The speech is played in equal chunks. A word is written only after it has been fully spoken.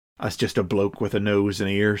as just a bloke with a nose and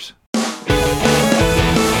ears.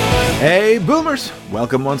 Hey boomers!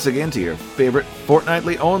 Welcome once again to your favourite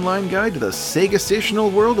fortnightly online guide to the Sega-stational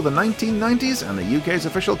world of the 1990s and the UK's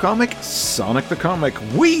official comic, Sonic the Comic.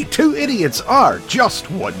 We two idiots are just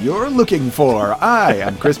what you're looking for. I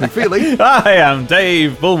am Chris McFeely. I am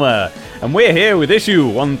Dave Bulmer, and we're here with issue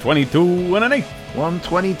 122 and an 8th.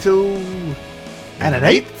 122 and an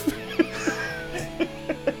 8th?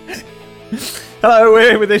 Hello, we're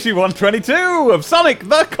here with issue 122 of Sonic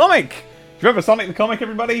the Comic. Do you remember Sonic the Comic,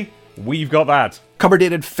 everybody? We've got that. Cover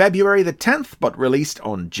dated February the 10th, but released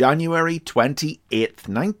on January 28th.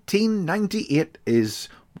 1998 is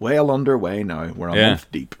well underway now. We're a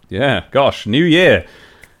month deep. Yeah, gosh, new year.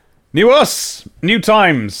 New us. New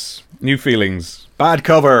times. New feelings. Bad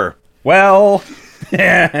cover. Well,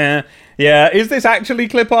 yeah. Is this actually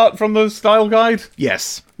clip art from the style guide?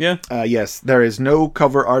 Yes. Yeah? Yes, there is no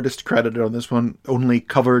cover artist credited on this one, only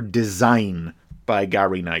cover design by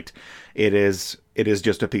Gary Knight. It is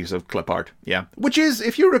just a piece of clip art, yeah. Which is,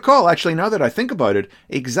 if you recall, actually, now that I think about it,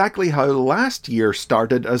 exactly how last year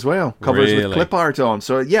started as well. Covers with clip art on.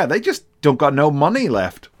 So, yeah, they just don't got no money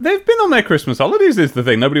left. They've been on their Christmas holidays is the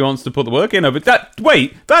thing. Nobody wants to put the work in. But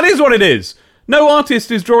that is what it is. No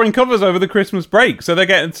artist is drawing covers over the Christmas break, so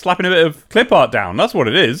they're slapping a bit of clip art down. That's what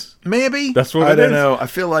it is. Maybe. That's what it is. I don't know. I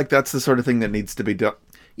feel like that's the sort of thing that needs to be done.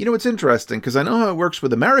 You know, it's interesting, because I know how it works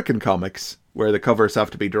with American comics, where the covers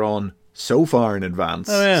have to be drawn so far in advance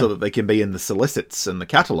so that they can be in the solicits and the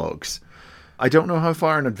catalogues. I don't know how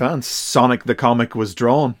far in advance Sonic the Comic was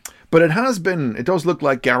drawn, but it does look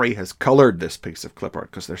like Gary has coloured this piece of clip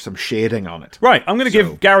art because there's some shading on it. Right, I'm going to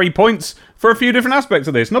give Gary points for a few different aspects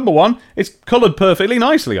of this. Number one, it's coloured perfectly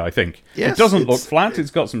nicely, I think. Yes, it doesn't look flat,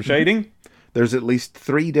 it's got some shading. There's at least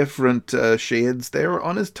 3 different shades there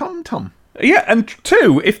on his tum-tum. Yeah, and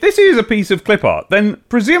 2, if this is a piece of clip art, then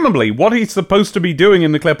presumably what he's supposed to be doing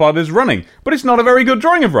in the clip art is running. But it's not a very good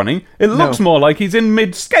drawing of running. It looks more like he's in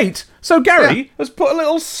mid-skate. So Gary has put a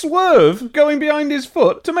little swerve going behind his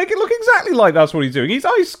foot to make it look exactly like that's what he's doing. He's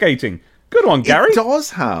ice skating. Good one, Gary. It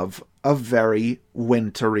does have a very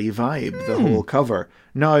wintry vibe, the whole cover.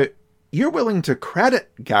 Now, you're willing to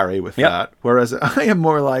credit Gary with that, whereas I am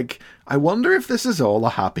more like, I wonder if this is all a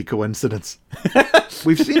happy coincidence.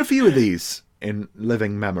 We've seen a few of these in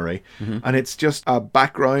living memory, and it's just a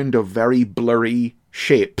background of very blurry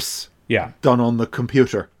shapes done on the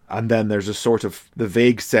computer. And then there's a sort of the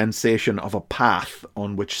vague sensation of a path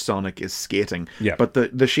on which Sonic is skating. Yeah. But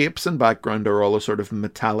the shapes and background are all a sort of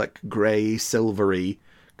metallic, grey, silvery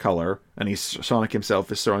colour, and Sonic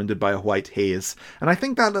himself is surrounded by a white haze. And I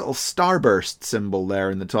think that little starburst symbol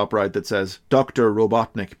there in the top right that says Dr.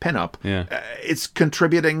 Robotnik Pinup, it's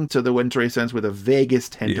contributing to the wintry sense with a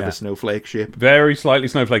vaguest hint of a snowflake shape. Very slightly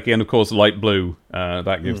snowflakey, and of course light blue.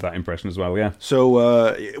 That gives that impression as well, yeah.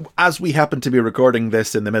 So, as we happen to be recording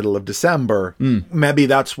this in the middle of December, maybe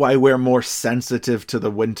that's why we're more sensitive to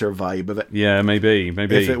the winter vibe of it. Yeah, maybe.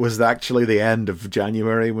 If it was actually the end of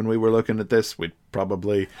January when we were looking at this, we'd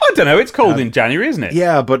probably... I don't know, it's cold in January, isn't it?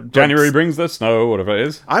 Yeah, but January brings the snow, whatever it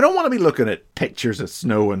is. I don't want to be looking at pictures of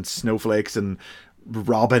snow and snowflakes and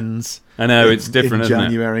robins. I know, it's different, isn't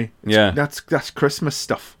January. It? Yeah. That's Christmas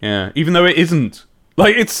stuff. Yeah, even though it isn't.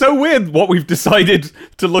 Like, it's so weird what we've decided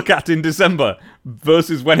to look at in December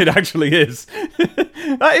versus when it actually is.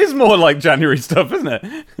 That is more like January stuff, isn't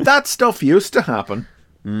it? That stuff used to happen.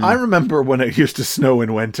 I remember when it used to snow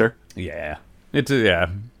in winter. Yeah.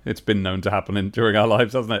 It's been known to happen during our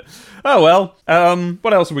lives, hasn't it? Oh, well.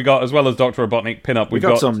 What else have we got as well as Dr. Robotnik Pinup? We've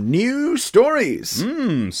got some new stories.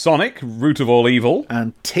 Sonic, Root of All Evil.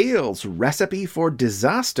 And Tails, Recipe for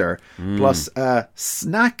Disaster. Plus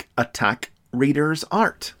Snack Attack Reader's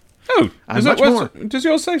Art. Oh, and much more. Does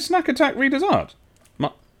yours say Snack Attack Reader's Art?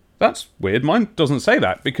 That's weird. Mine doesn't say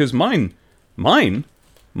that because mine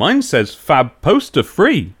says Fab Poster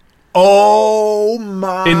Free. Oh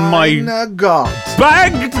my God.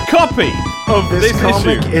 Bagged copy of this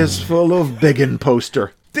comic issue is full of biggin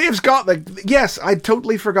poster. Dave's got yes, I'd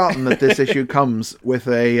totally forgotten that this issue comes with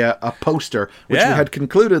a poster, which we had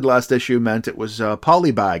concluded last issue meant it was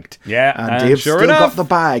polybagged. Yeah, and Dave's sure still enough, got the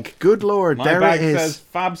bag. Good Lord, my there bag it is. Says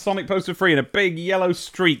Fab Sonic Poster Free in a big yellow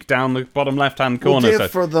streak down the bottom left-hand corner. Well,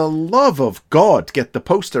 Dave, for the love of God, get the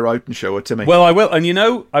poster out and show it to me. Well, I will, and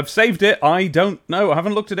I've saved it. I don't know. I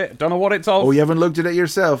haven't looked at it. Don't know what it's of. Oh, you haven't looked at it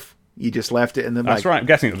yourself? You just left it in the bag. That's right. I'm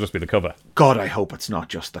guessing it'll just be the cover. God, I hope it's not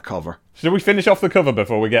just the cover. Should we finish off the cover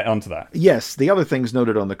before we get onto that? Yes. The other things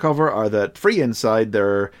noted on the cover are that free inside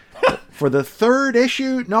there, for the third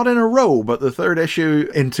issue, not in a row, but the third issue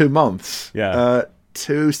in 2 months. Yeah.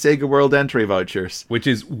 2 Sega World entry vouchers. Which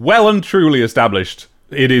is well and truly established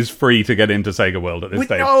it is free to get into Sega World at this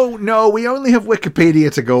stage. No, we only have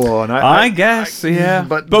Wikipedia to go on. I guess, yeah.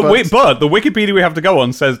 But the Wikipedia we have to go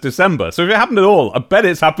on says December, so if it happened at all, I bet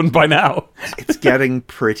it's happened by now. It's getting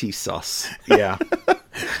pretty sus. Yeah.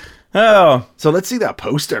 Oh. So let's see that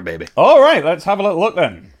poster, baby. All right, let's have a little look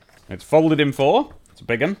then. It's folded in 4. It's a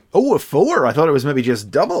big one. Oh, a 4? I thought it was maybe just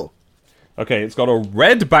double. Okay, it's got a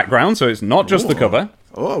red background, so it's not just the cover.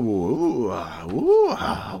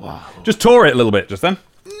 Just tore it a little bit just then.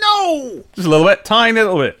 No! Just a little bit, tiny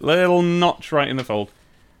little bit. Little notch right in the fold.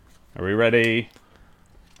 Are we ready?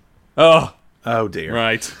 Oh dear.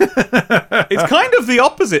 Right. It's kind of the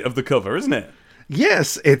opposite of the cover, isn't it?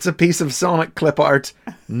 Yes, it's a piece of Sonic clip art,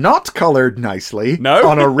 not coloured nicely, No.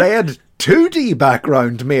 on a red 2D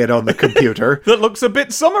background made on the computer. That looks a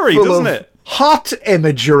bit summery, doesn't it? Hot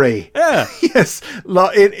imagery. Yeah. Yes,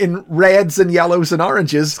 in reds and yellows and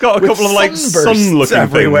oranges. It's got a couple of like sun-looking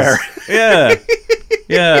everywhere. Things. Yeah.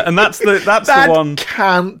 Yeah, and that's the one. That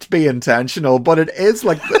can't be intentional, but it is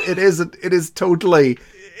like it is totally.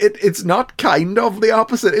 It's not kind of the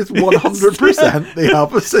opposite. It's 100% the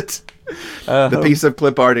opposite. The piece of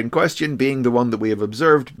clip art in question being the one that we have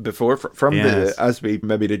observed before from as we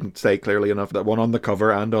maybe didn't say clearly enough, that one on the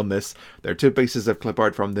cover and on this. There are 2 pieces of clip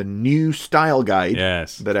art from the new style guide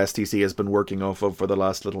that STC has been working off of for the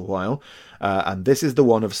last little while. And this is the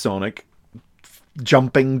one of Sonic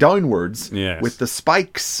jumping downwards with the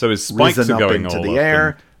spikes, so his spikes risen are going up all into the up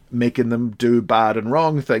air, making them do bad and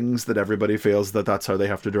wrong things that everybody feels that's how they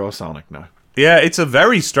have to draw Sonic now. Yeah, it's a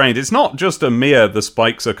very strange. It's not just the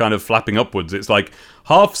spikes are kind of flapping upwards. It's like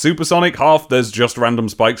half supersonic, half there's just random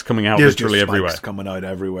spikes coming out literally just everywhere. Spikes coming out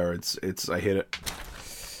everywhere. It's I hate it.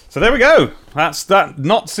 So there we go. That's that.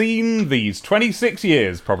 Not seen these 26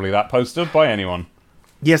 years, probably, that poster by anyone.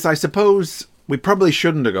 Yes, I suppose we probably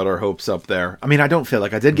shouldn't have got our hopes up there. I mean, I don't feel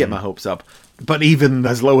like I did get my hopes up. But even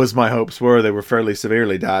as low as my hopes were, they were fairly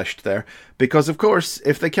severely dashed there. Because, of course,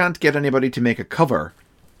 if they can't get anybody to make a cover,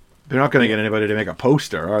 they're not going to get anybody to make a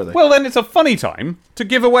poster, are they? Well, then it's a funny time to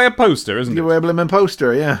give away a poster, isn't it? Give away a blimmin'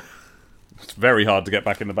 poster, yeah. It's very hard to get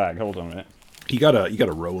back in the bag. Hold on a minute. You gotta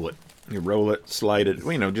roll it. You roll it, slide it.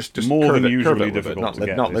 Well, just more curve than it, usually curve it difficult to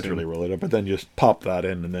get. Not literally roll it up, but then just pop that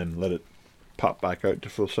in and then let it pop back out to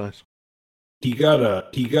full size. You gotta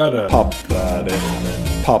pop that in and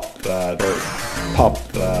then pop that out. Pop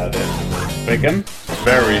that in. Big one.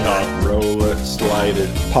 Very hard. Roll it, slide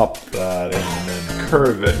it, pop that in and then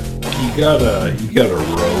curve it. You gotta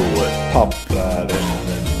roll it. Pop that in and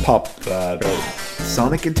then pop that out.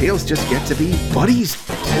 Sonic and Tails just get to be buddies.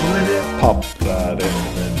 Pop that in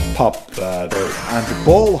and then pop that out. And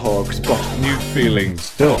ball hogs, but new feelings.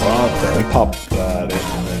 Still hard there. Pop that in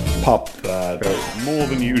and then pop that out. More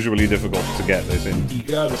than usually difficult to get this in. You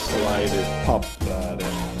gotta slide it, pop that in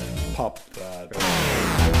and then pop that out.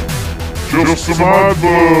 Just some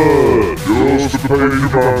advert! Just a page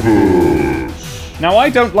of adverts! Now,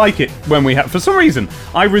 I don't like it when we have... For some reason,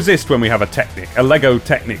 I resist when we have a Lego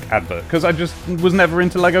Technic advert, because I just was never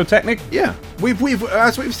into Lego Technic. Yeah. We've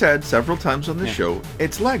as we've said several times on this show,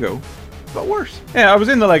 it's Lego, but worse. Yeah, I was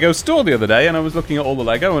in the Lego store the other day, and I was looking at all the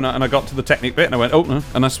Lego, and I got to the Technic bit, and I went, oh, no,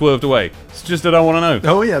 and I swerved away. It's just I don't want to know.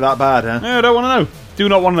 Oh, yeah, that bad, huh? No, I don't want to know. Do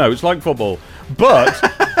not want to know. It's like football. But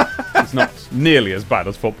it's not nearly as bad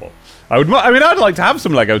as football. I'd like to have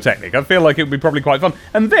some Lego Technic. I feel like it would be probably quite fun.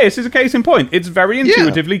 And this is a case in point. It's very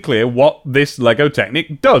intuitively clear what this Lego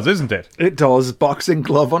Technic does, isn't it? It does. Boxing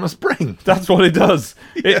glove on a spring. That's what it does.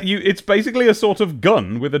 It's basically a sort of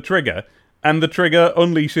gun with a trigger, and the trigger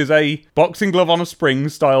unleashes a boxing glove on a spring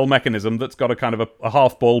style mechanism that's got a kind of a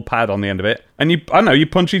half ball pad on the end of it. And you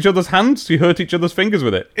punch each other's hands, you hurt each other's fingers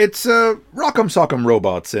with it. It's Rock'em Sock'em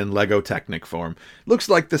Robots in Lego Technic form. Looks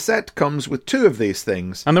like the set comes with 2 of these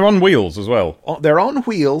things. And they're on wheels as well. They're on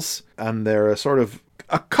wheels, and they're a sort of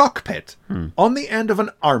a cockpit on the end of an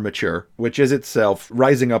armature, which is itself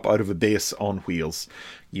rising up out of a base on wheels.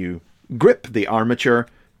 You grip the armature,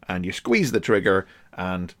 and you squeeze the trigger,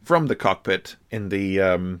 and from the cockpit in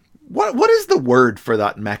the what is the word for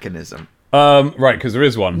that mechanism? Right, because there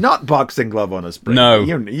is one. Not boxing glove on a spring. No.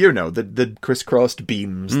 You know, the crisscrossed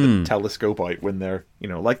beams that telescope out when they're,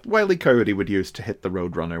 like Wile E. Coyote would use to hit the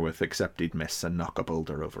Roadrunner with, except he'd miss and knock a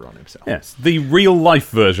boulder over on himself. Yes, the real-life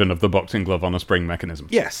version of the boxing glove on a spring mechanism.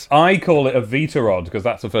 Yes. I call it a Vita rod, because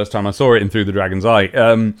that's the first time I saw it in Through the Dragon's Eye.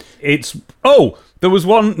 There was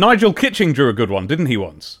one, Nigel Kitching drew a good one, didn't he,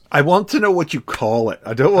 once? I want to know what you call it.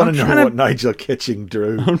 I don't want to know what Nigel Kitching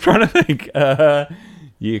drew. I'm trying to think.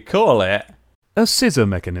 You call it a scissor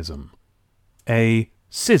mechanism. A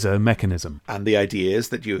scissor mechanism. And the idea is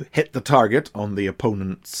that you hit the target on the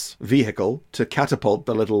opponent's vehicle to catapult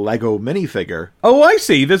the little Lego minifigure. Oh, I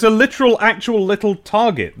see. There's a actual little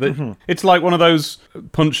target. It's like one of those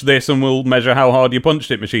punch this and we'll measure how hard you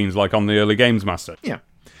punched it machines like on the early Games Master. Yeah.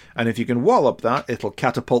 And if you can wallop that, it'll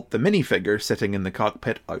catapult the minifigure sitting in the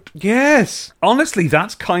cockpit out. Yes! Honestly,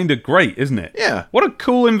 that's kind of great, isn't it? Yeah. What a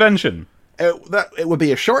cool invention. It would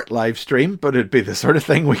be a short live stream, but it'd be the sort of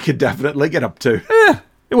thing we could definitely get up to.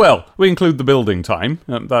 Well, we include the building time.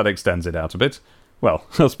 That extends it out a bit. Well,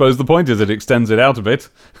 I suppose the point is it extends it out a bit.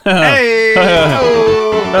 Hey!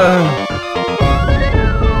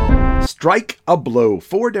 Strike a blow.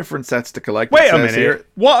 4 different sets to collect. Wait a minute.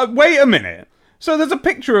 What? Wait a minute. So there's a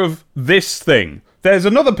picture of this thing. There's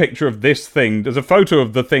another picture of this thing. There's a photo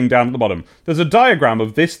of the thing down at the bottom. There's a diagram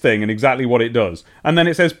of this thing and exactly what it does. And then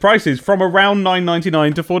it says prices from around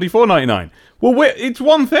 $9.99 to $44.99. Well, it's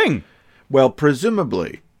one thing. Well,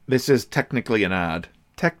 presumably, this is technically an ad.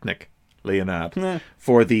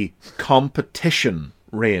 For the competition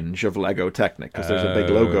range of Lego Technic, because there's a big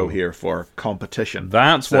logo here for competition.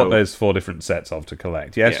 That's what there's 4 different sets of to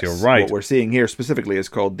collect. Yes, you're right. What we're seeing here specifically is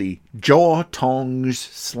called the Jaw Tongs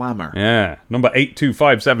Slammer. Yeah, number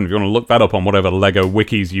 8257 if you want to look that up on whatever Lego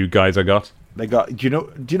wikis you guys have got. They got. Do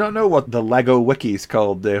you not know what the Lego wiki's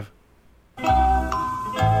called, Dave?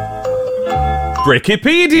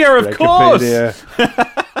 Brickipedia, of course!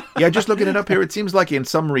 Yeah, just looking it up here, it seems like in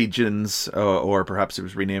some regions, or perhaps it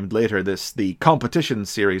was renamed later, the competition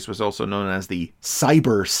series was also known as the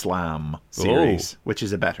Cyber Slam series, which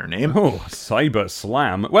is a better name. Oh, Cyber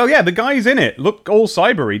Slam. Well, yeah, the guys in it look all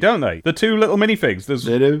cybery, don't they? The 2 little minifigs.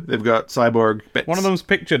 They do. They've got cyborg bits. One of them's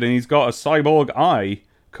pictured and he's got a cyborg eye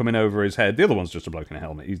coming over his head. The other one's just a bloke in a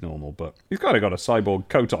helmet. He's normal, but he's kind of got a cyborg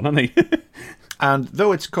coat on, hasn't he? And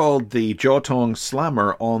though it's called the Jaw Tongs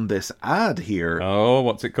Slammer on this ad here... Oh,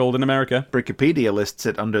 what's it called in America? Wikipedia lists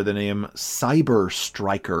it under the name Cyber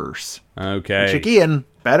Strikers. Okay. Which again,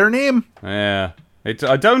 better name. Yeah.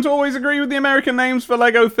 I don't always agree with the American names for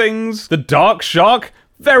Lego things. The Dark Shark,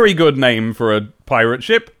 very good name for a pirate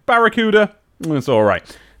ship. Barracuda, it's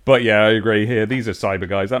alright. But yeah, I agree here. These are cyber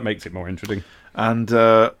guys. That makes it more interesting. And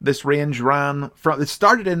this range it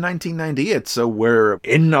started in 1998, so we're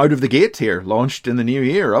out of the gate here, launched in the new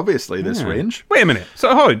year, obviously, this range. Wait a minute.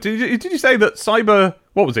 So, did you say that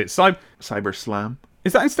what was it? Cyber Slam.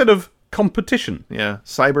 Is that instead of competition? Yeah,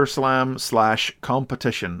 Cyber Slam /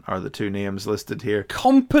 competition are the 2 names listed here.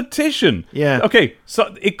 Competition? Yeah. Okay,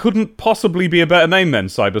 so it couldn't possibly be a better name then,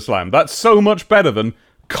 Cyber Slam. That's so much better than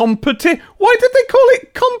competition. Why did they call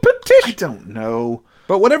it competition? I don't know.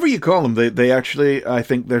 But whatever you call them, they actually, I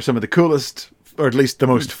think they're some of the coolest, or at least the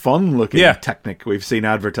most fun-looking Technic we've seen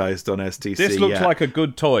advertised on STC. This looks like a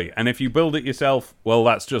good toy, and if you build it yourself, well,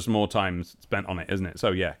 that's just more time spent on it, isn't it?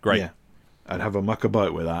 So yeah, great. Yeah, I'd have a muck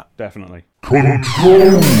about with that. Definitely.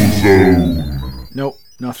 Control Zone! Nope,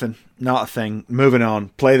 nothing. Not a thing. Moving on.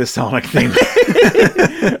 Play the Sonic theme.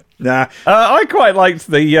 Nah. I quite liked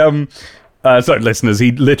the... So, listeners,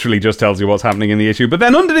 he literally just tells you what's happening in the issue. But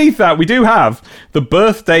then underneath that, we do have the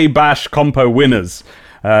Birthday Bash Compo winners.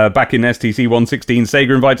 Back in STC 116,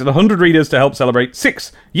 Sega invited 100 readers to help celebrate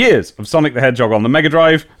 6 years of Sonic the Hedgehog on the Mega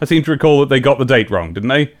Drive. I seem to recall that they got the date wrong, didn't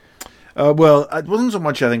they? Well, it wasn't so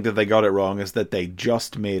much I think that they got it wrong as that they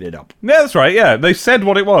just made it up. Yeah, that's right, yeah. They said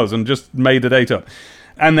what it was and just made the date up.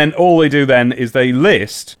 And then all they do then is they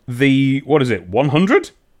list the, 100?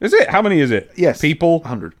 Is it? How many is it? Yes, people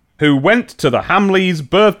 100. Who went to the Hamleys'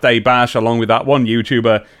 birthday bash along with that one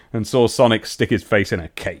YouTuber and saw Sonic stick his face in a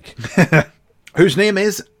cake. Whose name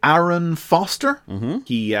is Aaron Foster. Mm-hmm.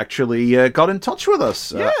 He actually got in touch with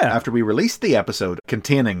us after we released the episode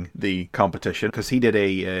containing the competition, because he did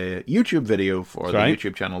a YouTube video for the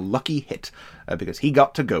YouTube channel Lucky Hit, because he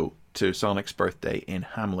got to go to Sonic's birthday in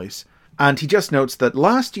Hamleys. And he just notes that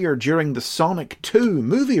last year during the Sonic 2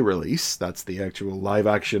 movie release, that's the actual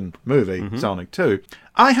live-action movie, Sonic 2,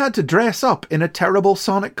 I had to dress up in a terrible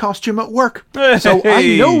Sonic costume at work. So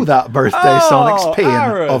I know that birthday Sonic's pain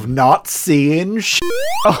of not seeing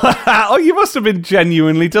Oh, you must have been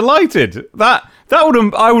genuinely delighted. I would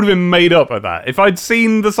have been made up at that. If I'd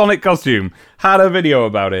seen the Sonic costume, had a video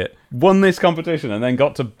about it, won this competition, and then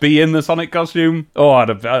got to be in the Sonic costume, I'd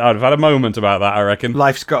have had a moment about that, I reckon.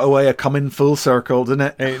 Life's got a way of coming full circle, doesn't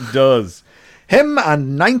it? It does. Him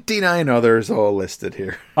and 99 others all listed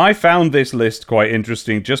here. I found this list quite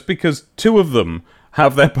interesting just because 2 of them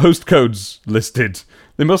have their postcodes listed.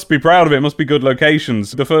 They must be proud of it. It must be good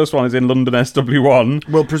locations. The first one is in London SW1.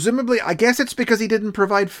 Well, presumably, I guess it's because he didn't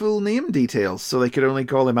provide full name details, so they could only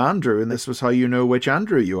call him Andrew, and this was how you know which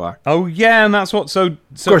Andrew you are. Oh, yeah, and that's what... So of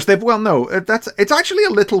course, it's actually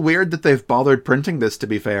a little weird that they've bothered printing this, to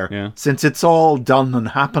be fair, since it's all done and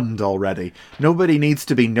happened already. Nobody needs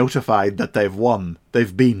to be notified that they've won.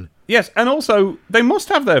 They've been. Yes, and also, they must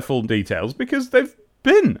have their full details, because they've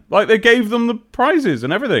been. Like, they gave them the prizes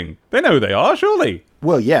and everything. They know who they are, surely.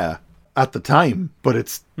 Well, yeah, at the time, but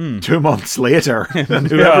it's 2 months later, and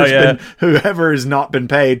whoever has not been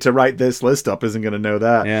paid to write this list up isn't going to know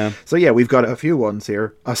that. Yeah. So yeah, we've got a few ones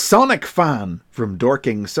here. A Sonic fan from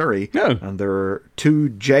Dorking, Surrey, and there are 2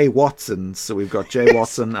 J. Watsons. So we've got J.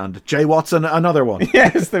 Watson and J. Watson, another one.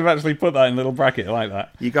 Yes, they've actually put that in a little bracket like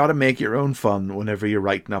that. You got to make your own fun whenever you're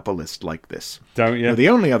writing up a list like this. Don't you? Now, the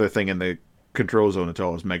only other thing in the control zone at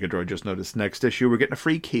all is Megadroid just noticed next issue we're getting a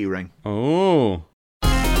free keyring. Oh.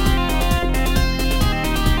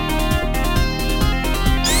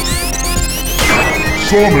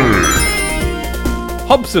 Sonic!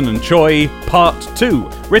 Hobson and Choy, Part 2.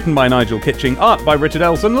 Written by Nigel Kitching, art by Richard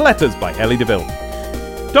Elson, letters by Ellie DeVille.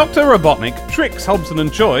 Dr. Robotnik tricks Hobson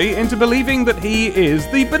and Choy into believing that he is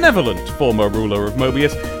the benevolent former ruler of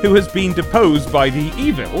Mobius who has been deposed by the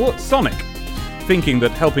evil Sonic. Thinking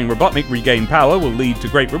that helping Robotnik regain power will lead to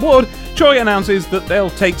great reward, Choy announces that they'll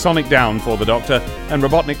take Sonic down for the Doctor, and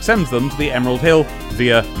Robotnik sends them to the Emerald Hill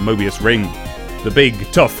via Mobius Ring. The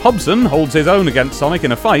big, tough Hobson holds his own against Sonic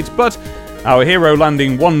in a fight, but our hero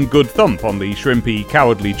landing one good thump on the shrimpy,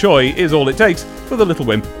 cowardly Choy is all it takes for the little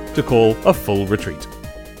wimp to call a full retreat.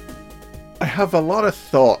 I have a lot of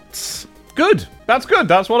thoughts. Good. That's good.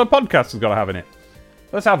 That's what a podcast has got to have in it.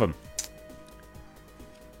 Let's have them.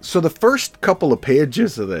 So the first couple of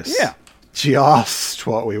pages of this, just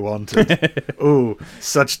what we wanted. Ooh,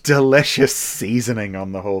 such delicious seasoning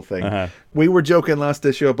on the whole thing. We were joking last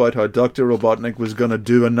issue about how Dr. Robotnik was going to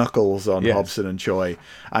do a Knuckles on Hobson and Choy.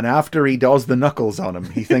 And after he does the Knuckles on him,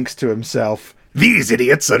 he thinks to himself, these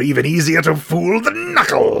idiots are even easier to fool than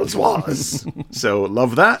Knuckles was. So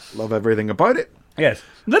love that. Love everything about it. Yes.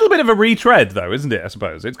 A little bit of a retread, though, isn't it, I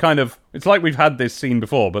suppose? It's kind of... It's like we've had this scene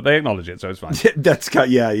before, but they acknowledge it, so it's fine.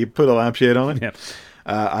 You put a lampshade on it. Yeah.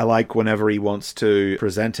 I like whenever he wants to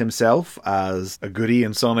present himself as a goodie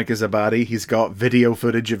and Sonic is a baddie, he's got video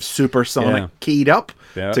footage of Super Sonic keyed up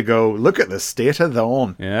to go, look at the state of the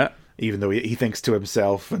on. Yeah. Even though he thinks to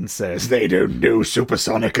himself and says, they don't know Super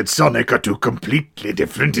Sonic and Sonic are two completely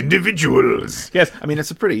different individuals. Yes. I mean, it's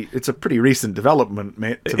a pretty recent development,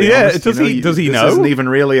 mate, to be honest. Does he know? This isn't even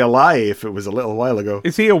really a lie if it was a little while ago.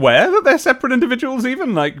 Is he aware that they're separate individuals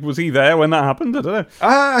even? Like, was he there when that happened? I don't know.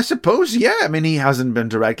 I suppose, yeah. I mean, he hasn't been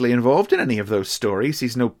directly involved in any of those stories.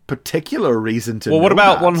 He's no particular reason to know what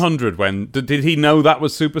about that. 100? When did he know that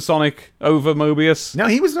was Super Sonic over Mobius? No,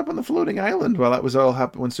 he was up on the floating island while that was all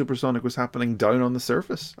happening, when Super Sonic was happening down on the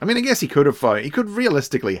surface. I mean, I guess he could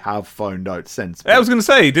realistically have found out since. I was going to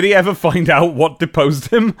say, did he ever find out what deposed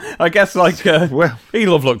him? I guess, well,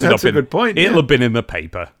 he'll have looked it up. That's a good point. It'll have been in the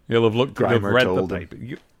paper. He'll have looked. Grimer told the paper.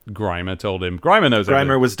 Grimer told him. Grimer knows.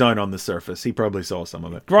 Grimer was down on the surface. He probably saw some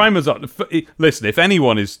of it. Grimer's on. Listen, if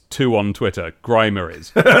anyone is too on Twitter, Grimer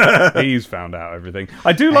is. He's found out everything.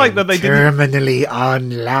 I do like that they terminally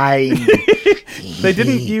online. They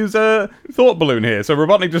didn't use a thought balloon here, so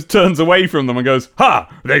Robotnik just turns away from them and goes,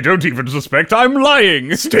 "Ha! They don't even suspect I'm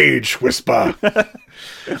lying." Stage whisper.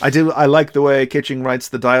 I like the way Kitching writes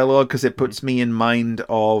the dialogue because it puts me in mind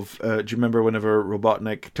of. Do you remember whenever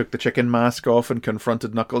Robotnik took the chicken mask off and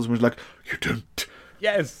confronted Knuckles and was like,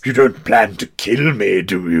 You don't plan to kill me,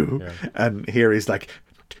 do you?" Yeah. And here he's like,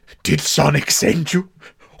 "Did Sonic send you?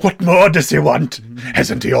 What more does he want?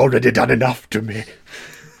 Hasn't he already done enough to me?"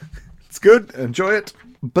 It's good. Enjoy it.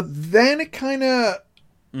 But then it kind of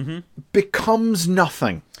becomes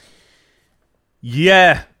nothing.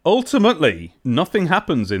 Yeah. Ultimately, nothing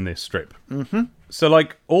happens in this strip. Mm-hmm. So,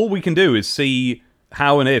 like, all we can do is see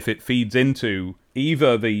how and if it feeds into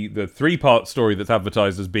either the 3-part story that's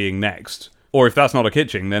advertised as being next, or if that's not a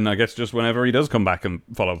Kitching, then I guess just whenever he does come back and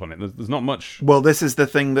follow up on it. There's not much. Well, this is the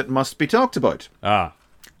thing that must be talked about.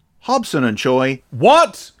 Hobson and Choy.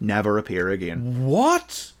 What? Never appear again.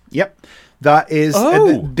 What? Yep. That is,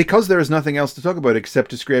 because there is nothing else to talk about except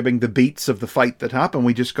describing the beats of the fight that happened,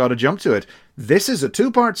 we just got to jump to it. This is a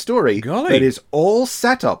 2-part story that is all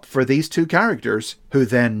set up for these 2 characters who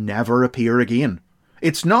then never appear again.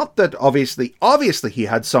 It's not that obviously he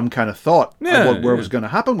had some kind of thought about what was going to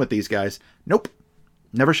happen with these guys. Nope.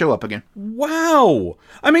 Never show up again. Wow.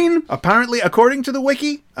 I mean, apparently, according to the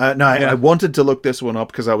wiki, I wanted to look this one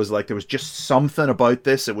up because I was like, there was just something about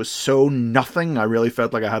this. It was so nothing. I really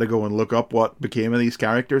felt like I had to go and look up what became of these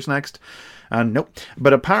characters next. And nope.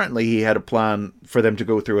 But apparently he had a plan for them to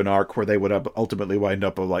go through an arc where they would ultimately wind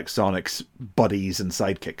up with like Sonic's buddies and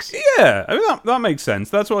sidekicks. Yeah, I mean, that makes sense.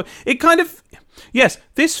 That's what it kind of... Yes,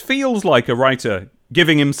 this feels like a writer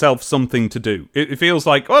giving himself something to do. It feels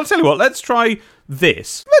like, well, I'll tell you what, let's try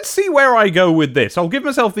this. Let's see where I go with this. I'll give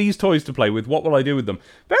myself these toys to play with. What will I do with them?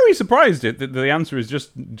 Very surprised that the answer is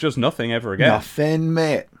just nothing ever again. Nothing,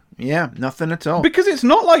 mate. Yeah, nothing at all. Because it's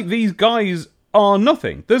not like these guys are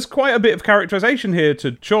nothing. There's quite a bit of characterization here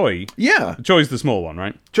to Choy. Yeah. Choy's the small one,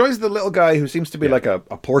 right? Choy's the little guy who seems to be like a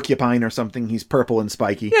porcupine or something. He's purple and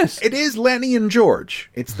spiky. Yes. It is Lenny and George.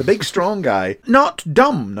 It's the big strong guy. Not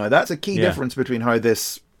dumb. Now, that's a key difference between how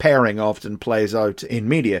this pairing often plays out in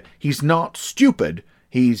media. He's not stupid.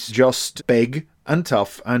 He's just big and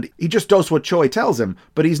tough, and he just does what Choy tells him,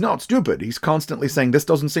 but he's not stupid. He's constantly saying, this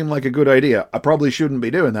doesn't seem like a good idea. I probably shouldn't be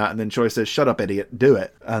doing that. And then Choy says, shut up, idiot, do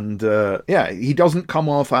it. And he doesn't come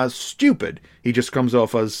off as stupid. He just comes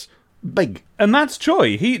off as big. And that's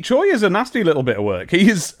Choy. Choy is a nasty little bit of work.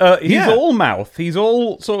 He's all mouth. He's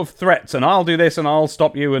all sort of threats, and I'll do this, and I'll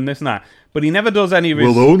stop you, and this and that. But he never does any of his...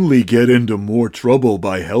 We'll only get into more trouble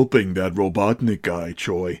by helping that Robotnik guy,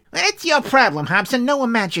 Choy. That's your problem, Hobson. No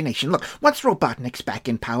imagination. Look, once Robotnik's back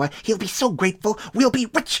in power, he'll be so grateful we'll be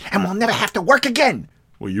rich and we'll never have to work again.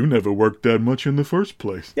 Well, you never worked that much in the first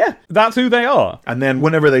place. Yeah, that's who they are. And then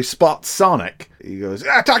whenever they spot Sonic, he goes,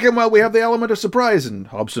 attack him while we have the element of surprise. And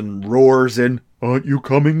Hobson roars in, aren't you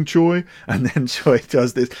coming, Choy? And then Choy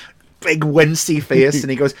does this big wincy face and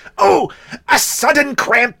he goes, oh, a sudden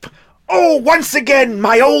cramp. Oh, once again,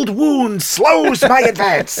 my old wound slows my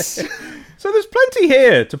advance. So there's plenty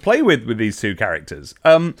here to play with these two characters.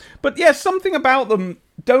 But yes, something about them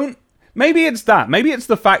don't... Maybe it's that. Maybe it's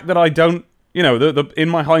the fact that I don't... You know, in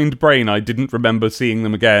my hind brain, I didn't remember seeing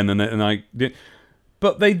them again, and I did.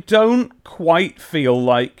 But they don't quite feel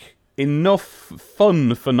like enough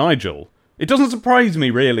fun for Nigel. It doesn't surprise me,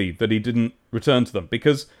 really, that he didn't return to them,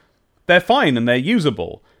 because they're fine and they're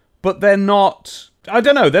usable, but they're not... I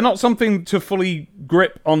don't know, they're not something to fully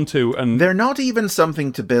grip onto, and... They're not even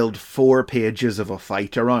something to build 4 pages of a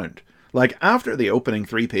fight around. Like, after the opening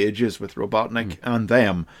 3 pages with Robotnik and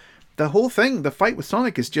them, the whole thing, the fight with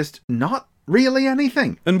Sonic, is just not really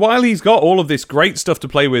anything. And while he's got all of this great stuff to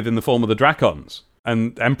play with in the form of the Dracons,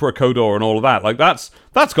 and Emperor Kodor and all of that, like, that's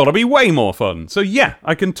got to be way more fun. So yeah,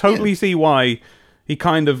 I can totally see why... He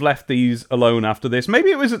kind of left these alone after this.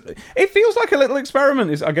 Maybe it feels like a little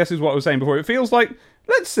experiment, I guess is what I was saying before. It feels like,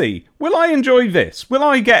 let's see, will I enjoy this? Will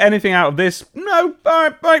I get anything out of this? No, all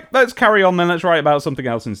right, let's carry on then, let's write about something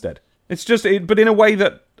else instead. It's just, but in a way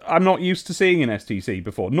that I'm not used to seeing in STC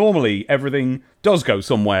before. Normally, everything does go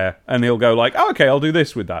somewhere, and he'll go like, oh, okay, I'll do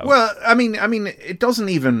this with that. Well, I mean, it doesn't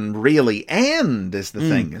even really end, is the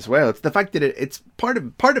thing as well. It's the fact that it's part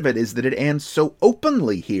of it is that it ends so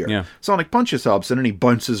openly here. Yeah. Sonic punches Hobson, and he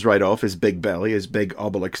bounces right off his big belly, his big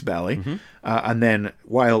Obelix belly. And then,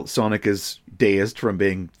 while Sonic is dazed from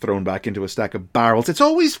being thrown back into a stack of barrels, it's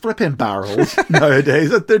always flipping barrels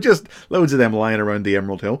nowadays. They're just loads of them lying around the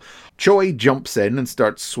Emerald Hill. Choy jumps in and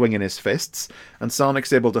starts swinging his fists, and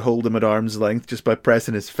Sonic's able to hold him at arm's length just by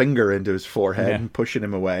pressing his finger into his forehead and pushing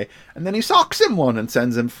him away. And then he socks him one and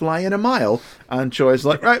sends him flying a mile. And Choy's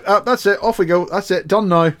like, right, that's it, off we go. That's it, done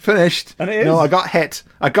now, finished. And it is. No, I got hit.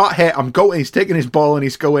 I'm going. He's taking his ball and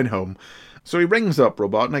he's going home. So he rings up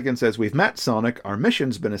Robotnik and says, we've met Sonic, our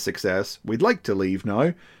mission's been a success, we'd like to leave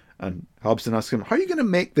now. And Hobson asks him, how are you going to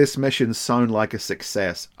make this mission sound like a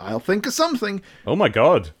success? I'll think of something. Oh my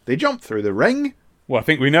god. They jump through the ring. Well, I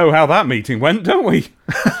think we know how that meeting went, don't we?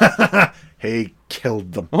 He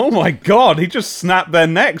killed them. Oh my god, he just snapped their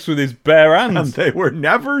necks with his bare hands. And they were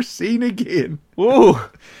never seen again. Ooh.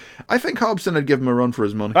 I think Hobson would give him a run for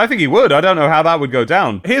his money. I think he would. I don't know how that would go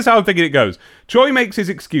down. Here's how I'm thinking it goes. Choy makes his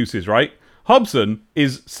excuses, right? Hobson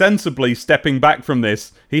is sensibly stepping back from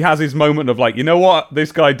this. He has his moment of like, you know what?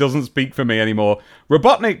 This guy doesn't speak for me anymore.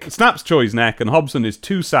 Robotnik snaps Choy's neck, and Hobson is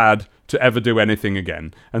too sad to ever do anything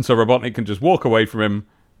again. And so Robotnik can just walk away from him,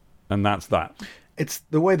 and that's that. It's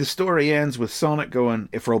the way the story ends with Sonic going,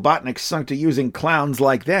 if Robotnik's sunk to using clowns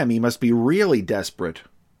like them, he must be really desperate.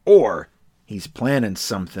 Or he's planning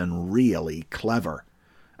something really clever.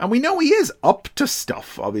 And we know he is up to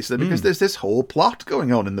stuff, obviously, because there's this whole plot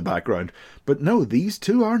going on in the background. But no, these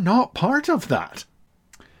two are not part of that.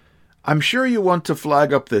 I'm sure you want to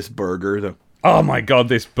flag up this burger, though. Oh my god,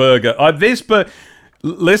 this burger.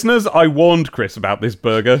 Listeners, I warned Chris about this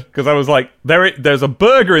burger because I was like, there's a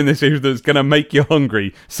burger in this issue that's going to make you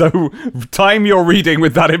hungry. So time your reading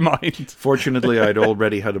with that in mind. Fortunately, I'd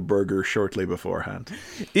already had a burger shortly beforehand.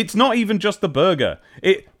 It's not even just the burger.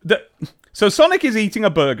 So Sonic is eating a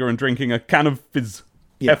burger and drinking a can of fizz.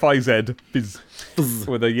 Yeah. F-I-Z, fizz.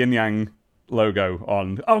 With a yin-yang logo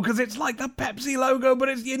on. Oh, because it's like the Pepsi logo, but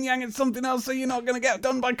it's yin-yang, it's something else, so you're not going to get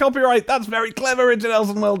done by copyright. That's very clever, Richard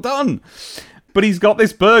Elson, well done. But he's got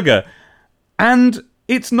this burger, and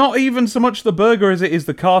it's not even so much the burger as it is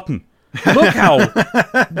the carton. Look how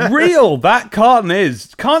real that carton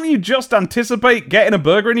is. Can't you just anticipate getting a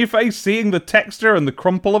burger in your face, seeing the texture and the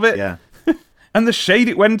crumple of it? Yeah. And the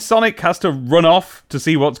shade when Sonic has to run off to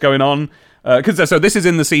see what's going on. So this is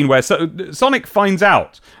in the scene where Sonic finds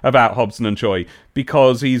out about Hobson and Choy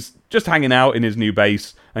because he's just hanging out in his new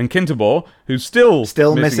base, and Kinterbor, who's still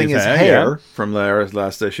missing his hair from the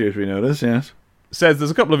last issue, as we noticed, yes, says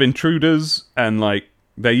there's a couple of intruders, and like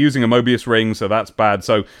they're using a Mobius ring, so that's bad.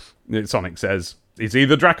 So Sonic says it's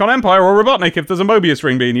either Dracon Empire or Robotnik if there's a Mobius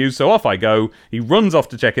ring being used, so off I go. He runs off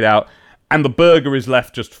to check it out, and the burger is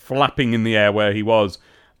left just flapping in the air where he was.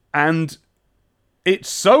 And it's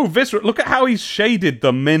so visceral. Look at how he's shaded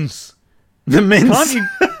the mince. The mince.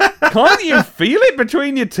 Can't you feel it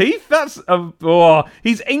between your teeth?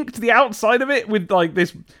 He's inked the outside of it with like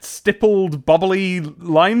this stippled, bubbly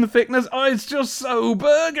line thickness. Oh, it's just so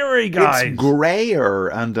burgery, guys. It's grayer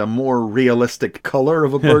and a more realistic colour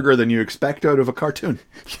of a burger than you expect out of a cartoon.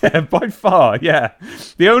 Yeah, by far, yeah.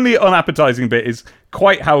 The only unappetizing bit is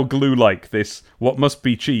quite how glue-like this, what must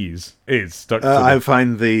be cheese, is stuck to I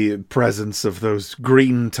find the presence of those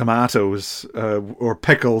green tomatoes, or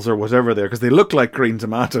pickles or whatever they're, because they look like green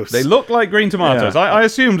tomatoes. They look like green tomatoes. Yeah. I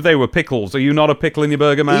assumed they were pickles. Are you not a pickle in your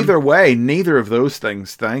burger, man? Either way, neither of those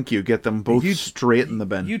things, thank you. Get them both straight in the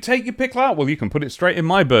bin. You take your pickle out? Well, you can put it straight in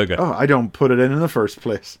my burger. Oh, I don't put it in the first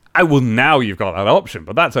place. Well, now you've got that option,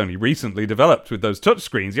 but that's only recently developed with those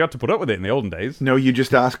touchscreens. You had to put up with it in the olden days. No, you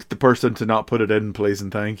just asked the person to not put it in, please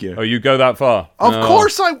and thank you. Oh, you go that far? Of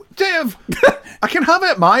course Dave! I can have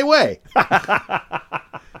it my way.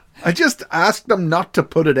 I just asked them not to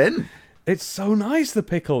put it in. It's so nice, the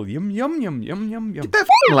pickle. Yum, yum, yum, yum, yum, yum. Get that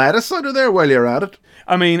f***ing lettuce out of there while you're at it.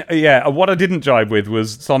 I mean, yeah, what I didn't jive with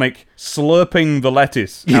was Sonic slurping the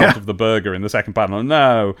lettuce out of the burger in the second panel.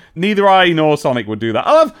 No, neither I nor Sonic would do that.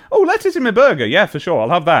 I'll have, lettuce in my burger. Yeah, for sure, I'll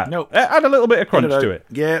have that. No. Add a little bit of crunch to it.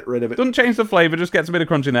 Get rid of it. Doesn't change the flavour, just gets a bit of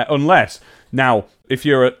crunch in there. Unless, now, if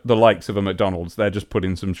you're at the likes of a McDonald's, they're just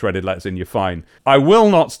putting some shredded lettuce in, you're fine. I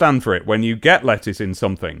will not stand for it when you get lettuce in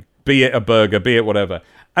something, be it a burger, be it whatever,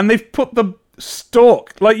 and they've put the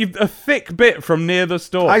stalk, like a thick bit from near the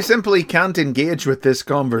stalk. I simply can't engage with this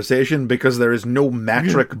conversation because there is no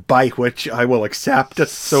metric by which I will accept it.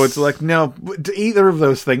 So it's like, no, either of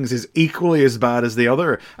those things is equally as bad as the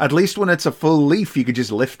other. At least when it's a full leaf, you could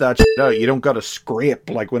just lift that shit out. You don't got to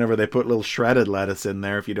scrape like whenever they put little shredded lettuce in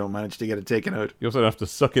there if you don't manage to get it taken out. You also have to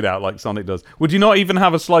suck it out like Sonic does. Would you not even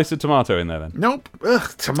have a slice of tomato in there then? Nope.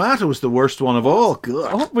 Ugh, tomato's the worst one of all.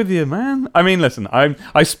 God. What with you, man? I mean, listen,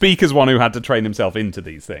 I speak as one who had to train himself into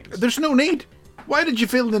these things. There's no need. Why did you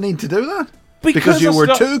feel the need to do that? Because you were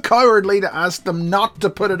too cowardly to ask them not to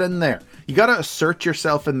put it in there. You gotta assert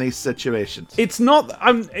yourself in these situations. It's not...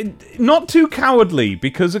 not too cowardly,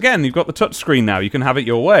 because again, you've got the touchscreen now. You can have it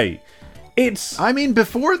your way. I mean,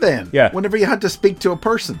 before then. Yeah. Whenever you had to speak to a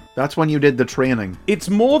person. That's when you did the training. It's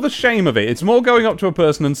more the shame of it. It's more going up to a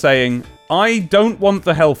person and saying, I don't want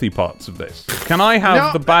the healthy parts of this. Can I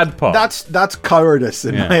have the bad parts? That's cowardice,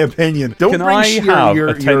 in my opinion. Don't Can I have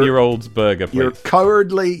a 10-year-old's burger, please? You're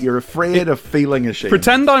cowardly. You're afraid of feeling ashamed.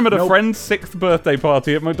 Pretend I'm at a friend's 6th birthday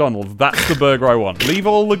party at McDonald's. That's the burger I want. Leave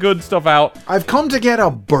all the good stuff out. I've come to get a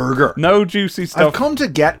burger. No juicy stuff. I've come to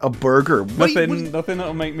get a burger. Nothing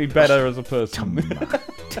that'll make me better as a person.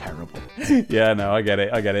 Terrible. Yeah, no, I get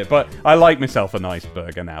it. But I like myself a nice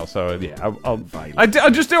burger now, so yeah, I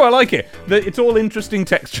just do. I like it. It's all interesting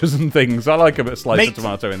textures and things. I like a bit of slice of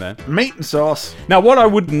tomato in there. Meat and sauce. Now, what I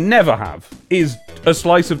would never have is a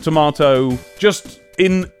slice of tomato just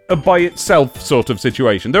in a by itself sort of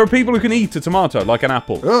situation. There are people who can eat a tomato like an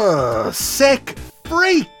apple. Ugh, sick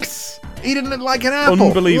freaks. Eating it like an apple.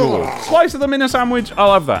 Unbelievable. Ugh. Slice of them in a sandwich,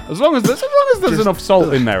 I'll have that. As long as there's enough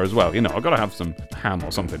salt in there as well. You know, I've got to have some ham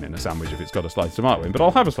or something in a sandwich if it's got a sliced tomato in, but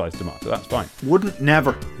I'll have a sliced tomato, that's fine.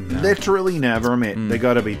 Never. Literally never, mate. They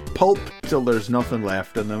gotta be pulped till there's nothing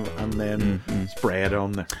left in them and then spread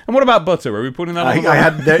on there. And what about butter? Are we putting that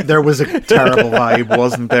on? There was a terrible vibe,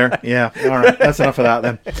 wasn't there? Yeah, alright, that's enough of that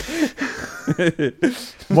then.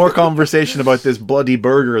 More conversation about this bloody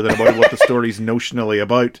burger than about what the story's notionally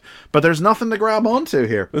about. But there's nothing to grab onto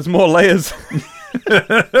here. There's more layers.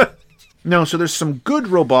 No, so there's some good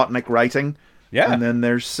Robotnik writing. Yeah. And then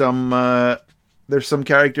there's some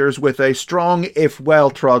characters with a strong, if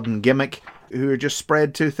well-trodden gimmick who are just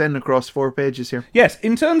spread too thin across 4 pages here. Yes,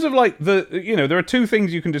 in terms of like there are 2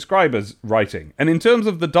 things you can describe as writing. And in terms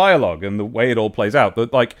of the dialogue and the way it all plays out,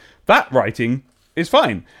 that writing is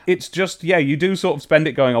fine. It's just, you do sort of spend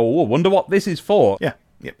it going, oh, wonder what this is for. Yeah,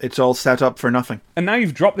 it's all set up for nothing. And now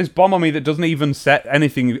you've dropped this bomb on me that doesn't even set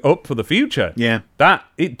anything up for the future. Yeah.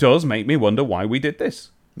 It does make me wonder why we did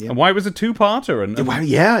this. Yeah. And why it was a 2-parter. Well,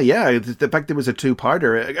 yeah. The fact there was a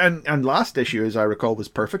 2-parter. And last issue, as I recall, was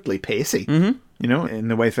perfectly pacey. Mm-hmm. In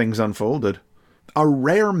the way things unfolded. A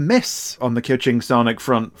rare miss on the Kitching Sonic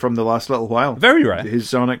front from the last little while. Very rare. His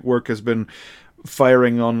Sonic work has been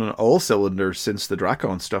firing on all cylinders since the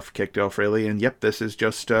Dracon stuff kicked off, really. And yep, this is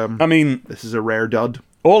just... this is a rare dud.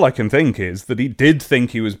 All I can think is that he did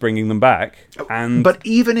think he was bringing them back, But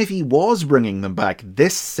even if he was bringing them back,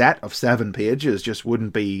 this set of 7 pages just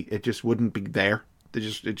wouldn't be... It just wouldn't be there. It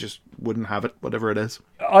just wouldn't have it, whatever it is.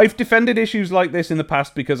 I've defended issues like this in the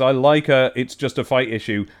past because I like it's just a fight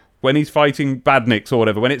issue. When he's fighting badniks or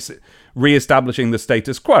whatever, when it's re-establishing the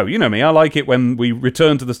status quo. You know me, I like it when we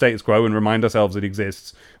return to the status quo and remind ourselves it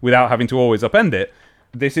exists without having to always upend it.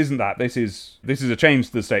 This isn't that. This is a change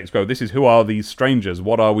to the status quo. This is, who are these strangers?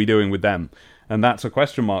 What are we doing with them? And that's a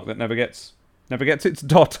question mark that never gets its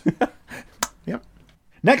dot. Yep.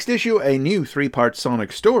 Next issue, a new 3-part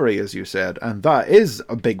Sonic story, as you said, and that is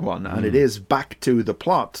a big one, and it is back to the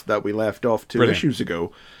plot that we left off 2 issues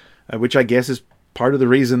ago, which I guess is part of the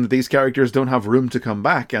reason that these characters don't have room to come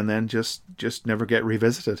back and then just never get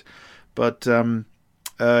revisited. But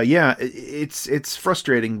it's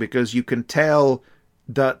frustrating because you can tell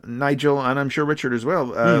that Nigel, and I'm sure Richard as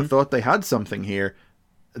well, thought they had something here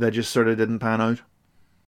that just sort of didn't pan out.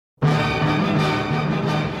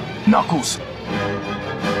 Knuckles.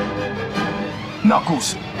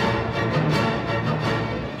 Knuckles.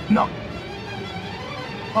 Knuckles.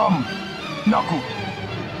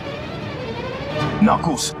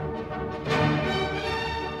 Knuckles.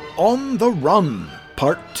 On the Run,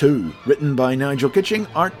 Part 2, written by Nigel Kitching,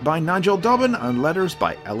 art by Nigel Dobbin, and letters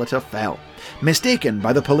by Elita Fell. Mistaken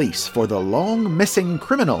by the police for the long-missing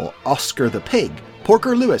criminal Oscar the Pig,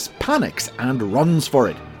 Porker Lewis panics and runs for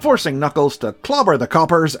it, forcing Knuckles to clobber the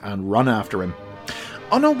coppers and run after him.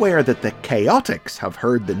 Unaware that the Chaotix have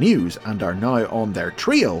heard the news and are now on their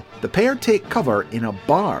trail, the pair take cover in a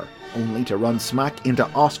bar, only to run smack into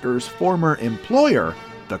Oscar's former employer,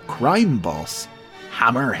 the crime boss,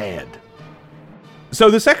 Hammerhead. So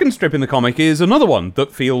the second strip in the comic is another one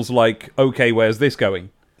that feels like, okay, where's this going?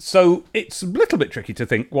 So it's a little bit tricky to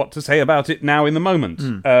think what to say about it now in the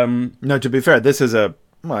moment. No, to be fair, this is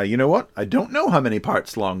well, you know what? I don't know how many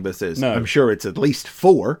parts long this is. No. I'm sure it's at least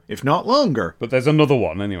 4, if not longer. But there's another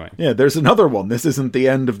one anyway. Yeah, there's another one. This isn't the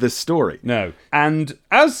end of this story. No. And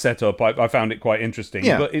as set up, I found it quite interesting.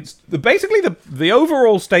 Yeah. But it's basically the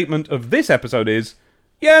overall statement of this episode is,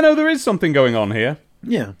 there is something going on here.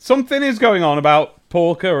 Yeah. Something is going on about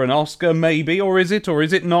Porker and Oscar, maybe, or is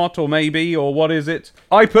it not, or maybe, or what is it?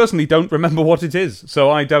 I personally don't remember what it is, so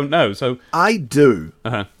I don't know. So I do,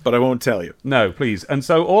 but I won't tell you. No, please. And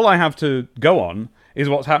so all I have to go on is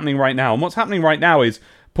what's happening right now. And what's happening right now is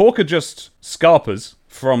Porker just scarpers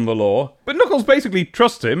from the law, but Knuckles basically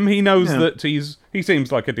trusts him. He knows that he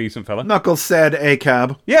seems like a decent fella. Knuckles said a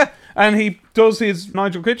cab. Yeah, and he does his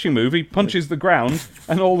Nigel Kitching move. He punches the ground,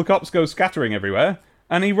 and all the cops go scattering everywhere.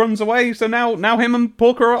 And he runs away, so now him and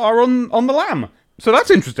Porker are on the lam. So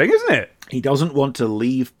that's interesting, isn't it? He doesn't want to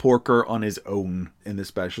leave Porker on his own in the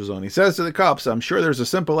special zone. He says to the cops, I'm sure there's a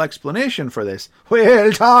simple explanation for this.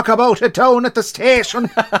 We'll talk about it down at the station.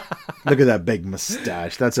 Look at that big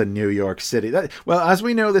moustache. That's a New York City. Well, as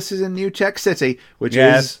we know, this is in New Tech City, which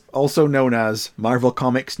is also known as Marvel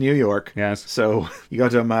Comics New York. Yes. So you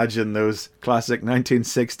got to imagine those classic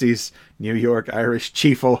 1960s New York Irish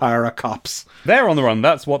Chief O'Hara cops. They're on the run.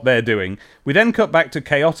 That's what they're doing. We then cut back to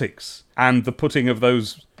Chaotix and the putting of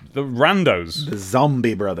the randos. The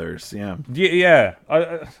zombie brothers, yeah. Yeah.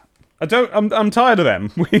 I'm tired of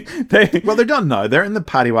them. Well, they're done now. They're in the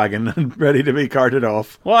paddy wagon and ready to be carted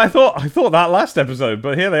off. Well, I thought that last episode,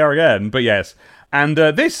 but here they are again. But yes. And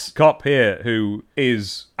this cop here, who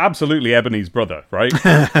is absolutely Ebony's brother, right?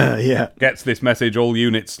 Yeah. Gets this message, all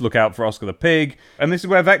units look out for Oscar the Pig. And this is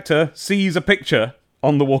where Vector sees a picture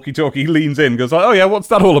on the walkie-talkie, leans in, goes, oh yeah, what's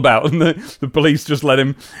that all about? And the police just let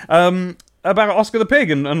him. about Oscar the Pig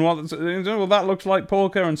and what, well, that looks like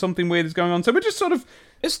Porker and something weird is going on. So we're just sort of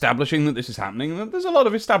establishing that this is happening. There's a lot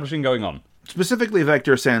of establishing going on. Specifically,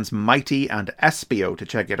 Vector sends Mighty and Espio to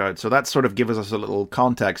check it out, so that sort of gives us a little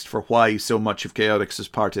context for why so much of Chaotix's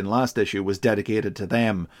part in last issue was dedicated to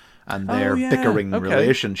them and their bickering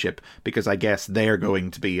relationship, because I guess they're going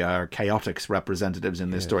to be our Chaotix representatives in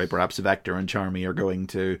this story. Perhaps Vector and Charmy are going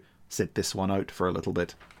to sit this one out for a little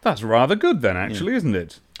bit. That's rather good then, actually, isn't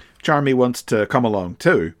it? Charmy wants to come along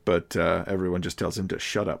too, but everyone just tells him to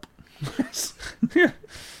shut up. Yeah.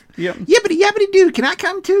 Yep. Yippity doo. Can I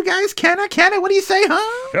come too, guys? Can I? What do you say,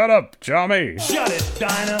 huh? Shut up, Charmy. Shut it,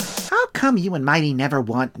 Dinah. How come you and Mighty never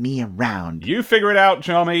want me around? You figure it out,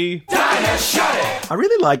 Charmy. Dinah, shut it. I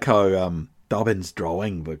really like how Dobbin's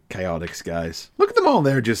drawing the Chaotix guys. Look at them all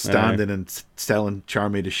there just standing and telling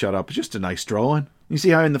Charmy to shut up. It's just a nice drawing. You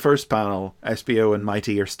see how in the first panel, Espio and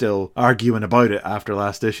Mighty are still arguing about it after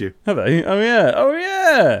last issue. Are they? Oh,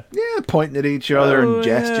 yeah. Yeah, pointing at each other and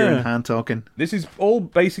gesturing and hand-talking. This is all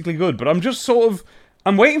basically good, but I'm just sort of...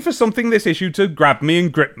 I'm waiting for something this issue to grab me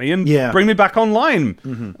and grip me and bring me back online.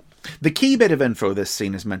 Mm-hmm. The key bit of info this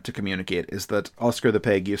scene is meant to communicate is that Oscar the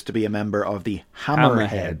Pig used to be a member of the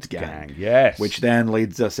Hammerhead gang. Yes. Which then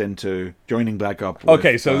leads us into joining back up with...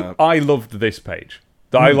 Okay, so I loved this page.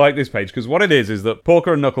 I like this page, because what it is that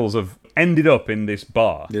Porker and Knuckles have ended up in this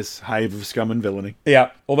bar. This hive of scum and villainy.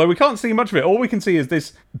 Yeah, although we can't see much of it. All we can see is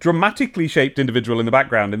this dramatically shaped individual in the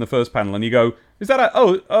background in the first panel, and you go, is that a...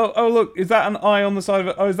 Oh, look, is that an eye on the side of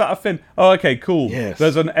it? Oh, is that a fin? Oh, okay, cool. Yes.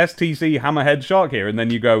 There's an STC Hammerhead shark here, and then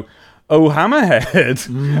you go, oh, Hammerhead.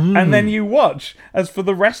 And then you watch, as for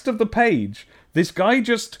the rest of the page, this guy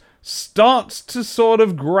just starts to sort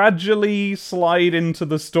of gradually slide into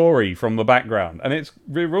the story from the background, and it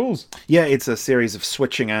rules. Yeah, it's a series of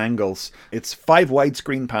switching angles. It's 5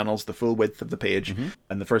 widescreen panels, the full width of the page,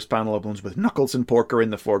 and the first panel opens with Knuckles and Porker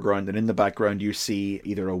in the foreground, and in the background you see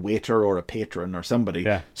either a waiter or a patron or somebody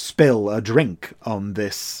spill a drink on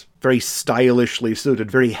this very stylishly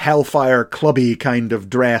suited, very Hellfire clubby kind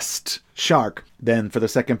of dressed shark. Then for the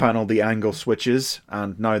second panel, the angle switches,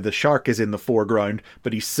 and now the shark is in the foreground,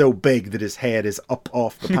 but he's so big that his head is up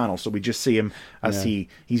off the panel, so we just see him as he's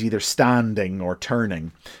either standing or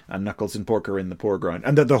turning, and Knuckles and Porker in the foreground.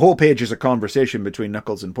 And the whole page is a conversation between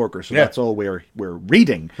Knuckles and Porker, so that's all we're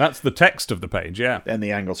reading. That's the text of the page, yeah. Then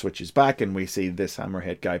the angle switches back, and we see this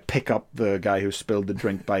Hammerhead guy pick up the guy who spilled the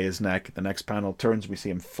drink by his neck. The next panel turns, we see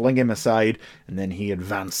him fling him aside, and then he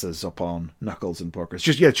advances upon Knuckles and Porker. It's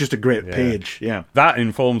just a great page, yeah. That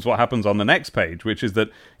informs what happens on the next page, which is that,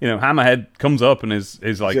 Hammerhead comes up and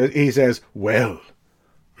is like... He says, Well,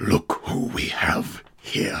 look who we have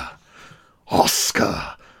here.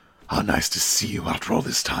 Oscar. How nice to see you after all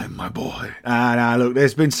this time, my boy. Now look,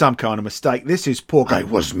 there's been some kind of mistake. This is Porker. I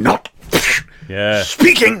was not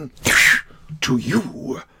speaking to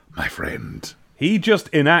you, my friend. He just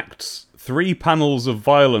enacts 3 panels of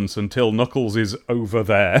violence until Knuckles is over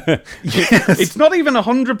there. It's not even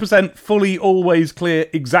 100% fully always clear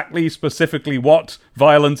exactly specifically what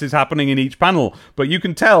violence is happening in each panel, but you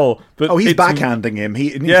can tell that he's backhanding him.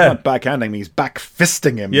 He's not backhanding him, he's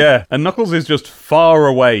back-fisting him. Yeah, and Knuckles is just far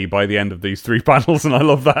away by the end of these 3 panels, and I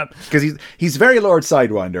love that. Because he's very Lord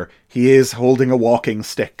Sidewinder. He is holding a walking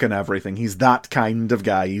stick and everything. He's that kind of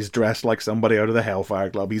guy. He's dressed like somebody out of the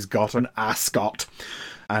Hellfire Club. He's got an ascot.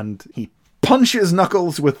 And he punches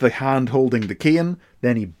Knuckles with the hand holding the cane,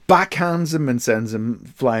 then he backhands him and sends him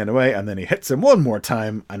flying away, and then he hits him one more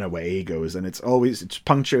time, and away he goes. And it's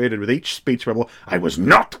punctuated with each speech bubble. I was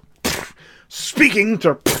not speaking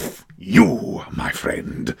to you, my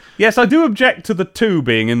friend. Yes, I do object to the 2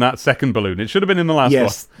 being in that second balloon. It should have been in the last one.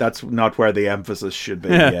 Yes, that's not where the emphasis should be.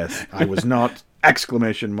 Yes, I was not, !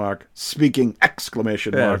 Speaking, !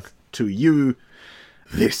 To you.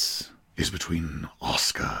 This is between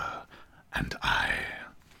Oscar and I.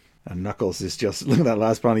 And Knuckles is just, look at that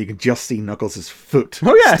last panel, you can just see Knuckles' foot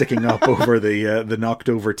sticking up over the knocked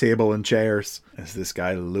over table and chairs as this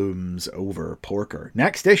guy looms over Porker.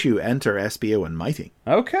 Next issue, enter Espio and Mighty.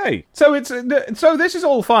 Okay. So this is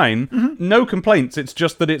all fine. No complaints. It's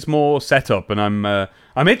just that it's more setup, and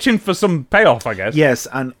I'm itching for some payoff, I guess. Yes,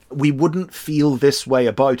 and we wouldn't feel this way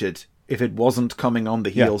about it if it wasn't coming on the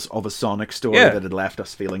heels of a Sonic story that had left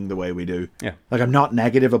us feeling the way we do. Yeah. Like, I'm not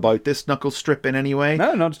negative about this Knuckles strip in any way.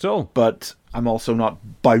 No, not at all. But I'm also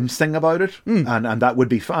not bouncing about it. And that would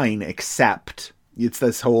be fine, except it's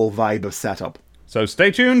this whole vibe of setup. So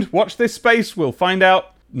stay tuned, watch this space, we'll find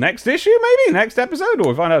out next issue, maybe? Next episode, or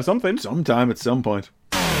we'll find out something. Sometime at some point.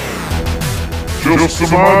 Just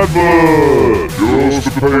some advert! Just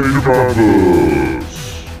a page of adverts!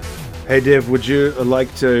 Hey, Dave, would you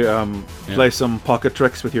like to play some pocket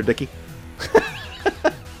tricks with your Dicky?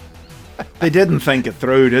 They didn't think it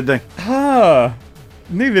through, did they? Ah,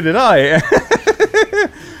 neither did I.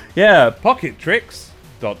 Yeah, pocket tricks. ...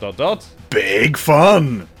 Big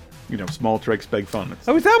fun. You know, small tricks, big fun.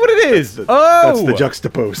 Oh, is that what it is? That's the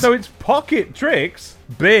juxtapose. So it's pocket tricks,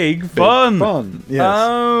 big fun. Big fun, yes.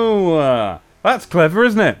 Oh, that's clever,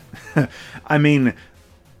 isn't it? I mean,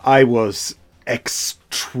 I was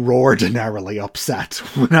extraordinarily upset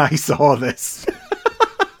when I saw this.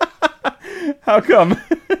 How come?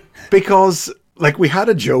 Because, like, we had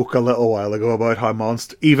a joke a little while ago about how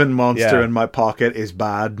Monster Yeah. in my pocket is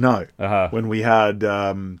bad now. Uh-huh. When we had,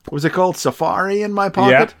 what was it called? Safari in my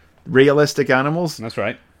pocket? Yeah. Realistic animals. That's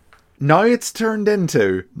right. Now it's turned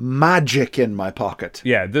into magic in my pocket.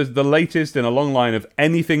 Yeah, there's the latest in a long line of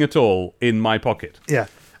anything at all in my pocket. Yeah.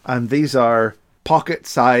 And these are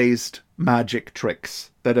pocket-sized magic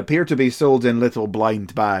tricks that appear to be sold in little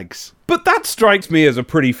blind bags. But that strikes me as a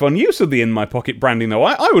pretty fun use of the in my pocket branding, though.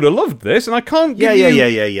 I would have loved this, and I can't give you...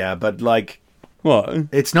 Yeah. But, like, What?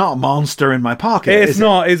 it's not a monster in my pocket. It's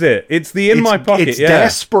not, is it? It's the in my pocket. It's yeah.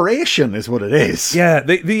 desperation, is what it is. Yeah,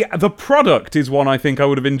 the product is one I think I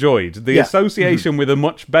would have enjoyed. The Yeah. association with a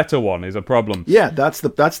much better one is a problem. Yeah, that's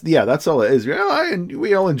all it is. Yeah,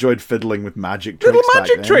 we all enjoyed fiddling with magic tricks. Little back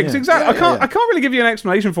magic then, tricks, yeah. exactly. Yeah, I can't really give you an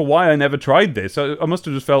explanation for why I never tried this. I must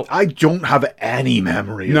have just felt. I don't have any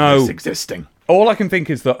memory of No. this existing. All I can think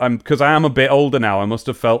is that because I am a bit older now, I must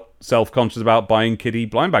have felt self-conscious about buying kiddie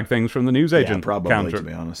blind bag things from the newsagent probably, counter. to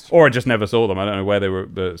be honest. Or I just never saw them. I don't know where they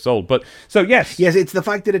were sold. But so yes, Yes, it's the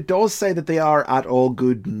fact that it does say that they are at all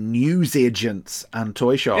good newsagents and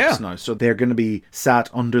toy shops Yeah. now. So they're going to be sat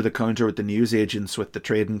under the counter with the newsagents with the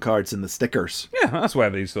trading cards and the stickers. yeah, that's where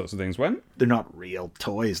these sorts of things went. They're not real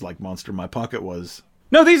toys like Monster in My Pocket was.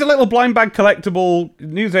 No, these are little blind bag collectible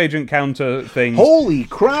newsagent counter things. Holy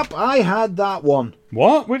crap, I had that one.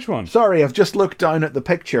 What? Which one? Sorry, I've just looked down at the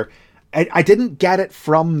picture. I didn't get it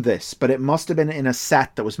from this, but it must have been in a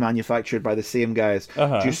set that was manufactured by the same guys.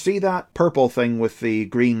 Uh-huh. Do you see that purple thing with the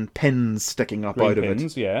green pins sticking up out of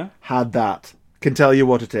Pins, it? yeah. Had that. Can tell you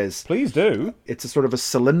what it is. Please do. It's a sort of a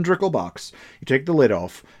cylindrical box. You take the lid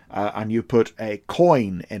off and you put a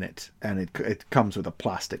coin in it, and it comes with a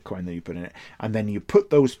plastic coin that you put in it, and then you put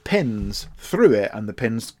those pins through it, and the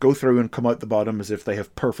pins go through and come out the bottom as if they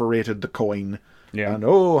have perforated the coin. Yeah. And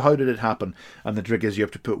oh, how did it happen? And the trick is you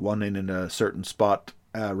have to put one in a certain spot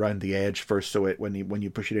around the edge first, so it when you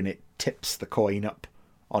push it in, it tips the coin up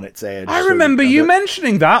on its edge. I remember you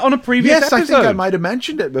mentioning that on a previous Yes, episode. I think I might have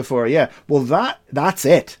mentioned it before. Yeah. Well, that's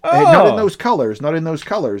it. Oh. Not in those colors. Not in those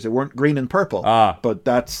colors. It weren't green and purple. Ah. But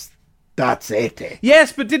that's it.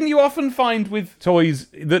 Yes, but didn't you often find with toys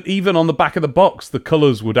that even on the back of the box, the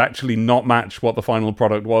colours would actually not match what the final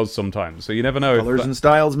product was sometimes? So you never know. Colors and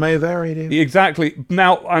styles may vary. Dude. Exactly.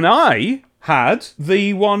 Now, and I had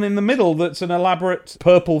the one in the middle that's an elaborate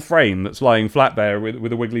purple frame that's lying flat there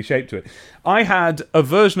with a wiggly shape to it. I had a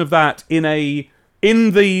version of that in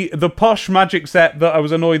the posh magic set that I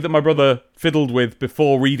was annoyed that my brother fiddled with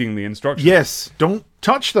before reading the instructions. Yes. Don't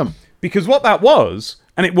touch them. Because what that was,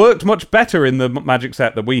 and it worked much better in the magic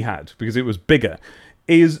set that we had, because it was bigger,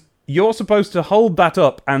 is you're supposed to hold that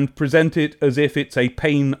up and present it as if it's a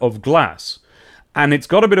pane of glass. And it's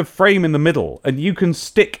got a bit of frame in the middle, and you can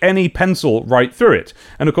stick any pencil right through it.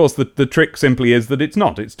 And of course, the trick simply is that it's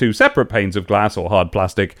not. It's two separate panes of glass or hard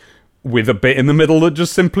plastic with a bit in the middle that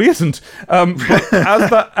just simply isn't.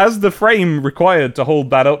 But as the frame required to hold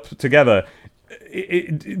that up together,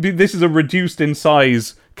 this is a reduced in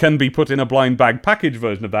size, can be put in a blind bag package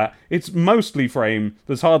version of that. It's mostly frame.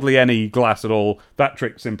 There's hardly any glass at all. That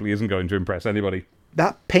trick simply isn't going to impress anybody.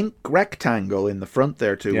 That pink rectangle in the front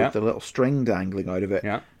there too, Yeah. with the little string dangling out of it.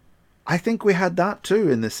 Yeah. I think we had that too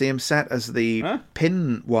in the same set as the Huh?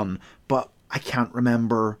 pin one, but I can't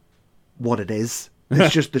remember what it is.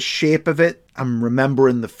 It's just the shape of it. I'm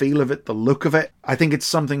remembering the feel of it, the look of it. I think it's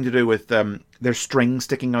something to do with there's string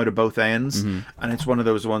sticking out of both ends, and it's one of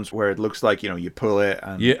those ones where it looks like, you pull it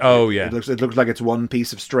and Yeah. Oh, yeah. it looks like it's one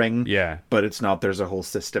piece of string. Yeah. But it's not. There's a whole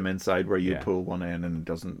system inside where you pull one end and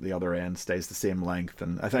the other end stays the same length,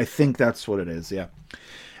 and I think that's what it is. Yeah.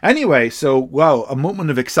 Anyway, so wow, a moment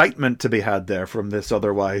of excitement to be had there from this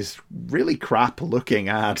otherwise really crap looking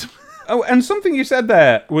ad. Oh, and something you said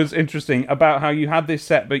there was interesting about how you had this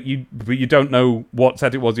set, but you don't know what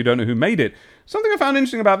set it was. You don't know who made it. Something I found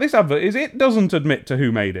interesting about this advert is it doesn't admit to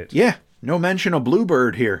who made it. Yeah, no mention of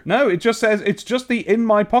Bluebird here. No, it just says it's just the in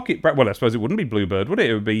my pocket. Well, I suppose it wouldn't be Bluebird, would it?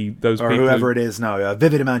 It would be those Or people. whoever it is now.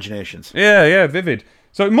 Vivid Imaginations. Yeah, Vivid.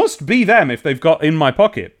 So it must be them if they've got in my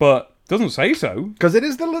pocket, but Doesn't say so. Because it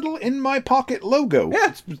is the little In My Pocket logo. Yeah.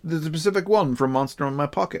 It's the specific one from Monster in My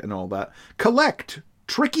Pocket and all that. Collect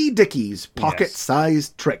Tricky Dicky's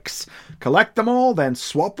pocket-sized tricks. Collect them all, then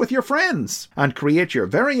swap with your friends and create your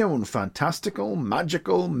very own fantastical,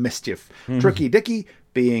 magical mischief. Tricky Dicky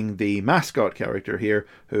being the mascot character here,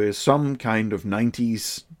 who is some kind of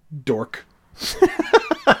 90s dork.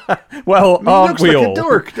 Well, aren't looks we like all? a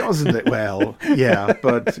dork, doesn't it? Well, yeah,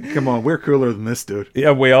 but come on, we're cooler than this dude.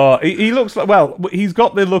 Yeah, we are. He looks like, well, he's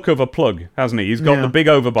got the look of a plug, hasn't he? He's got the big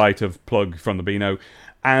overbite of plug from the Beano.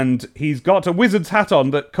 And he's got a wizard's hat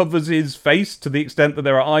on that covers his face to the extent that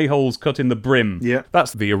there are eye holes cut in the brim. Yeah.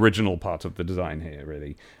 That's the original part of the design here,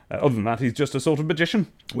 really. Other than that, he's just a sort of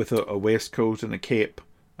magician. With a waistcoat and a cape.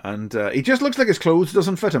 And he just looks like his clothes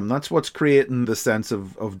doesn't fit him. That's what's creating the sense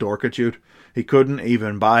of dorkitude. He couldn't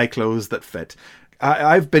even buy clothes that fit.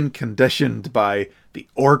 I've been conditioned by the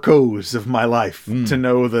orcos of my life to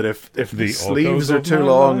know that if the sleeves are too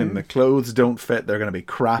long and the clothes don't fit, they're going to be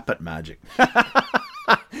crap at magic.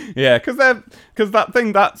 Yeah, because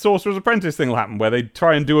that Sorcerer's Apprentice thing will happen where they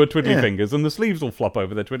try and do a twiddly fingers and the sleeves will flop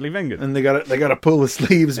over their twiddly fingers. And they got to pull the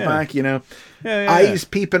sleeves back, you know. Eyes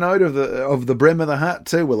peeping out of the brim of the hat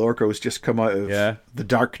too. Well, orcos just come out of the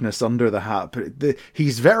darkness under the hat. But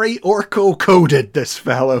he's very orco coded, this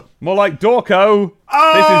fellow. More like Dorko.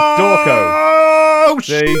 This is Dorko. Oh,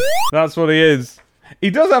 See, that's what he is. He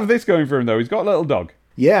does have this going for him though. He's got a little dog.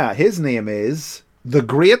 Yeah, his name is the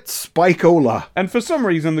Great Spikeola. And for some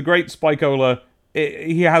reason, the Great Spikeola,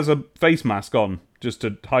 he has a face mask on, just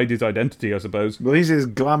to hide his identity, I suppose. Well, he's his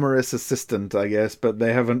glamorous assistant, I guess, but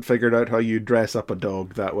they haven't figured out how you dress up a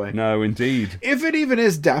dog that way. No, indeed. If it even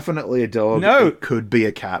is definitely a dog, No. it could be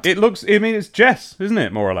a cat. It looks, I mean, it's Jess, isn't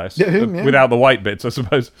it, more or less? Yeah. Without the white bits, I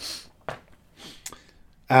suppose.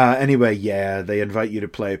 Anyway, yeah, they invite you to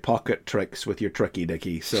play pocket tricks with your Tricky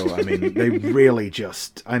Dicky. So, I mean, they really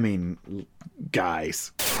just,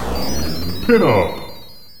 guys.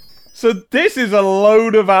 So this is a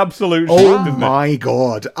load of absolute shit, Oh isn't it? my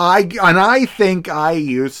god. I think I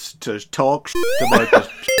used to talk about the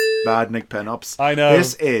Badnik pinups. I know.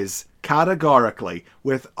 This is categorically,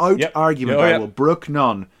 without argument, I will brook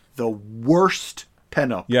none, the worst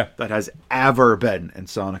pinup that has ever been in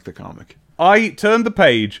Sonic the Comic. I turned the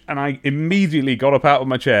page and I immediately got up out of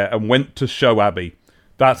my chair and went to show Abby.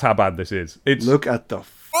 That's how bad this is. Look at the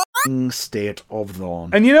f***ing state of them.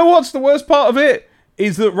 And you know what's the worst part of it?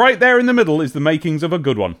 Is that right there in the middle is the makings of a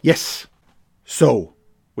good one. Yes. So,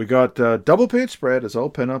 we got a double page spread, as all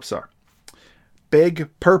pinups are. Big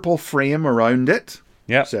purple frame around it.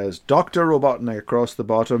 Yeah. Says Dr. Robotnik across the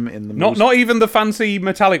bottom in the Not even the fancy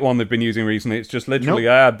metallic one they've been using recently. It's just literally,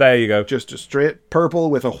 there you go. Just a straight purple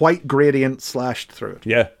with a white gradient slashed through it.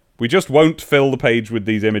 Yeah. We just won't fill the page with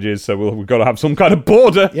these images, so we've got to have some kind of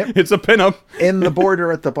border. Yep. It's a pin-up. In the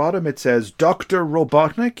border at the bottom, it says Dr.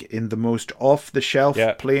 Robotnik in the most off-the-shelf,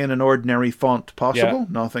 plain and ordinary font possible.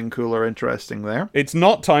 Nothing cool or interesting there. It's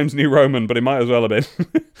not Times New Roman, but it might as well have been.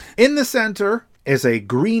 In the center is a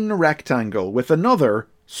green rectangle with another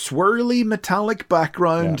swirly metallic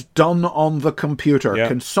background done on the computer.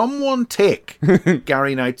 Can someone take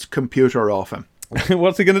Gary Knight's computer off him?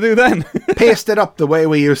 What's he going to do then? Paste it up the way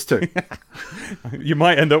we used to. You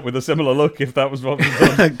might end up with a similar look if that was what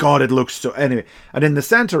was done. God, it looks so... Anyway, and in the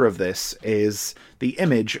center of this is the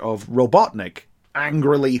image of Robotnik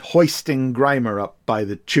angrily hoisting Grimer up by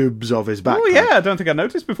the tubes of his backpack. Oh yeah, I don't think I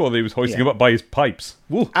noticed before that he was hoisting him up by his pipes.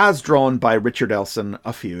 Ooh. As drawn by Richard Elson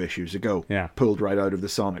a few issues ago. Yeah. Pulled right out of the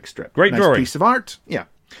Sonic strip. Great nice drawing. Piece of art. Yeah.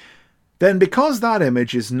 Then because that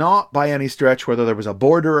image is not by any stretch, whether there was a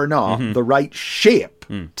border or not, the right shape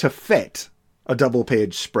to fit a double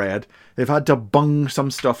page spread, they've had to bung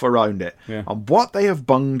some stuff around it. Yeah. And what they have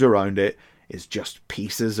bunged around it is just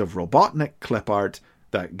pieces of Robotnik clip art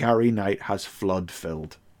that Gary Knight has flood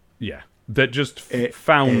filled. Yeah. That just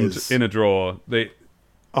found in a drawer.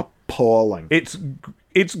 Appalling.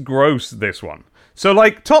 It's gross, this one. So,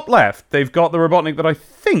 like, top left, they've got the Robotnik that I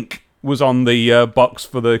think was on the box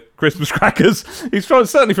for the Christmas crackers. He's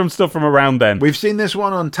certainly from stuff from around then. We've seen this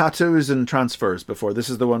one on tattoos and transfers before. This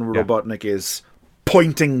is the one where Robotnik is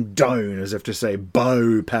pointing down as if to say,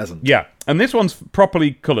 bow peasant. Yeah, and this one's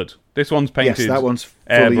properly coloured. This one's painted. Yes, that one's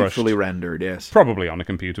fully rendered, yes. Probably on a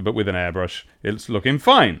computer, but with an airbrush. It's looking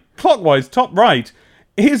fine. Clockwise, top right,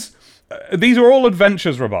 is... these are all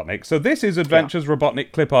Adventures Robotnik. So this is Adventures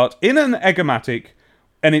Robotnik clip art in an Eggomatic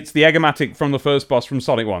And it's the Eggomatic from the first boss from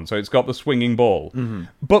Sonic 1, so it's got the swinging ball. Mm-hmm.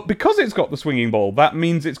 But because it's got the swinging ball, that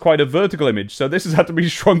means it's quite a vertical image, so this has had to be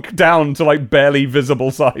shrunk down to, like, barely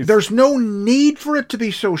visible size. There's no need for it to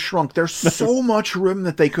be so shrunk. There's so much room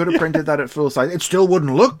that they could have printed that at full size. It still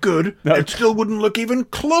wouldn't look good. No. It still wouldn't look even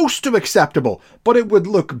close to acceptable. But it would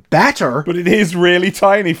look better. But it is really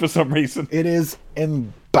tiny for some reason. It is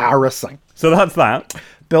embarrassing. So that's that.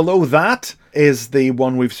 Below that is the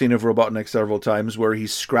one we've seen of Robotnik several times, where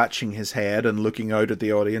he's scratching his head and looking out at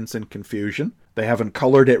the audience in confusion. They haven't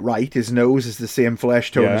coloured it right. His nose is the same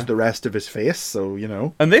flesh tone as the rest of his face, so, you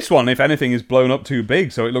know. And this one, if anything, is blown up too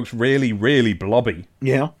big, so it looks really, really blobby.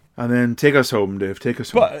 Yeah. And then take us home, Dave. Take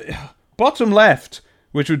us home. But bottom left,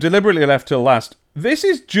 which we deliberately left till last, this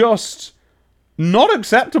is just not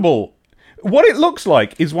acceptable. What it looks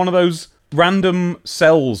like is one of those random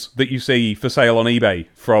cells that you see for sale on eBay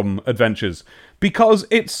from Adventures, because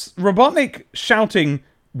it's Robotnik shouting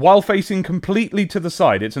while facing completely to the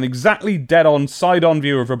side. It's an exactly dead-on, side-on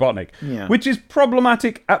view of Robotnik, which is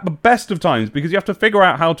problematic at the best of times, because you have to figure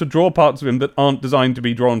out how to draw parts of him that aren't designed to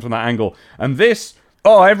be drawn from that angle. And this,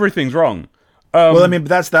 everything's wrong. Well, I mean,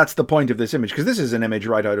 that's the point of this image, because this is an image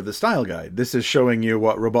right out of the style guide. This is showing you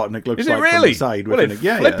what Robotnik looks like from the side. Well,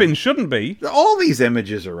 flipping shouldn't be. All these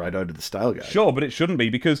images are right out of the style guide. Sure, but it shouldn't be,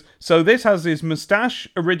 because... So this has his moustache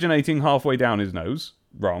originating halfway down his nose.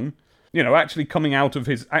 Wrong. You know, actually coming out of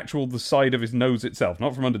the side of his nose itself,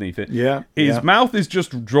 not from underneath it. Yeah. His mouth is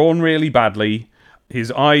just drawn really badly. His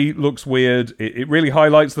eye looks weird. It really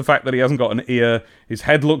highlights the fact that he hasn't got an ear. His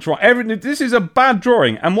head looks wrong. This is a bad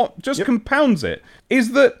drawing. And what just compounds it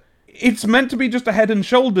is that it's meant to be just a head and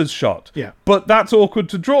shoulders shot. Yeah. But that's awkward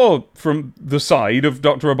to draw from the side of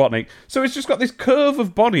Dr. Robotnik. So it's just got this curve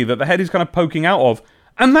of body that the head is kind of poking out of.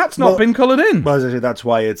 And that's not been coloured in. Well, as I say, that's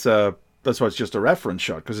why it's just a reference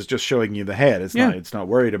shot, because it's just showing you the head. It's not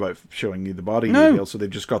worried about showing you the body reveal, so they've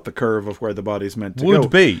just got the curve of where the body's meant to go. Would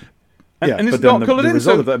be. And it's but then not coloured in.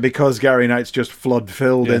 Result of that, because Gary Knight's just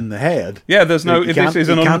flood-filled in the head. Yeah, there's no... This is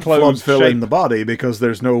an unclosed flood-fill shape. in the body, because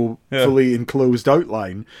there's no fully enclosed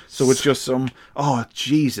outline. So it's just some... Oh,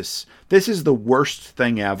 Jesus. This is the worst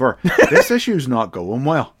thing ever. This issue's not going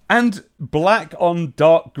well. And black on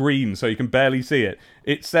dark green, so you can barely see it.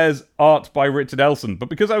 It says art by Richard Elson, but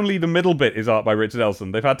because only the middle bit is art by Richard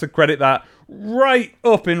Elson, they've had to credit that right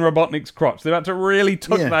up in Robotnik's crotch. They've had to really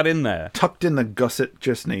tuck that in there. Tucked in the gusset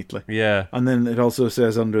just neatly. Yeah. And then it also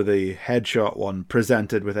says under the headshot one,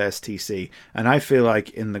 presented with STC. And I feel like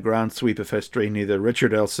in the grand sweep of history, neither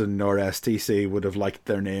Richard Elson nor STC would have liked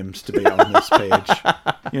their names to be on this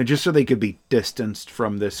page. Just so they could be distanced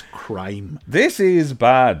from this crime. This is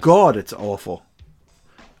bad. God, it's awful.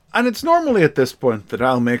 And it's normally at this point that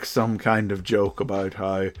I'll make some kind of joke about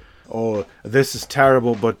how, this is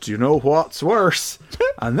terrible, but you know what's worse?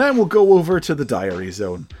 And then we'll go over to the diary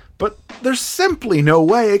zone. But there's simply no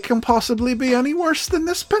way it can possibly be any worse than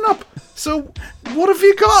this pinup. So, what have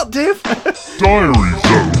you got, Dave? Diary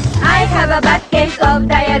zone. I have a bad case of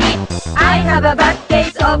diary. I have a bad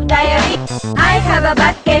case of diary. I have a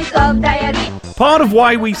bad case of diary. Part of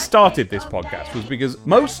why we started this podcast was because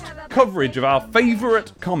most coverage of our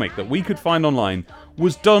favourite comic that we could find online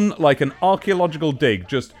was done like an archaeological dig,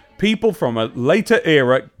 just people from a later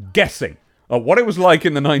era guessing at what it was like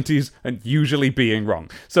in the 90s and usually being wrong.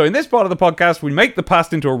 So in this part of the podcast, we make the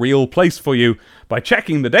past into a real place for you by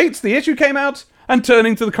checking the dates the issue came out and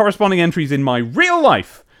turning to the corresponding entries in my real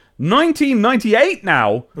life, 1998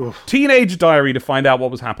 now, teenage diary, to find out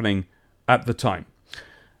what was happening at the time.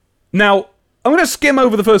 Now, I'm going to skim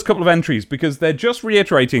over the first couple of entries because they're just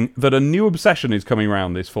reiterating that a new obsession is coming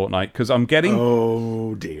around this fortnight, because I'm getting...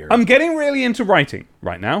 Oh, dear. I'm getting really into writing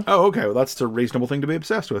right now. Oh, okay. Well, that's a reasonable thing to be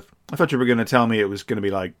obsessed with. I thought you were going to tell me it was going to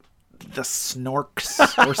be like the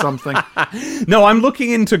Snorks or something. No, I'm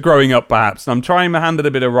looking into growing up, perhaps. I'm trying my hand at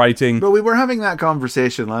a bit of writing. But we were having that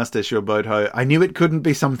conversation last issue about how I knew it couldn't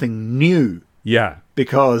be something new. Yeah.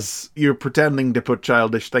 Because you're pretending to put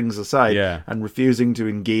childish things aside and refusing to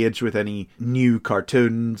engage with any new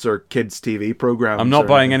cartoons or kids' TV programs. I'm not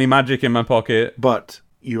buying any magic in my pocket. But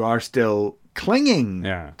you are still clinging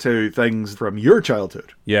to things from your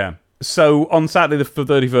childhood. Yeah. So on Saturday the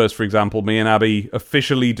 31st, for example, me and Abby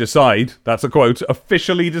officially decide, that's a quote,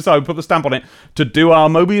 officially decide, put the stamp on it, to do our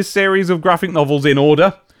Mobius series of graphic novels in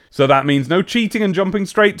order. So that means no cheating and jumping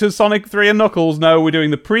straight to Sonic 3 and Knuckles. No, we're doing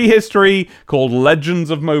the prehistory called Legends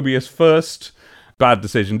of Mobius first. Bad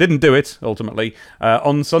decision. Didn't do it, ultimately.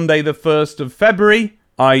 On Sunday the 1st of February,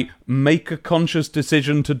 I make a conscious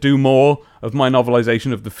decision to do more of my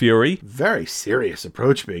novelisation of The Fury. Very serious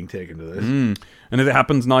approach being taken to this. And as it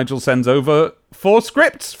happens, Nigel sends over 4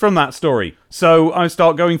 scripts from that story. So I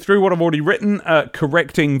start going through what I've already written,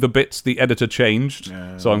 correcting the bits the editor changed.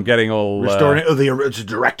 So I'm getting all... Restoring it to the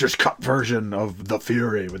director's cut version of The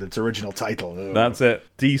Fury with its original title. That's it.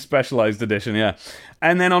 Despecialized edition, yeah.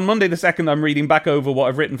 And then on Monday the 2nd, I'm reading back over what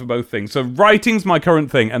I've written for both things. So writing's my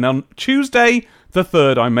current thing. And on Tuesday the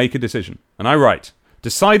 3rd, I make a decision. And I write,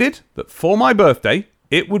 decided that for my birthday,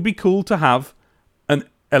 it would be cool to have an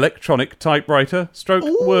electronic typewriter stroke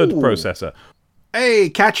word processor. Hey,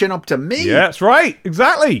 catching up to me. Yeah, that's right.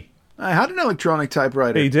 Exactly. I had an electronic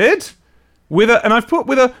typewriter. He did. And I've put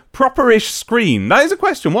with a proper-ish screen. That is a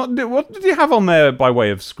question. What did you have on there by way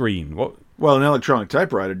of screen? What? Well, an electronic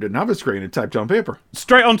typewriter didn't have a screen. It typed on paper.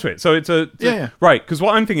 Straight onto it. So it's Yeah. Right, because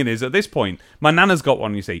what I'm thinking is, at this point, my nana's got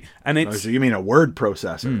one, you see. And it's... Oh, so you mean a word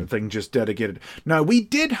processor, a thing just dedicated. Now, we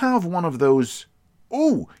did have one of those...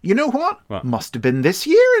 Oh, you know what? Must have been this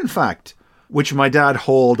year, in fact. Which my dad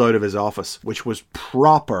hauled out of his office, which was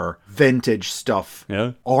proper vintage stuff.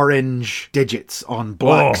 Yeah. Orange digits on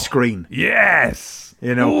black screen. Yes!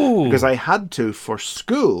 You know, because I had to, for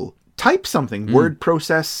school, type something, word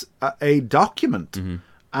process a document.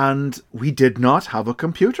 And we did not have a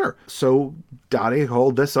computer. So Daddy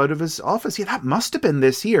hauled this out of his office. Yeah, that must have been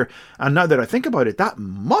this year. And now that I think about it, that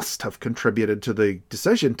must have contributed to the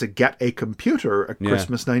decision to get a computer at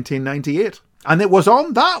Christmas 1998. And it was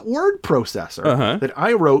on that word processor that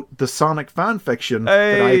I wrote the Sonic fan fiction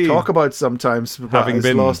that I talk about sometimes, Having is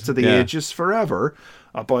been lost to the ages forever,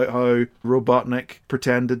 about how Robotnik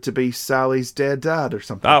pretended to be Sally's dead dad or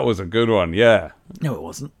something. That was a good one, yeah. No, it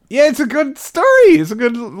wasn't. Yeah, it's a good story. It's a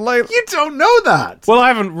good... You don't know that! Well, I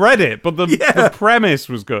haven't read it, but the premise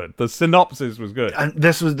was good. The synopsis was good. And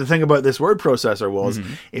this was the thing about this word processor was,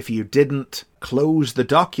 if you didn't close the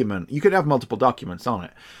document, you could have multiple documents on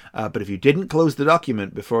it, but if you didn't close the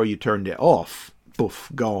document before you turned it off,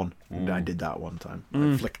 poof, gone. And I did that one time.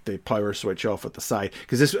 I flicked the power switch off at the side,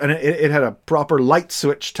 because it had a proper light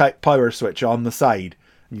switch type power switch on the side.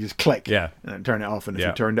 You just click, and then turn it off. And if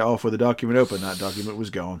you turned it off with the document open, that document was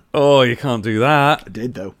gone. Oh, you can't do that. I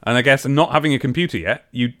did, though. And I guess not having a computer yet,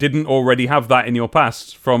 you didn't already have that in your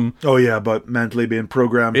past from... Oh, yeah, but mentally being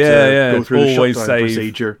programmed to go through the shutdown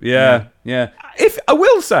procedure. Yeah. If I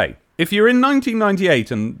will say, if you're in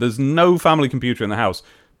 1998 and there's no family computer in the house,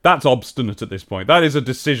 that's obstinate at this point. That is a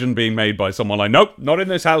decision being made by someone like, nope, not in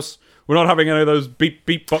this house. We're not having any of those beep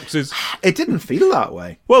beep boxes. It didn't feel that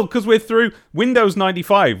way. Well, because we're through... Windows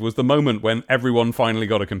 95 was the moment when everyone finally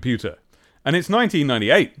got a computer. And it's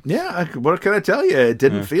 1998. Yeah, what can I tell you? It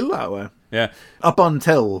didn't feel that way. Yeah. Up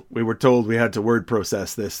until we were told we had to word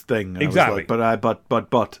process this thing. And Exactly. I was like,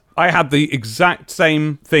 but. I had the exact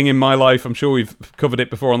same thing in my life. I'm sure we've covered it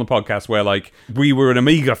before on the podcast, where like we were an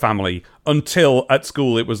Amiga family until at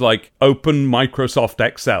school it was like, open Microsoft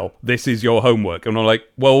Excel. This is your homework. And I'm like,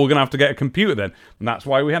 well, we're going to have to get a computer then. And that's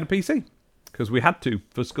why we had a PC. Because we had to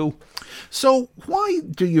for school. So why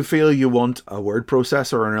do you feel you want a word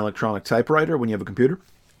processor or an electronic typewriter when you have a computer?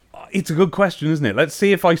 It's a good question, isn't it? Let's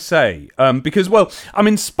see if I say. Because, well, I'm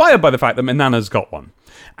inspired by the fact that my nana's got one.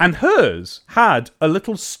 And hers had a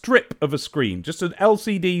little strip of a screen, just an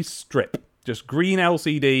LCD strip. Just green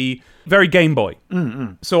LCD, very Game Boy.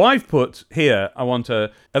 So I've put here, I want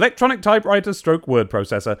a electronic typewriter stroke word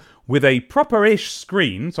processor with a proper-ish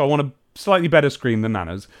screen, so I want a slightly better screen than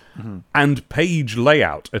Nana's, and page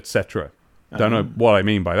layout, etc. Don't know what I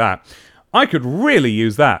mean by that. I could really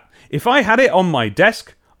use that. If I had it on my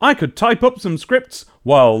desk, I could type up some scripts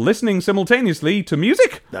while listening simultaneously to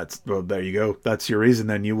music. Well, there you go. That's your reason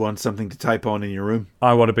then. You want something to type on in your room.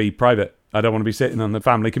 I want to be private. I don't want to be sitting on the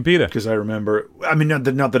family computer. Because I remember, I mean,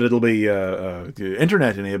 not that it'll be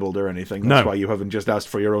internet enabled or anything. That's why you haven't just asked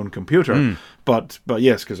for your own computer. But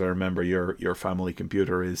yes, because I remember your family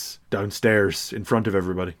computer is downstairs in front of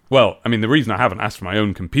everybody. Well, I mean, the reason I haven't asked for my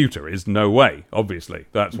own computer is no way, obviously.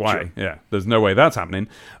 That's why, there's no way that's happening.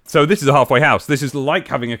 So this is a halfway house. This is like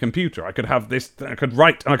having a computer. I could have this, I could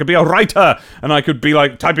write, and I could be a writer, and I could be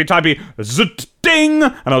like, typey, ding,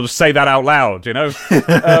 and I'll just say that out loud, you know?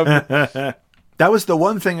 That was the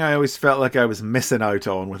one thing I always felt like I was missing out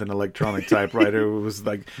on with an electronic typewriter. It was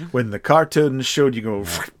like when the cartoons showed you go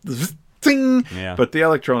ding, but the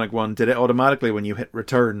electronic one did it automatically when you hit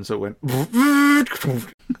return, so it went.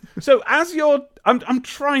 So as you're, I'm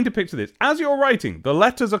trying to picture this. As you're writing, the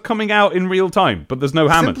letters are coming out in real time, but there's no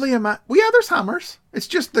hammers. There's hammers. It's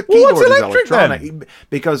just the keyboard is electronic then?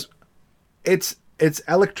 because it's it's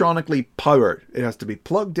electronically powered. It has to be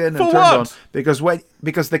plugged in and For turned what? on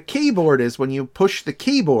because the keyboard is when you push the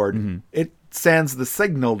keyboard, it sends the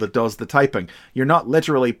signal that does the typing. You're not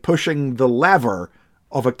literally pushing the lever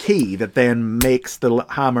of a key that then makes the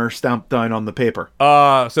hammer stamp down on the paper.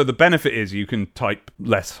 So the benefit is you can type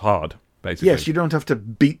less hard, basically. Yes, you don't have to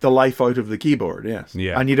beat the life out of the keyboard, yes.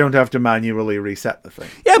 Yeah. And you don't have to manually reset the thing.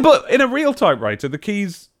 Yeah, but in a real typewriter, the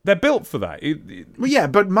keys, they're built for that. Well, yeah,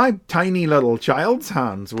 but my tiny little child's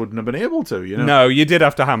hands wouldn't have been able to, you know? No, you did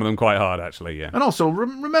have to hammer them quite hard, actually, yeah. And also,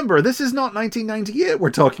 remember, this is not 1998 we're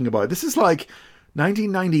talking about. This is like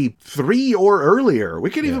 1993 or earlier. We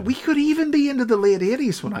could even be into the late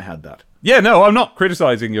 80s when I had that. Yeah, no, I'm not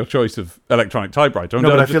criticising your choice of electronic typewriter. No,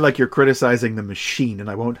 but I feel like you're criticising the machine, and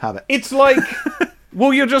I won't have it. It's like...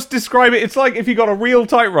 Well, you just describe it. It's like if you got a real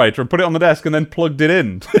typewriter and put it on the desk and then plugged it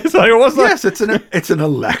in. It's like, what's that? Yes, it's an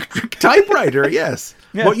electric typewriter. Yes.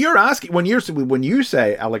 Yeah. What you're asking when you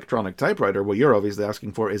say electronic typewriter, what you're obviously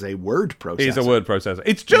asking for is a word processor. It's a word processor.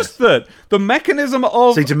 It's just that the mechanism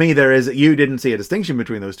of... See, to me, you didn't see a distinction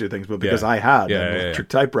between those two things, but because Yeah. I had Yeah, an yeah, electric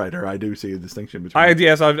typewriter, I do see a distinction between them.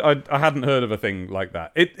 Yes, I hadn't heard of a thing like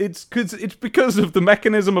that. It's because of the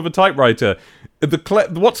mechanism of a typewriter.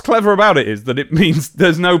 What's clever about it is that it means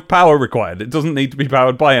there's no power required. It doesn't need to be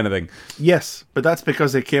powered by anything. Yes, but that's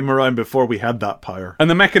because it came around before we had that power. And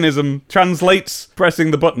the mechanism translates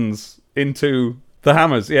pressing the buttons into the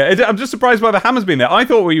hammers. Yeah, I'm just surprised by the hammers being there. I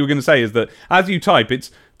thought what you were going to say is that as you type,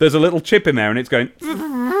 there's a little chip in there and it's going...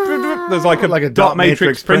 There's like a dot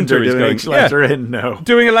matrix printer is doing going... each letter in. No.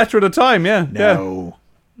 Doing a letter at a time, yeah. No.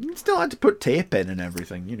 You still had to put tape in and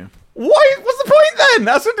everything, you know. Why? What's the point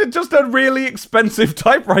then? Isn't it just a really expensive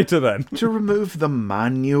typewriter then? To remove the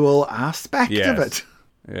manual aspect of it.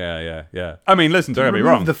 Yeah. I mean, listen, don't get me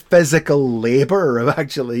Remove wrong. the physical labour of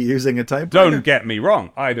actually using a typewriter. Don't get me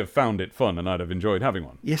wrong. I'd have found it fun and I'd have enjoyed having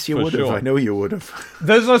one. Yes, you For would have. sure. I know you would have.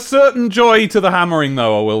 There's a certain joy to the hammering,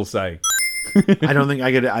 though, I will say. I don't think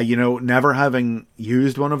I could, never having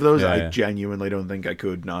used one of those, Yeah, I yeah. genuinely don't think I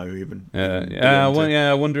could now even.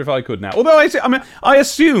 I wonder if I could now. Although, I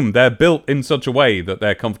assume they're built in such a way that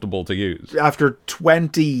they're comfortable to use. After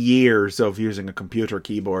 20 years of using a computer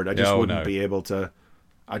keyboard, I just wouldn't no. be able to.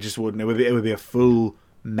 I just wouldn't. It would be a full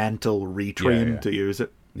mental retrain Yeah. to use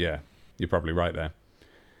it. Yeah, you're probably right there.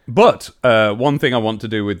 But one thing I want to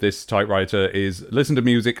do with this typewriter is listen to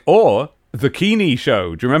music or The Keeney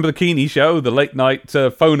Show. Do you remember The Keeney Show? The late night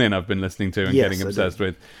phone-in I've been listening to and Yes, getting I obsessed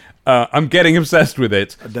with. I'm getting obsessed with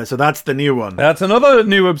it. So that's the new one. That's another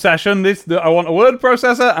new obsession. I want a word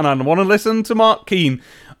processor and I want to listen to Mark Keane.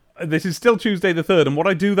 This is still Tuesday the 3rd, and what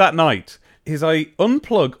I do that night is I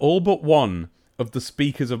unplug all but one of the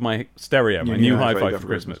speakers of my stereo, my new hi-fi for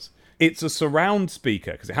Christmas. It's a surround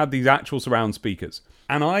speaker, because it had these actual surround speakers.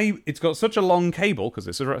 And it's got such a long cable, because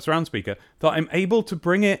it's a surround speaker, that I'm able to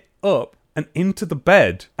bring it up and into the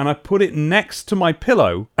bed, and I put it next to my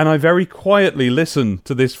pillow, and I very quietly listen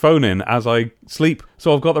to this phone-in as I sleep.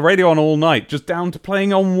 So I've got the radio on all night, just down to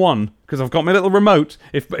playing on one, because I've got my little remote.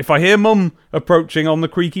 If I hear Mum approaching on the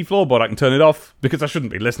creaky floorboard, I can turn it off, because I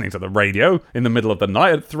shouldn't be listening to the radio in the middle of the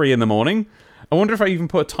night at 3 a.m. I wonder if I even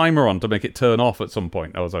put a timer on to make it turn off at some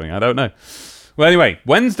point or something. I don't know. Well, anyway,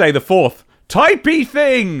 Wednesday the 4th. Typey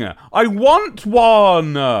thing! I want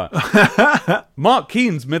one! Mark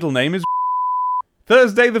Keane's middle name is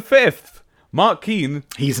Thursday the 5th. Mark Keane...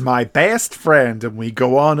 He's my best friend, and we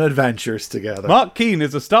go on adventures together. Mark Keane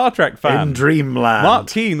is a Star Trek fan. In Dreamland. Mark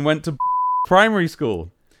Keane went to primary school.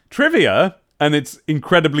 Trivia... And it's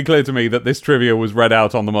incredibly clear to me that this trivia was read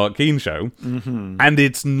out on the Mark Keane show. Mm-hmm. And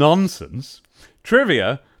it's nonsense.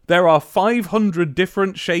 Trivia, there are 500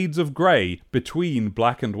 different shades of grey between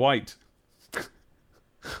black and white.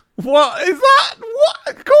 What is that? What?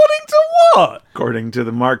 According to what? According to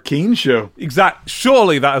the Mark Keane show.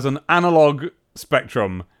 Surely that is an analog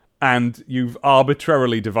spectrum, and you've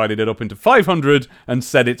arbitrarily divided it up into 500 and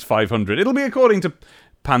said it's 500. It'll be according to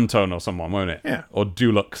Pantone or someone, won't it? Yeah. Or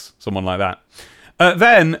Dulux, someone like that.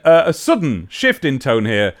 Then, a sudden shift in tone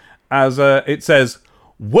here as it says,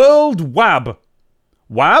 World Wab.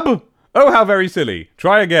 Wab? Oh, how very silly.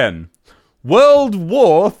 Try again. World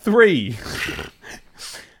War III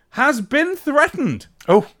has been threatened.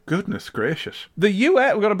 Oh, goodness gracious. The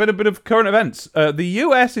US, we've got a bit of current events. The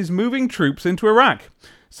US is moving troops into Iraq.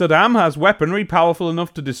 Saddam has weaponry powerful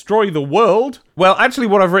enough to destroy the world. Well, actually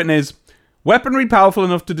what I've written is, weaponry powerful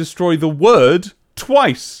enough to destroy the word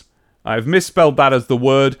twice. I've misspelled that as the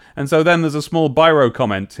word, and so then there's a small biro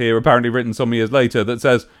comment here, apparently written some years later, that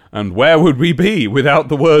says, and where would we be without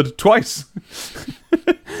the word twice?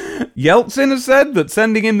 Yeltsin has said that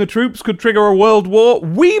sending in the troops could trigger a world war.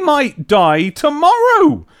 We might die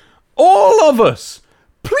tomorrow. All of us.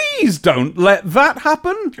 Please don't let that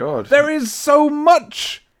happen. God. There is so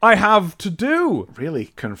much I have to do.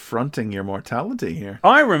 Really confronting your mortality here.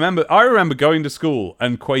 I remember going to school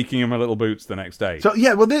and quaking in my little boots the next day. So,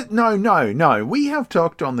 yeah, well, no. We have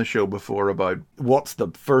talked on the show before about what's the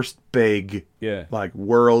first big,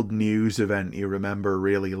 world news event you remember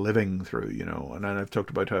really living through, And then I've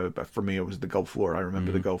talked about how, for me, it was the Gulf War. I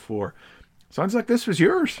remember the Gulf War. Sounds like this was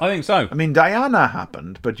yours. I think so. I mean, Diana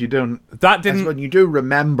happened, but you don't... That didn't... When you do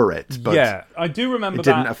remember it, but... Yeah, I do remember it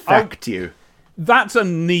didn't affect you. That's a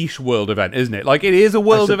niche world event, isn't it? Like, it is a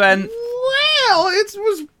world event. Well, it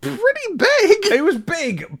was pretty big. It was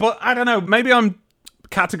big, but I don't know. Maybe I'm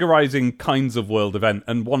categorizing kinds of world event,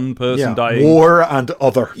 and one person dying... War and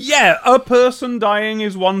other. Yeah, a person dying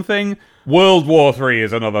is one thing. World War III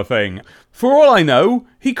is another thing. For all I know,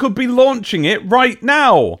 he could be launching it right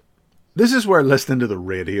now. This is where listening to the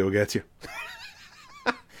radio gets you.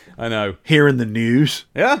 I know. Hearing the news.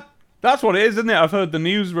 Yeah, that's what it is, isn't it? I've heard the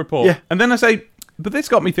news report. Yeah. And then I say, but this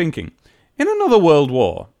got me thinking. In another world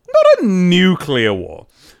war, not a nuclear war,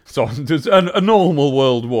 so just a normal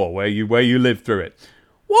world war where you live through it,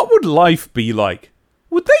 what would life be like?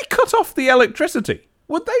 Would they cut off the electricity?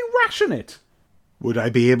 Would they ration it? Would I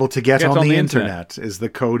be able to get on the internet? Is the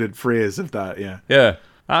coded phrase of that, yeah. Yeah.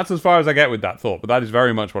 That's as far as I get with that thought, but that is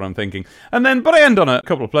very much what I'm thinking. And then, but I end on a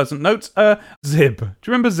couple of pleasant notes. Zib. Do you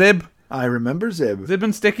remember Zib? I remember Zib. Zib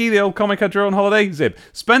and Sticky, the old comic I drew on holiday. Zib.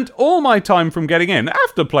 Spent all my time from getting in,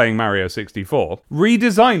 after playing Mario 64,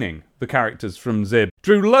 redesigning the characters from Zib.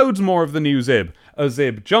 Drew loads more of the new Zib. A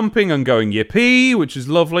Zib jumping and going yippee, which is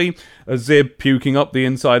lovely. A Zib puking up the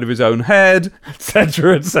inside of his own head,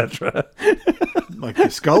 etc., etc. Like the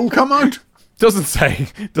skull come out? Doesn't say,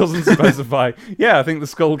 doesn't specify. Yeah, I think the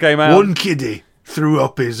skull came out. One kiddie threw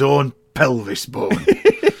up his own pelvis bone.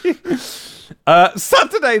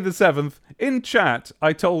 Saturday the 7th, in chat,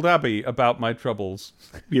 I told Abby about my troubles.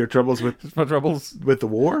 Your troubles with... My troubles? With the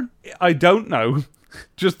war? I don't know.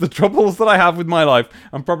 Just the troubles that I have with my life.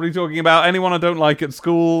 I'm probably talking about anyone I don't like at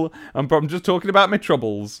school. I'm just talking about my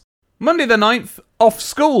troubles. Monday the 9th, off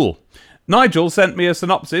school. Nigel sent me a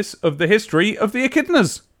synopsis of the history of the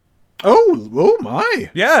echidnas. Oh my.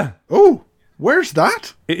 Yeah. Oh, where's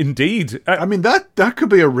that? Indeed. I mean, that could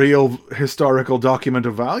be a real historical document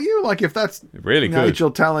of value. Like, if that's really Nigel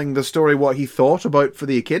telling the story what he thought about for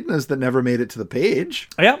the echidnas that never made it to the page.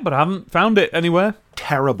 Yeah, but I haven't found it anywhere.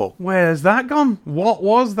 Terrible. Where's that gone? What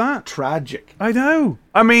was that? Tragic. I know.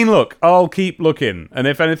 I mean, look, I'll keep looking, and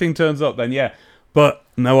if anything turns up, then yeah. But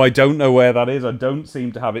no, I don't know where that is. I don't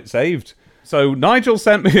seem to have it saved. So Nigel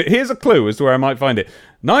sent me... Here's a clue as to where I might find it.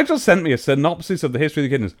 Nigel sent me a synopsis of the history of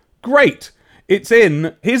the echidnas. Great! It's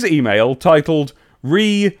in his email titled,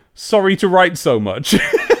 Sorry to write so much. So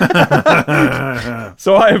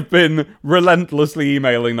I have been relentlessly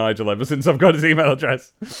emailing Nigel ever since I've got his email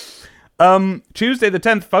address. Tuesday the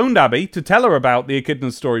 10th phoned Abby to tell her about the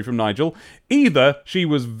echidnas story from Nigel. Either she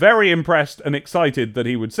was very impressed and excited that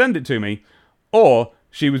he would send it to me, or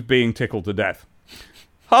she was being tickled to death.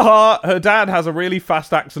 Haha, her dad has a really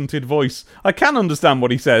fast accented voice. I can understand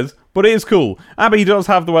what he says, but it is cool. Abby does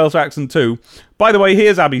have the Welsh accent too. By the way,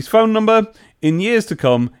 here's Abby's phone number. In years to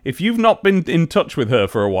come, if you've not been in touch with her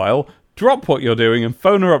for a while, drop what you're doing and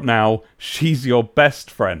phone her up now. She's your best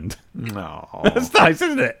friend. No. That's nice,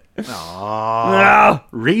 isn't it? Aww.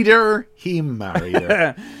 Reader, he married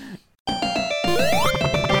her.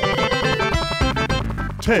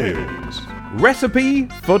 Tales. Recipe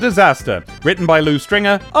for Disaster. Written by Lou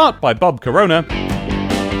Stringer. Art by Bob Corona.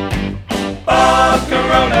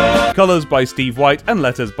 Colours by Steve White and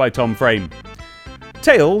letters by Tom Frame.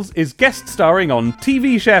 Tales is guest starring on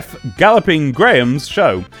TV chef Galloping Graham's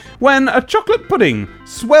show when a chocolate pudding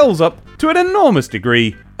swells up to an enormous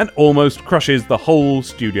degree and almost crushes the whole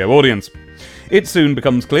studio audience. It soon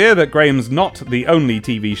becomes clear that Graham's not the only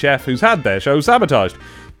TV chef who's had their show sabotaged.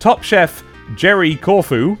 Top chef Jerry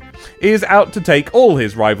Corfu is out to take all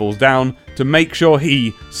his rivals down to make sure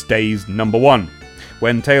he stays number one.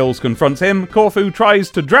 When Tails confronts him, Corfu tries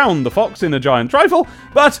to drown the fox in a giant trifle,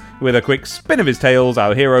 but with a quick spin of his tails,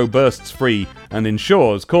 our hero bursts free and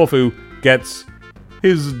ensures Corfu gets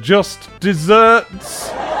his just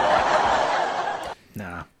desserts.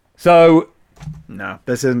 Nah. So... No,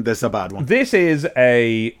 this is a bad one. This is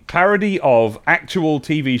a parody of actual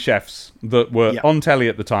TV chefs that were on telly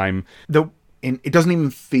at the time. it doesn't even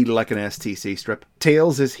feel like an STC strip.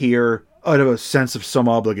 Tails is here out of a sense of some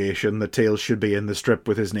obligation that Tails should be in the strip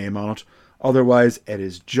with his name on it. Otherwise, it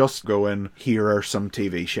is just going, here are some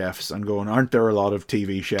TV chefs, and going, aren't there a lot of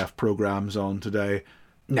TV chef programs on today?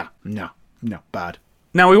 No, bad.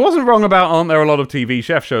 Now, he wasn't wrong about aren't there a lot of TV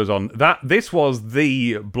chef shows on. This was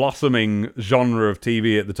the blossoming genre of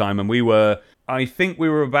TV at the time, and I think we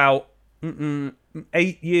were about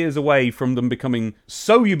 8 years away from them becoming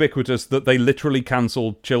so ubiquitous that they literally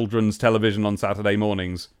cancelled children's television on Saturday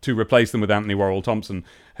mornings to replace them with Anthony Worrell Thompson,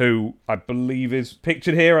 who I believe is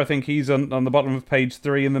pictured here. I think he's on the bottom of page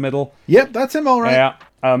 3 in the middle. Yep, that's him, all right.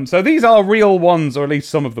 Yeah. So these are real ones, or at least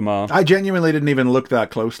some of them are. I genuinely didn't even look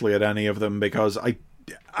that closely at any of them because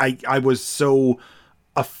I was so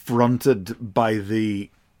affronted by the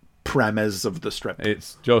premise of the strip.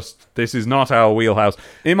 It's just, this is not our wheelhouse.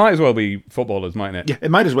 It might as well be footballers, mightn't it? Yeah,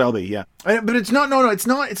 it might as well be, yeah. But it's not,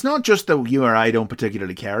 it's not just that you or I don't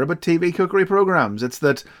particularly care about TV cookery programs. It's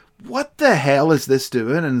that, what the hell is this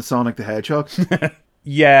doing in Sonic the Hedgehog?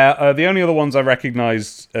 Yeah, the only other ones I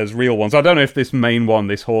recognise as real ones, I don't know if this main one,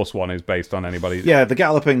 this horse one, is based on anybody. Yeah, the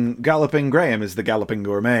Galloping Graham is the Galloping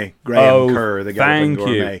Gourmet. Graham Kerr, the Galloping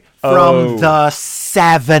Gourmet. From the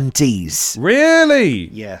 70s. Really?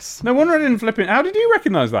 Yes. No wonder I didn't flip it. How did you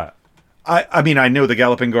recognise that? I mean, I know the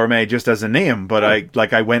Galloping Gourmet just as a name, but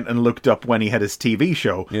I went and looked up when he had his TV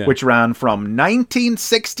show, which ran from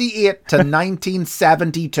 1968 to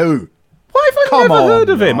 1972. Why have I never heard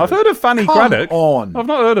of him? I've heard of Fanny Craddock. I've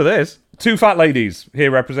not heard of this. 2 fat ladies here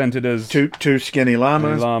represented as two skinny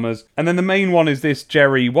llamas. And then the main one is this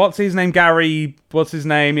Jerry. What's his name? Gary. What's his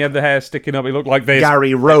name? He had the hair sticking up. He looked like this.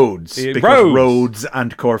 Gary Rhodes. Because Rhodes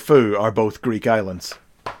and Corfu are both Greek islands.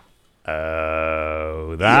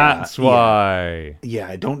 Oh, that's why.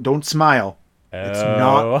 Yeah, don't smile. It's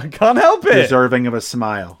not. I can't help it. Deserving of a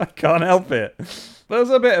smile. I can't help it. There's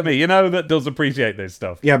a bit of me, that does appreciate this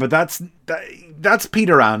stuff. Yeah, but that's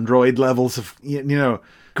Peter Android levels of,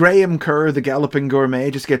 Graham Kerr, the Galloping Gourmet,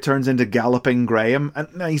 just turns into Galloping Graham. And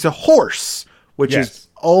now he's a horse, which is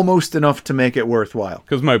almost enough to make it worthwhile.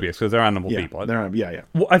 Because Mobius, because they're animal people. Yeah.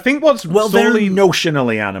 Well, I think what's they're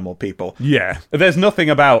notionally animal people. Yeah. There's nothing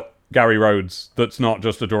about Gary Rhodes that's not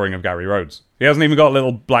just a drawing of Gary Rhodes. He hasn't even got a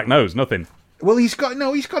little black nose, nothing. Well, he's got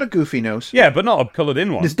a goofy nose. Yeah, but not a coloured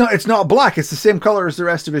in one. It's not black. It's the same colour as the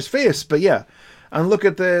rest of his face. But yeah, and look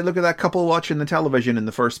at that couple watching the television in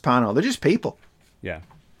the first panel. They're just people. Yeah.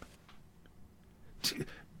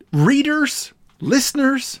 Readers,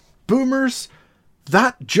 listeners, boomers.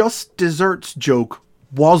 That just desserts joke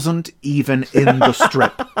wasn't even in the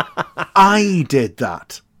strip. I did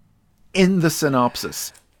that in the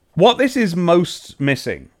synopsis. What this is most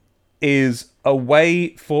missing is a way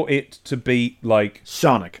for it to be like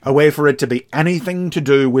Sonic. A way for it to be anything to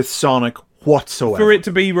do with Sonic whatsoever. For it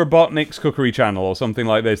to be Robotnik's Cookery Channel or something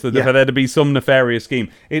like this. For there to be some nefarious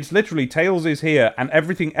scheme. It's literally Tails is here and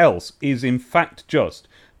everything else is in fact just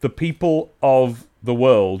the people of the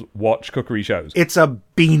world watch cookery shows. It's a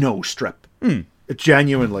Beano strip.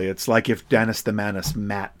 Genuinely, it's like if Dennis the Menace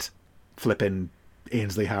met flipping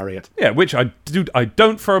Ainsley Harriott. Yeah, which I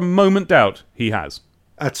don't for a moment doubt he has.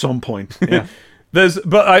 At some point, yeah.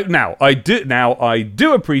 I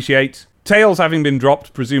do appreciate Tails having been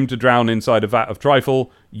dropped, presumed to drown inside a vat of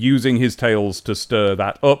trifle, using his tails to stir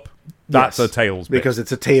that up. That's a Tails bit. Because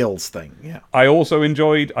it's a Tails thing, yeah. I also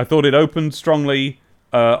I thought it opened strongly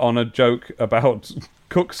on a joke about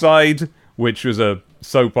Cookside, which was a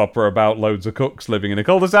soap opera about loads of cooks living in a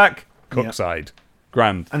cul-de-sac. Cookside. Yeah.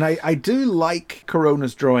 Grand. And I do like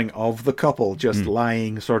Corona's drawing of the couple just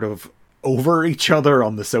lying sort of over each other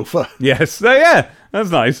on the sofa. Yes, yeah,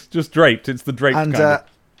 that's nice. Just draped. It's the draped and, kind of.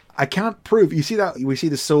 I can't prove. You see that? We see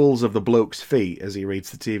the soles of the bloke's feet as he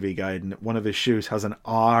reads the TV guide, and one of his shoes has an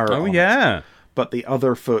R on it. But the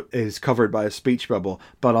other foot is covered by a speech bubble.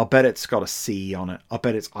 But I'll bet it's got a C on it. I'll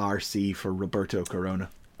bet it's RC for Roberto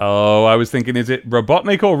Corona. Oh, I was thinking, is it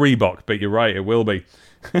Robotnik or Reebok? But you're right, it will be.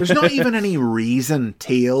 There's not even any reason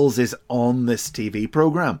Tails is on this TV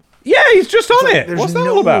program. Yeah, he's just on it. What's that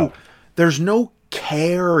all about? There's no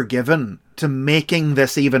care given to making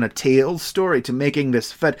this even a Tails story, to making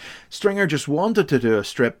this fit. Stringer just wanted to do a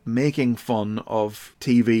strip making fun of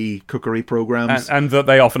TV cookery programs. And that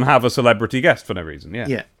they often have a celebrity guest for no reason,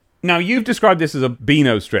 yeah. Now, you've described this as a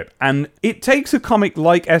Beano strip, and it takes a comic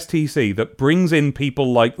like STC that brings in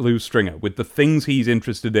people like Lou Stringer with the things he's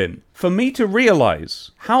interested in, for me to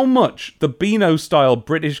realise how much the Beano-style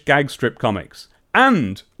British gag strip comics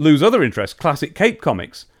and Lou's other interest, classic Cape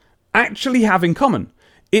comics, actually have in common.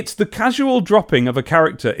 It's the casual dropping of a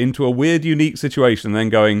character into a weird, unique situation and then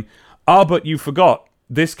going, but you forgot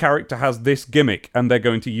this character has this gimmick, and they're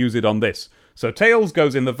going to use it on this. So Tails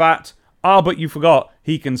goes in the vat. But you forgot,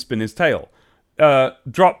 he can spin his tail.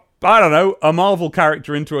 Drop, I don't know, a Marvel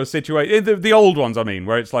character into a situation, the old ones, I mean,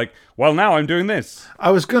 where it's like, well, now I'm doing this.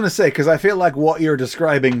 I was going to say, because I feel like what you're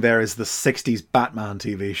describing there is the 60s Batman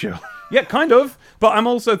TV show. Yeah, kind of. But I'm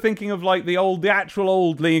also thinking of like the actual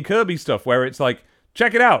old Lee Kirby stuff, where it's like,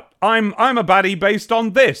 check it out, I'm a baddie based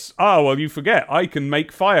on this. Oh, well, you forget, I can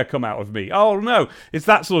make fire come out of me. Oh, no. It's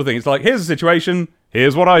that sort of thing. It's like, here's a situation,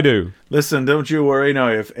 here's what I do. Listen, don't you worry now.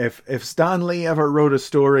 If Stan Lee ever wrote a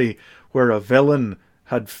story where a villain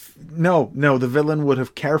had... the villain would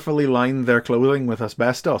have carefully lined their clothing with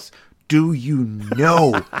asbestos. Do you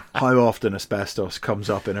know how often asbestos comes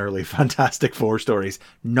up in early Fantastic Four stories?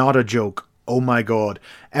 Not a joke. Oh my god.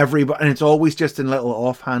 Everybody, and it's always just in little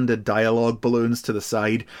offhanded dialogue balloons to the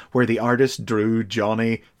side where the artist drew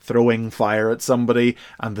Johnny throwing fire at somebody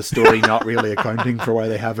and the story not really accounting for why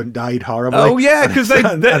they haven't died horribly. Oh yeah, because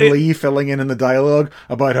and Lee filling in the dialogue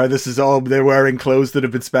about how this is all they're wearing clothes that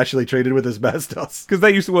have been specially treated with asbestos. Because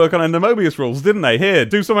they used to work on the Mobius rules, didn't they? Here,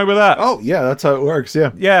 do something with that. Oh yeah, that's how it works,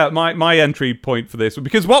 yeah. Yeah, my entry point for this,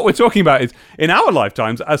 because what we're talking about is, in our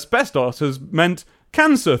lifetimes, asbestos has meant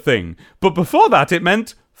cancer thing, but before that it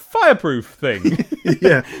meant fireproof thing.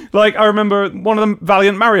 Yeah. Like, I remember one of the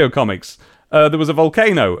Valiant Mario comics, there was a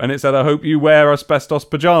volcano and it said, I hope you wear asbestos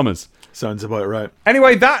pajamas. Sounds about right.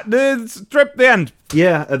 Anyway, that strip the end.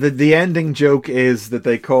 Yeah, the ending joke is that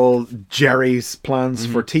they call Jerry's plans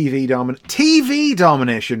for TV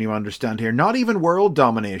domination, you understand here, not even world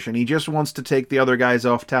domination. He just wants to take the other guys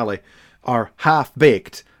off tally, are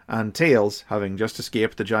half-baked. And Tails, having just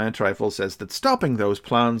escaped the giant trifle, says that stopping those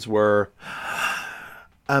plans were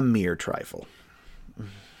a mere trifle.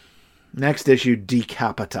 Next issue,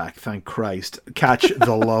 Decap Attack, thank Christ. Catch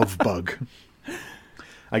the love bug.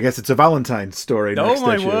 I guess it's a Valentine's story next issue. Oh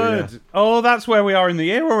my word. Yeah. Oh, that's where we are in the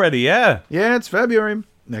year already, yeah. Yeah, it's February.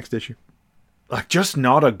 Next issue. Like, just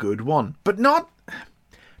not a good one. But not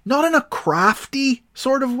in a crafty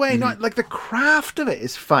sort of way. Not like the craft of it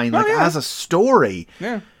is fine. Like, as a story.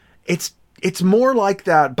 Yeah. It's more like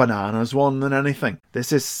that Bananas one than anything.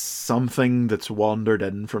 This is something that's wandered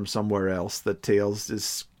in from somewhere else that Tails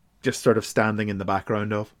is just sort of standing in the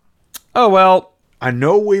background of. Oh, well. I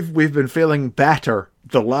know we've been feeling better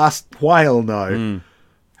the last while now.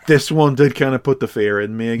 This one did kind of put the fear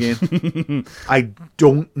in me again. I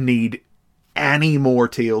don't need any more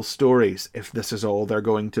Tails stories if this is all they're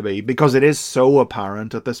going to be, because it is so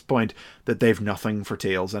apparent at this point that they've nothing for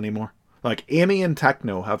Tails anymore. Like, Amy and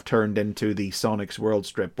Techno have turned into the Sonic's World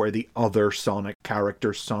strip where the other Sonic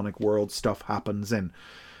character, Sonic World stuff happens in.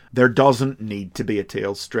 There doesn't need to be a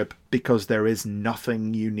Tails strip because there is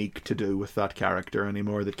nothing unique to do with that character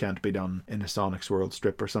anymore that can't be done in a Sonic's World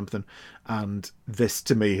strip or something. And this,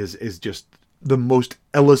 to me, is just the most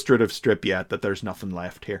illustrative strip yet, that there's nothing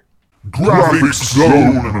left here. Graphic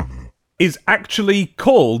Zone! Is actually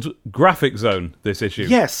called Graphic Zone, this issue.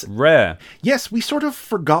 Yes. Rare. Yes, we sort of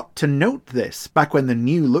forgot to note this back when the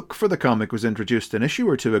new look for the comic was introduced an issue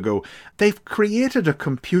or two ago. They've created a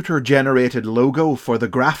computer-generated logo for the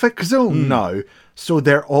Graphic Zone now, so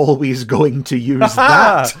they're always going to use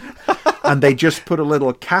that. And they just put a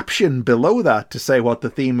little caption below that to say what the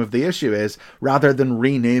theme of the issue is, rather than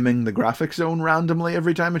renaming the Graphic Zone randomly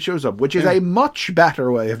every time it shows up, which is a much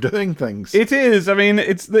better way of doing things. It is. I mean,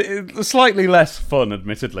 it's slightly less fun,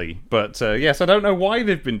 admittedly. But yes, I don't know why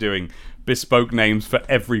they've been doing bespoke names for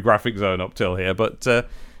every Graphic Zone up till here. But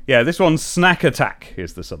yeah, this one's Snack Attack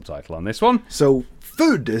is the subtitle on this one. So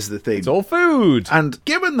food is the theme. It's all food. And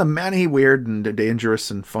given the many weird and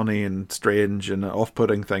dangerous and funny and strange and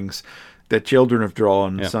off-putting things that children have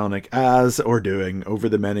drawn Sonic as or doing over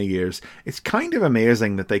the many years, it's kind of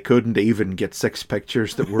amazing that they couldn't even get 6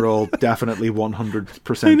 pictures that were all definitely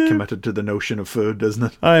 100% committed to the notion of food, isn't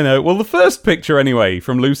it? I know. Well, the first picture, anyway,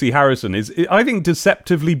 from Lucy Harrison is, I think,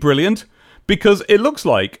 deceptively brilliant, because it looks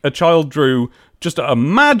like a child drew just a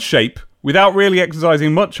mad shape without really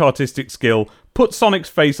exercising much artistic skill, put Sonic's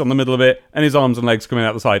face on the middle of it, and his arms and legs coming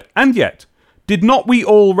out the side. And yet, did not we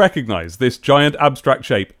all recognise this giant abstract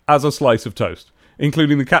shape as a slice of toast,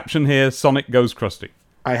 including the caption here, Sonic Goes Krusty?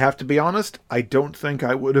 I have to be honest, I don't think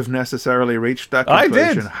I would have necessarily reached that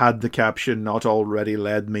conclusion had the caption not already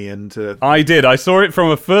led me into... I did. I saw it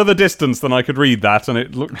from a further distance than I could read that, and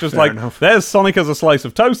it looked just like, there's Sonic as a slice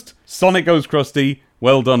of toast, Sonic Goes Krusty.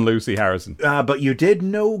 Well done, Lucy Harrison. But you did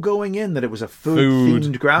know going in that it was a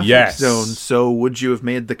food-themed graphic zone, so would you have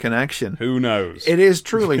made the connection? Who knows? It is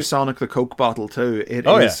truly Sonic the Coke Bottle too. It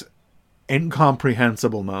is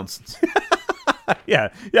incomprehensible nonsense. Yeah,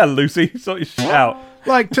 Lucy, sort your shit out.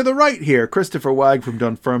 Like, to the right here, Christopher Wagg from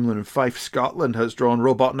Dunfermline in Fife, Scotland, has drawn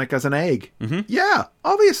Robotnik as an egg. Mm-hmm. Yeah,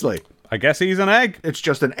 obviously. I guess he's an egg. It's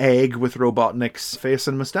just an egg with Robotnik's face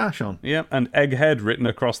and moustache on. Yeah, and egghead written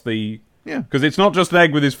across the... Yeah. Because it's not just an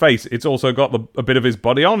egg with his face, it's also got a bit of his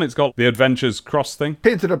body on. It's got the Adventures cross thing.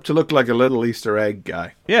 Painted up to look like a little Easter egg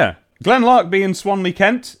guy. Yeah. Glenn Larkby in Swanley,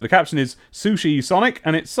 Kent. The caption is Sushi Sonic,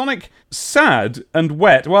 and it's Sonic sad and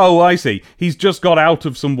wet. Well, I see. He's just got out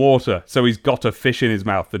of some water, so he's got a fish in his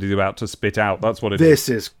mouth that he's about to spit out. That's what it is. This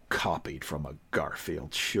is copied from a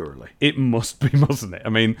Garfield, surely. It must be, mustn't it? I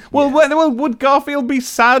mean, well, would Garfield be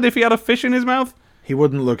sad if he had a fish in his mouth? He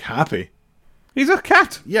wouldn't look happy. He's a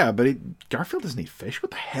cat. Yeah, but Garfield doesn't eat fish. What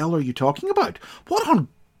the hell are you talking about? What on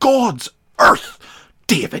God's earth,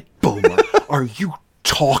 David Boomer, are you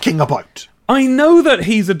talking about? I know that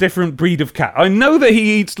he's a different breed of cat. I know that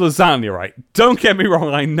he eats lasagna, right? Don't get me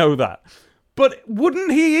wrong, I know that. But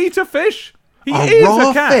wouldn't he eat a fish? He is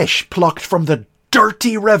raw a cat. fish plucked from the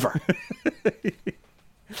dirty river.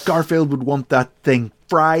 Garfield would want that thing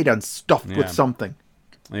fried and stuffed with something.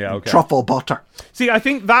 Yeah, okay. Truffle butter. See, I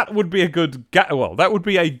think that would be a good that would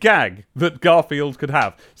be a gag that Garfield could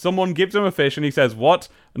have. Someone gives him a fish and he says, "What?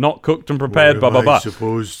 Not cooked and prepared, blah, blah, blah." What am I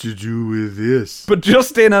supposed to do with this? But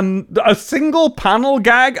just in a single panel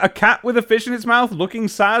gag, a cat with a fish in its mouth looking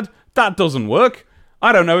sad, that doesn't work.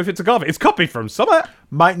 I don't know if it's a Garfield. It's copied from somewhere.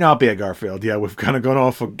 Might not be a Garfield. Yeah, we've kind of gone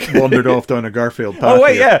off, wandered off down a Garfield path. Oh,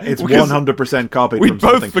 wait, here. yeah. It's 100% copied We've from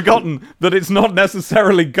both something. forgotten that it's not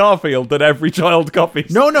necessarily Garfield that every child copies.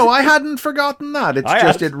 No, I hadn't forgotten that. It's I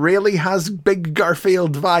just had. it really has big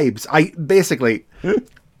Garfield vibes.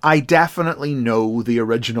 I definitely know the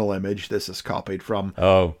original image this is copied from.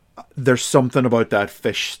 Oh. There's something about that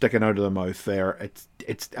fish sticking out of the mouth there.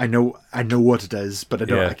 I know what it is,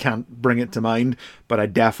 but I can't bring it to mind, but I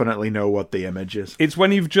definitely know what the image is. It's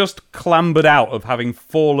when you've just clambered out of having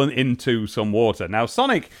fallen into some water. Now,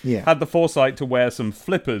 Sonic had the foresight to wear some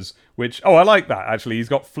flippers, which, I like that, actually. He's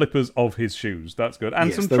got flippers of his shoes. That's good. And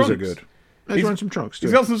yes, some those trunks. are good. He's wearing some trunks, too.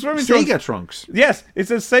 He's got some swimming trunks. Sega trunks. Yes, it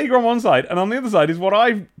says Sega on one side, and on the other side is what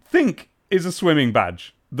I think is a swimming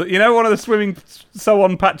badge. You know, one of the swimming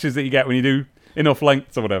sew-on patches that you get when you do enough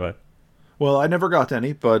lengths or whatever. Well, I never got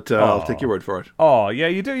any, but I'll take your word for it. Oh, yeah,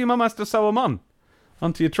 you do. Your mum has to sew them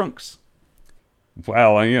onto your trunks.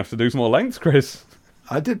 Well, you have to do some more lengths, Chris.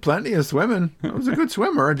 I did plenty of swimming. I was a good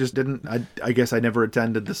swimmer. I just didn't. I guess I never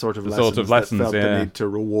attended the sort of lessons that felt the need to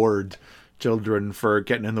reward children for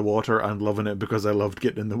getting in the water and loving it because I loved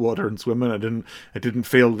getting in the water and swimming. I didn't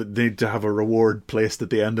feel the need to have a reward placed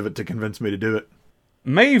at the end of it to convince me to do it.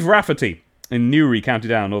 Maeve Rafferty in Newry, County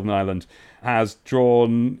Down, Northern Ireland, has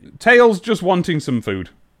drawn Tails just wanting some food.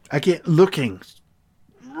 Again, looking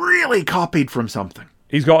really copied from something.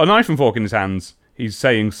 He's got a knife and fork in his hands. He's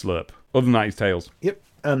saying slurp. Other than that, he's Tails. Yep.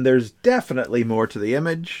 And there's definitely more to the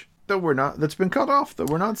image that's been cut off that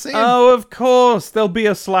we're not seeing. Oh, of course. There'll be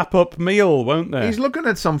a slap-up meal, won't there? He's looking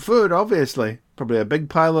at some food, obviously. Probably a big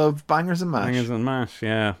pile of bangers and mash. Bangers and mash,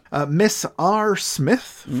 yeah. Miss R.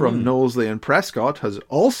 Smith from Knowsley and Prescott has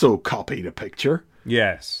also copied a picture.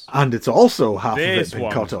 Yes. And it's also half of it been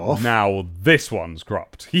cut off. Now, this one's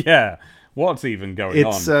cropped. Yeah. What's even going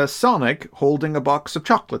on? It's Sonic holding a box of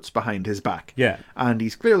chocolates behind his back. Yeah. And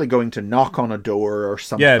he's clearly going to knock on a door or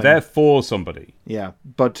something. Yeah, they're for somebody. Yeah,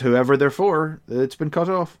 but whoever they're for, it's been cut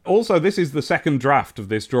off. Also, this is the second draft of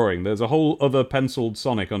this drawing. There's a whole other penciled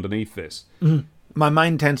Sonic underneath this. Mm-hmm. My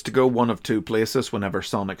mind tends to go one of two places whenever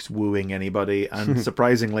Sonic's wooing anybody, and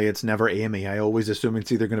surprisingly, it's never Amy. I always assume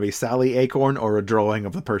it's either going to be Sally Acorn or a drawing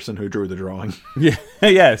of the person who drew the drawing. Yeah,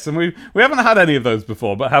 yes, and we haven't had any of those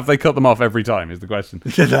before, but have they cut them off every time is the question.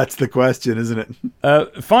 That's the question, isn't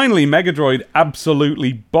it? Finally, Megadroid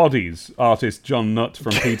absolutely bodies artist John Nutt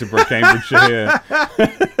from Peterborough, Cambridgeshire.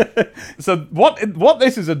 So what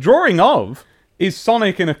this is a drawing of is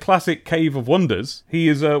Sonic in a classic Cave of Wonders. He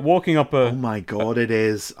is walking up a... Oh my god, it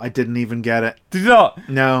is. I didn't even get it. Did you not?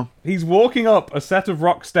 No. He's walking up a set of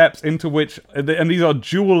rock steps into which... And these are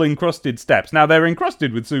jewel-encrusted steps. Now, they're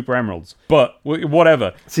encrusted with super emeralds, but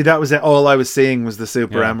whatever. See, that was it. All I was seeing was the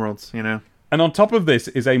super emeralds, you know? And on top of this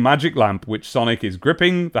is a magic lamp, which Sonic is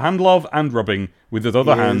gripping the handle of and rubbing with his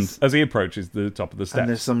other hand as he approaches the top of the steps. And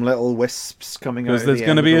there's some little wisps coming out of the Because there's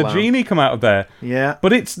going to be a genie come out of there. Yeah.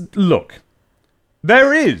 But it's... Look...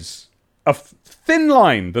 There is a thin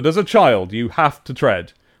line that as a child you have to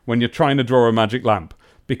tread when you're trying to draw a magic lamp.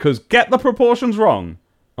 Because get the proportions wrong,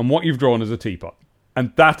 and what you've drawn is a teapot.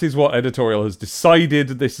 And that is what editorial has decided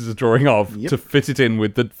this is a drawing of to fit it in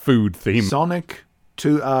with the food theme. Sonic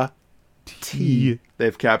to a tea.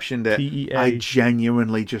 They've captioned it. T-E-A. I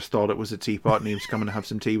genuinely just thought it was a teapot and he was coming to have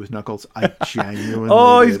some tea with Knuckles. I genuinely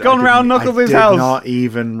Oh, he's did. gone round Knuckles' I house. did not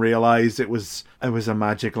even realise it was a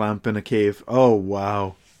magic lamp in a cave. Oh,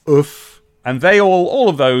 wow. Oof. And they all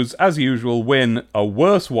of those, as usual, win a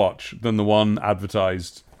worse watch than the one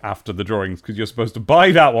advertised after the drawings, because you're supposed to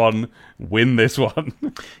buy that one, win this one.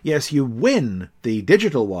 Yes, you win the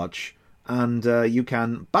digital watch and you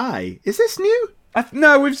can buy. Is this new?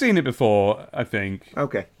 No, we've seen it before, I think.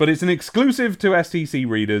 Okay. But it's an exclusive to STC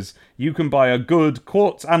readers. You can buy a good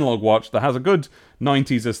quartz analog watch that has a good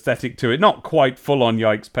 90s aesthetic to it. Not quite full-on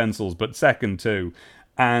Yikes pencils, but second too.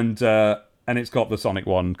 And it's got the Sonic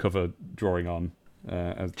 1 cover drawing on. Do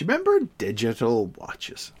you remember digital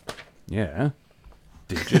watches? Yeah.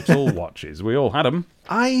 Digital watches. We all had them.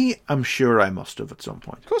 I am sure I must have at some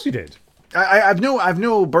point. Of course you did. I've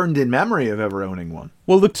no burned-in memory of ever owning one.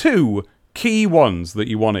 Well, the two key ones that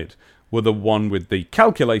you wanted were the one with the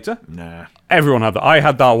calculator. Nah. Everyone had that. I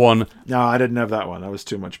had that one. No, I didn't have that one. That was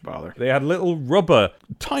too much bother. They had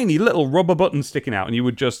tiny little rubber buttons sticking out, and you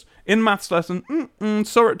would just, in maths lesson,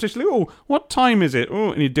 surreptitiously, oh, what time is it?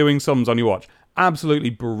 Oh, and you're doing sums on your watch. Absolutely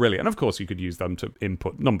brilliant. And of course, you could use them to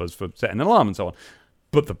input numbers for setting an alarm and so on.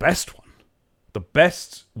 But the best one, the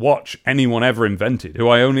best watch anyone ever invented, who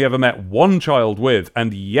I only ever met one child with,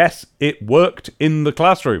 and yes, it worked in the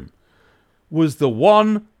classroom, was the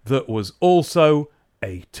one that was also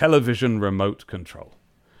a television remote control.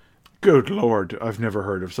 Good Lord, I've never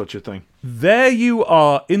heard of such a thing. There you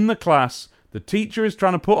are in the class, the teacher is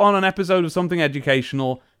trying to put on an episode of something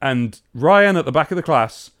educational, and Ryan at the back of the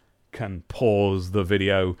class can pause the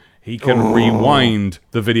video, he can rewind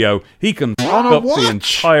the video, he can On a up the watch?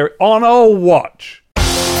 entire... On a watch!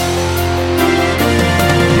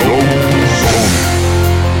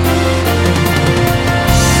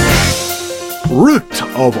 Root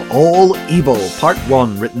of All Evil, Part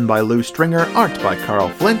 1, written by Lou Stringer, art by Carl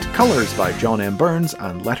Flint, colours by John M. Burns,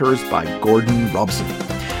 and letters by Gordon Robson.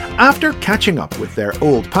 After catching up with their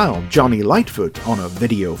old pal Johnny Lightfoot on a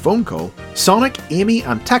video phone call, Sonic, Amy,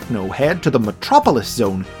 and Techno head to the Metropolis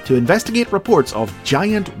Zone to investigate reports of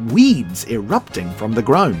giant weeds erupting from the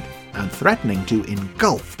ground and threatening to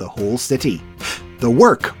engulf the whole city. The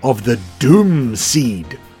work of the Doom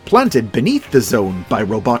Seed, planted beneath the zone by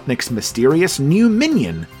Robotnik's mysterious new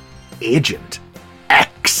minion, Agent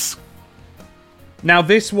X. Now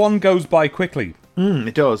this one goes by quickly.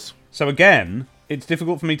 It does. So again, it's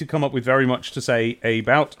difficult for me to come up with very much to say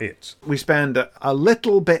about it. We spend a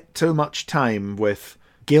little bit too much time with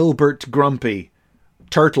Gilbert Grumpy,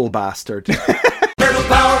 Turtle Bastard. Turtle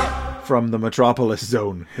power! From the Metropolis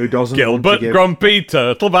Zone, who doesn't want Gilbert to give... Grumpy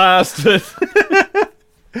Turtle Bastard.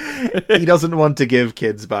 He doesn't want to give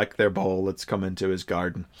kids back their ball that's come into his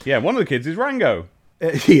garden. Yeah, one of the kids is Rango.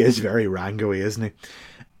 He is very Rango-y, isn't he?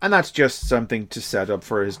 And that's just something to set up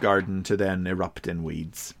for his garden to then erupt in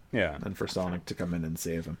weeds. Yeah. And for Sonic to come in and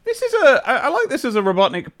save him. I like this as a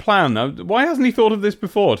Robotnik plan. Now, why hasn't he thought of this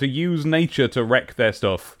before, to use nature to wreck their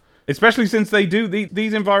stuff? Especially since they do,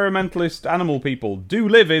 these environmentalist animal people do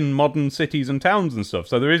live in modern cities and towns and stuff,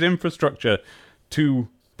 so there is infrastructure to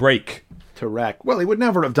break. To wreck. Well, he would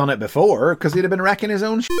never have done it before, because he'd have been wrecking his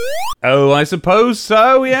own Oh, I suppose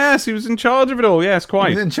so, yes, he was in charge of it all, yes,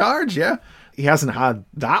 quite. He's in charge, yeah. He hasn't had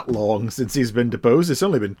that long since he's been deposed. It's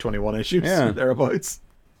only been 21 issues, thereabouts.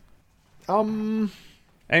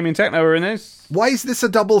 Amy and Techno are in this. Why is this a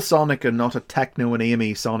double Sonic and not a Techno and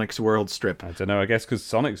Amy Sonic's World strip? I don't know, I guess because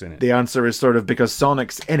Sonic's in it. The answer is sort of because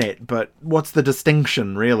Sonic's in it, but what's the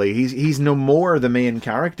distinction, really? He's no more the main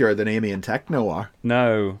character than Amy and Techno are.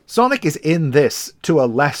 No. Sonic is in this to a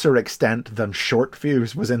lesser extent than Short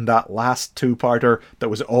Fuse was in that last two-parter that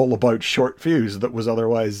was all about Short Fuse that was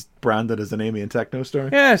otherwise branded as an Amy and Techno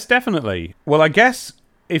story. Yes, definitely. Well, I guess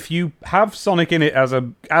if you have Sonic in it as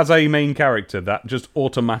a main character, that just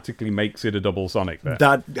automatically makes it a double Sonic there.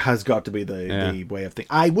 That has got to be the way of thinking.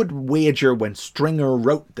 I would wager when Stringer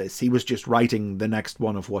wrote this, he was just writing the next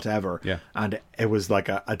one of whatever. Yeah. And it was like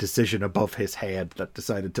a decision above his head that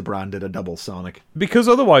decided to brand it a double Sonic. Because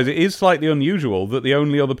otherwise it is slightly unusual that the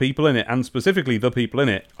only other people in it, and specifically the people in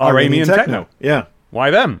it, are Amy and Techno. Yeah. Why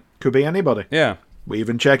them? Could be anybody. Yeah. We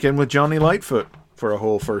even check in with Johnny Lightfoot for a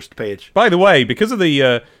whole first page. By the way, because of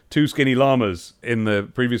the two skinny llamas in the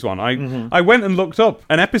previous one, I went and looked up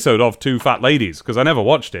an episode of Two Fat Ladies, because I never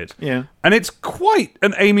watched it. Yeah. And it's quite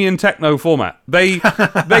an Amy and Techno format. They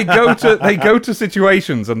go to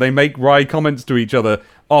situations and they make wry comments to each other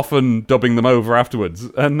often dubbing them over afterwards.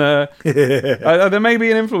 And there may be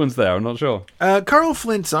an influence there, I'm not sure. Carl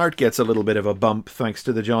Flint's art gets a little bit of a bump thanks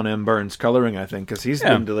to the John M. Burns colouring, I think, because he's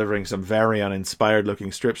been delivering some very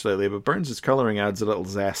uninspired-looking strips lately, but Burns' colouring adds a little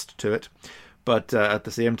zest to it. But at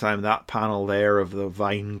the same time, that panel there of the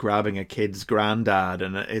vine grabbing a kid's granddad,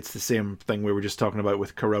 and it's the same thing we were just talking about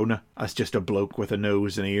with Corona, as just a bloke with a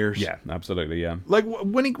nose and ears. Yeah, absolutely, yeah. Like,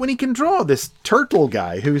 when he can draw this turtle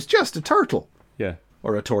guy who's just a turtle. Yeah.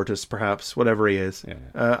 Or a tortoise, perhaps, whatever he is. Yeah.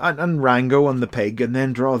 And Rango and the pig, and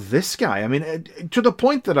then draw this guy. I mean, to the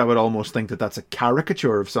point that I would almost think that that's a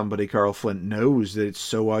caricature of somebody Carl Flint knows, that it's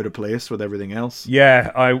so out of place with everything else. Yeah,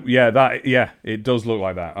 it does look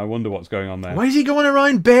like that. I wonder what's going on there. Why is he going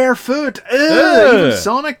around barefoot? Even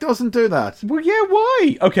Sonic doesn't do that. Well, yeah,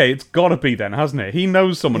 why? Okay, it's got to be then, hasn't it? He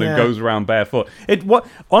knows someone who goes around barefoot.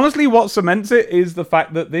 Honestly, what cements it is the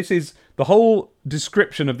fact that this is the whole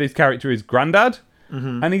description of this character is Grandad.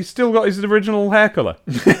 Mm-hmm. And he's still got his original hair colour.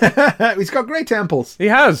 He's got grey temples. He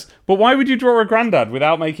has. But why would you draw a Grandad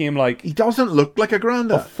without making him like... He doesn't look like a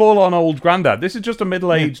Grandad. A full-on old Grandad. This is just a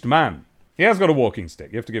middle-aged man. He has got a walking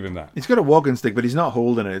stick. You have to give him that. He's got a walking stick, but he's not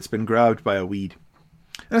holding it. It's been grabbed by a weed.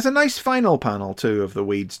 And it's a nice final panel, too, of the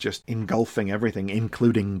weeds just engulfing everything,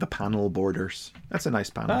 including the panel borders. That's a nice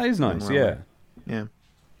panel. That is nice, yeah. Yeah.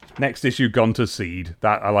 Next issue, Gone to Seed.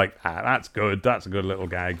 That I like that. That's good. That's a good little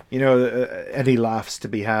gag. You know, any laughs to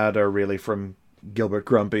be had are really from Gilbert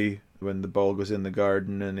Grumpy when the ball goes in the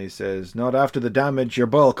garden and he says, "Not after the damage your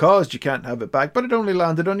ball caused, you can't have it back, but it only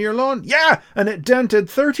landed on your lawn." Yeah, and it dented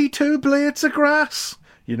 32 blades of grass.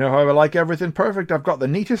 You know how I like everything perfect. I've got the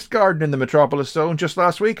neatest garden in the Metropolis Zone. Just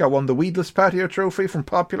last week I won the Weedless Patio Trophy from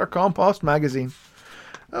Popular Compost magazine.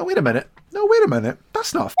 Oh, wait a minute. No, wait a minute.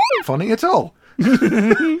 That's not funny at all.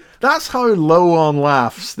 That's how low on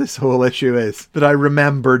laughs this whole issue is, that I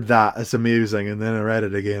remembered that as amusing and then I read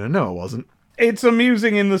it again and no, it wasn't. It's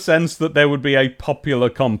amusing in the sense that there would be a Popular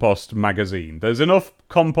Compost magazine. There's enough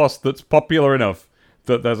compost that's popular enough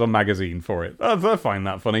that there's a magazine for it. I find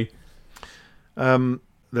that funny.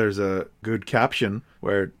 There's a good caption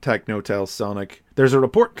where Techno tells Sonic, "There's a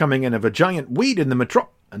report coming in of a giant weed in the metro,"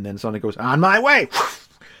 and then Sonic goes, "On my way!"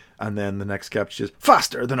 And then the next caption is,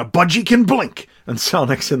 "Faster than a budgie can blink," and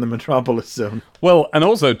Sonic's in the Metropolis Zone. Well, and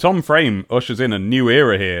also Tom Frame ushers in a new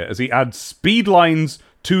era here as he adds speed lines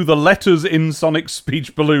to the letters in Sonic's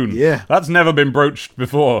speech balloon. Yeah. That's never been broached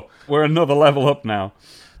before. We're another level up now.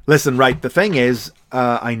 Listen, right, the thing is,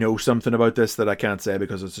 I know something about this that I can't say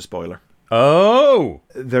because it's a spoiler. Oh!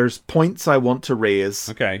 There's points I want to raise,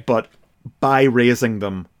 okay, but by raising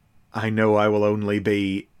them, I know I will only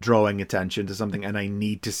be drawing attention to something, and I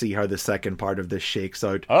need to see how the second part of this shakes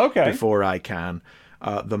out before I can.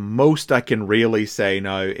 The most I can really say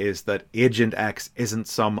now is that Agent X isn't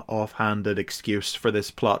some offhanded excuse for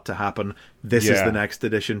this plot to happen. This is the next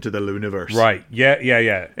addition to the Looniverse. Right,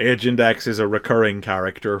 yeah. Agent X is a recurring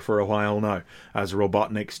character for a while now, as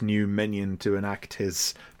Robotnik's new minion to enact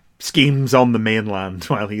his schemes on the mainland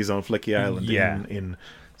while he's on Flicky Island in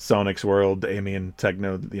Sonic's world, Amy and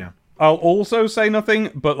Techno, I'll also say nothing,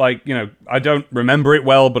 but, like, you know, I don't remember it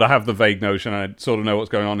well, but I have the vague notion, I sort of know what's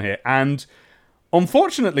going on here. And,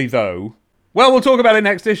 unfortunately, though, well, we'll talk about it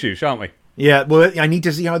next issue, shan't we? Yeah, well, I need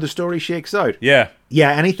to see how the story shakes out. Yeah. Yeah,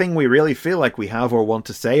 anything we really feel like we have or want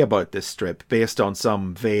to say about this strip, based on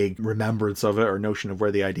some vague remembrance of it or notion of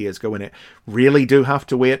where the ideas go in it, really do have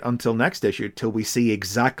to wait until next issue, till we see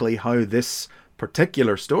exactly how this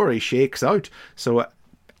particular story shakes out. So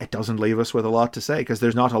it doesn't leave us with a lot to say, because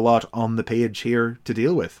there's not a lot on the page here to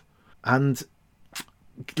deal with. And,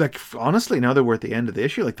 like, honestly, now that we're at the end of the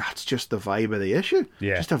issue, like, that's just the vibe of the issue.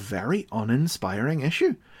 Yeah. Just a very uninspiring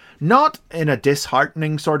issue. Not in a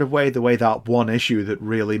disheartening sort of way, the way that one issue that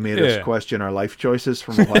really made us question our life choices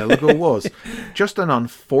from a while ago was. Just an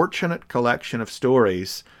unfortunate collection of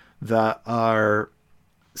stories that are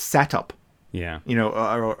set up. Yeah. You know,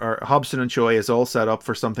 our Hobson and Choy is all set up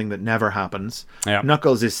for something that never happens. Yep.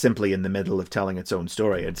 Knuckles is simply in the middle of telling its own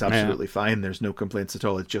story. It's absolutely fine. There's no complaints at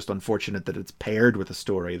all. It's just unfortunate that it's paired with a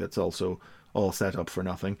story that's also all set up for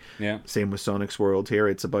nothing. Yeah. Same with Sonic's World here.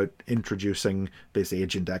 It's about introducing this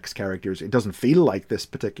Agent X characters. It doesn't feel like this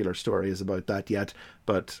particular story is about that yet,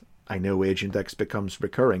 but I know Agent X becomes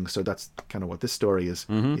recurring, so that's kind of what this story is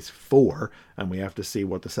for, and we have to see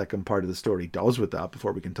what the second part of the story does with that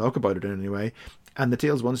before we can talk about it in any way. And the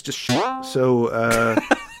Tales one's just so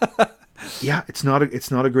yeah, it's not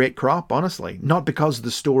a great crop, honestly. Not because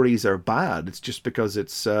the stories are bad, it's just because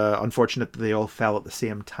it's unfortunate that they all fell at the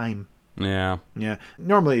same time. Yeah.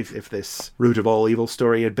 Normally, if this Root of All Evil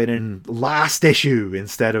story had been in last issue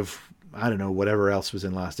instead of I don't know, whatever else was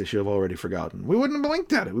in last issue, I've already forgotten. We wouldn't have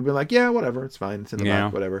blinked at it. We'd be like, yeah, whatever, it's fine, it's in the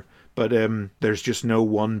back, whatever. But there's just no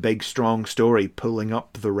one big, strong story pulling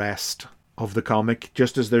up the rest of the comic,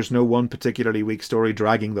 just as there's no one particularly weak story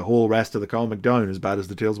dragging the whole rest of the comic down, as bad as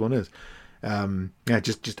the Tales one is.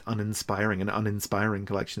 Just uninspiring, an uninspiring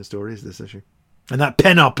collection of stories, this issue. And that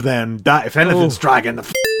pin-up, then, that, if anything's dragging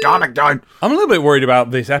the comic down. I'm a little bit worried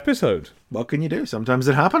about this episode. What can you do? Sometimes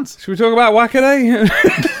it happens. Should we talk about Wackaday?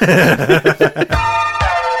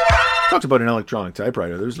 Talked about an electronic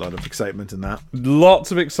typewriter. There's a lot of excitement in that.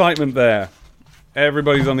 Lots of excitement there.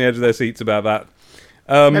 Everybody's on the edge of their seats about that.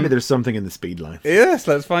 Maybe there's something in the speed line. Yes,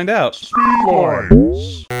 let's find out.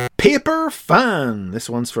 Paper Fan. This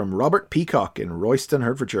one's from Robert Peacock in Royston,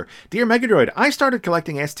 Hertfordshire. Dear Megadroid, I started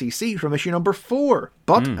collecting STC from issue number 4,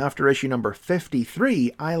 but after issue number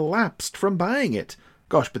 53, I lapsed from buying it.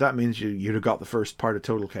 Gosh, but that means you'd have got the first part of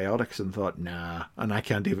Total Chaotix and thought, nah, and I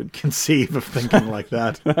can't even conceive of thinking like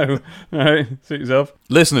that. No, all right, suit yourself.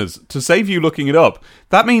 Listeners, to save you looking it up,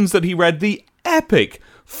 that means that he read the epic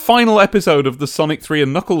final episode of the Sonic 3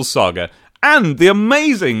 and Knuckles saga, and the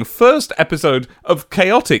amazing first episode of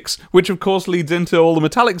Chaotix, which of course leads into all the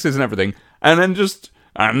Metallixes and everything, and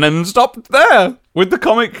then stopped there with the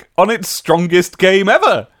comic on its strongest game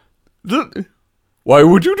ever. Why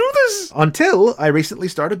would you do this? Until I recently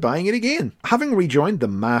started buying it again. Having rejoined the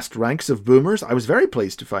massed ranks of boomers, I was very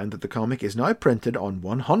pleased to find that the comic is now printed on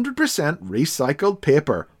 100% recycled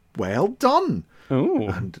paper. Well done. Oh,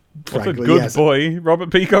 and what frankly, a good yes, boy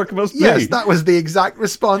Robert Peacock must be. Yes, that was the exact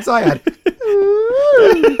response I had. Would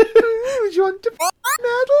you want to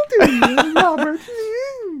metal, do you, Robert?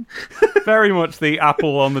 Very much the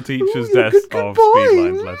apple on the teacher's desk good of boy.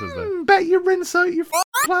 Speedlines letters there. Bet you rinse out your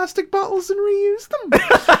plastic bottles and reuse them.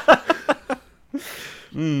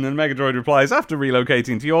 And Megadroid replies, after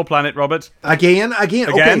relocating to your planet, Robert. Again?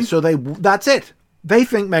 Okay, so that's it. They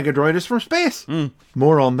think Megadroid is from space.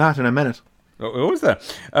 More on that in a minute. What was there?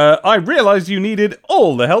 I realised you needed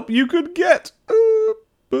all the help you could get.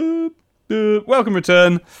 Welcome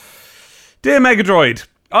return. Dear Megadroid,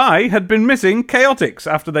 I had been missing Chaotix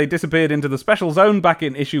after they disappeared into the special zone back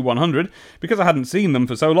in issue 100. Because I hadn't seen them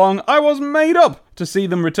for so long, I was made up to see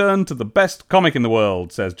them return to the best comic in the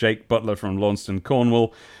world, says Jake Butler from Launceston,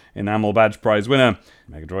 Cornwall, Enamel Badge Prize winner.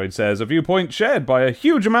 Megadroid says, a viewpoint shared by a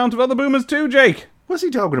huge amount of other boomers too, Jake. What's he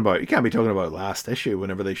talking about? You can't be talking about last issue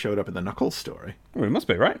whenever they showed up in the Knuckles story. Well, it must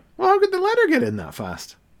be, right? Well, how could the letter get in that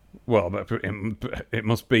fast? Well, but it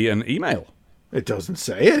must be an email. It doesn't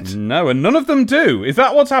say it. No, and none of them do. Is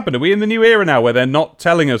that what's happened? Are we in the new era now where they're not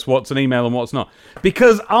telling us what's an email and what's not?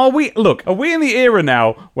 Because are we in the era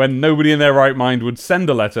now when nobody in their right mind would send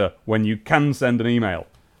a letter when you can send an email?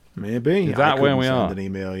 Maybe. Is that where we are? Send an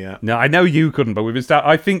email yet. No, I know you couldn't, but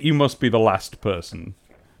I think you must be the last person.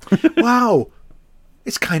 Wow.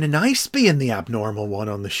 It's kind of nice being the abnormal one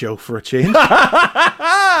on the show for a change.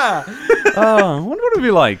 I wonder what it'd be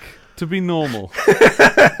like to be normal.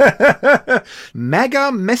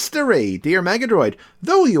 Mega Mystery. Dear Megadroid,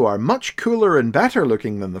 though you are much cooler and better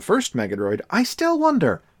looking than the first Megadroid, I still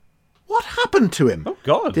wonder, what happened to him? Oh,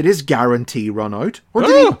 God. Did his guarantee run out? Or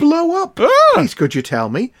did he blow up? Please, could you tell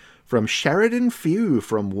me? From Sheridan Few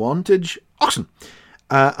from Wantage Oxen.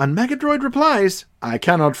 And Megadroid replies, I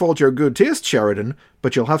cannot fault your good taste, Sheridan,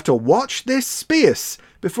 but you'll have to watch this space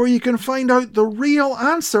before you can find out the real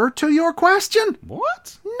answer to your question.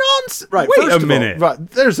 What? Nonsense. Right, Wait first a minute. All, right,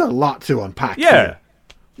 there's a lot to unpack Yeah. here.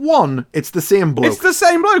 One, it's the same bloke. It's the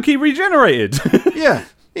same bloke. He regenerated. Yeah,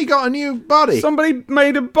 he got a new body. Somebody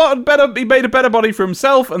made a better body for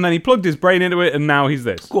himself, and then he plugged his brain into it, and now he's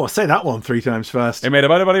this. Go on, say that one 3 times fast. He made a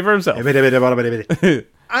better body for himself.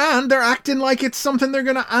 And they're acting like it's something they're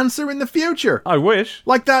going to answer in the future. I wish.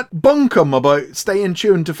 Like that bunkum about staying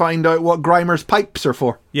tuned to find out what Grimer's pipes are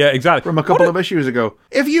for. Yeah, exactly. From a couple of issues ago.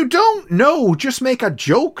 If you don't know, just make a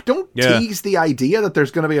joke. Don't tease the idea that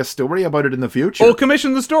there's going to be a story about it in the future. Or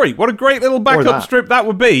commission the story. What a great little backup strip that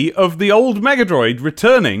would be of the old Megadroid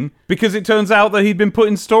returning because it turns out that he'd been put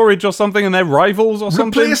in storage or something and they're rivals or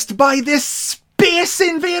something. Replaced by this space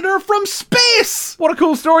invader from space! What a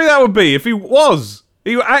cool story that would be if he was.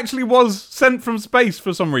 He actually was sent from space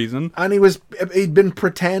for some reason. And he'd been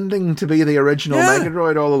pretending to be the original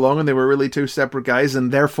Megadroid all along, and they were really 2 separate guys,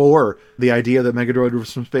 and therefore the idea that Megadroid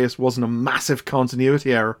was from space wasn't a massive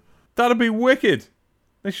continuity error. That'd be wicked.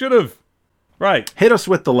 They should have. Right. Hit us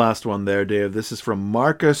with the last one there, Dave. This is from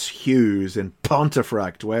Marcus Hughes in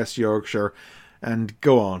Pontefract, West Yorkshire. And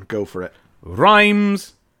go for it.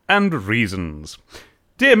 Rhymes and reasons.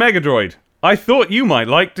 Dear Megadroid, I thought you might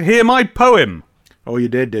like to hear my poem. Oh, you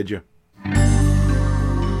did you?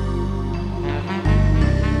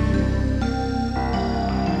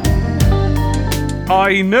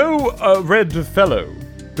 I know a red fellow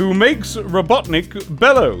who makes Robotnik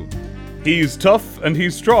bellow. He's tough and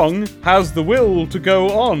he's strong, has the will to go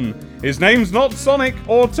on. His name's not Sonic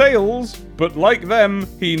or Tails, but like them,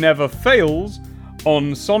 he never fails.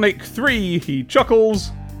 On Sonic 3, he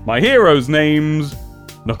chuckles. My hero's name's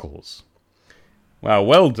Knuckles. Wow,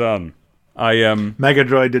 well done. Mega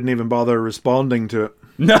Droid didn't even bother responding to it.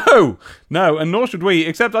 No, and nor should we,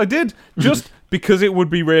 except I did, just because it would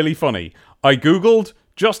be really funny. I googled,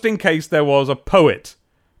 just in case there was a poet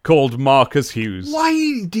called Marcus Hughes.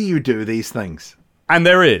 Why do you do these things? And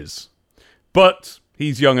there is. But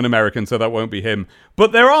he's young and American, so that won't be him.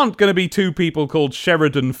 But there aren't going to be two people called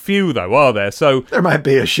Sheridan Few, though, are there? So There might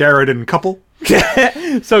be a Sheridan couple.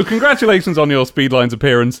 So congratulations on your Speedlines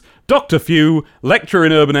appearance. Dr. Few, lecturer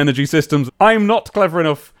in urban energy systems. I'm not clever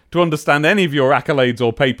enough to understand any of your accolades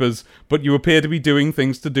or papers, but you appear to be doing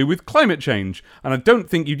things to do with climate change, and I don't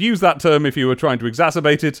think you'd use that term if you were trying to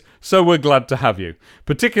exacerbate it, so we're glad to have you.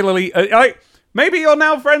 Particularly, maybe you're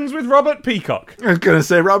now friends with Robert Peacock. I was going to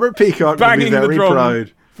say Robert Peacock would be very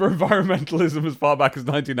proud. For environmentalism as far back as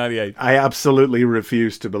 1998. I absolutely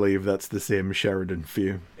refuse to believe that's the same Sheridan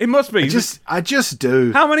Few. It must be. I just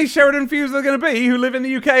do. How many Sheridan Fews are there going to be who live in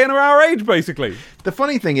the UK and are our age, basically? The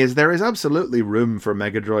funny thing is, there is absolutely room for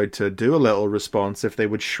Megadroid to do a little response if they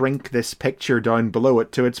would shrink this picture down below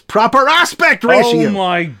it to its proper aspect ratio. Oh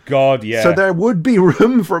my god, yeah. So there would be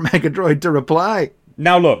room for Megadroid to reply.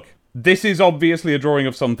 Now look, this is obviously a drawing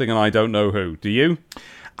of something and I don't know who. Do you?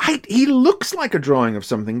 He looks like a drawing of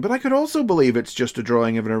something, but I could also believe it's just a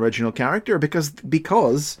drawing of an original character because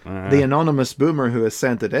the anonymous boomer who has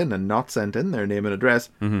sent it in and not sent in their name and address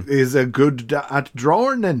is a good at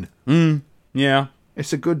drawing. Yeah.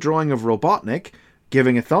 It's a good drawing of Robotnik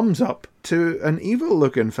giving a thumbs up to an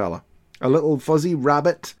evil-looking fella. A little fuzzy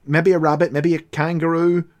rabbit, maybe a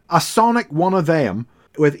kangaroo, a Sonic one of them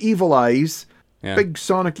with evil eyes. Yeah. Big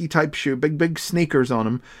Sonic-y type shoe, big sneakers on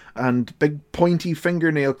him, and big pointy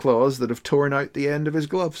fingernail claws that have torn out the end of his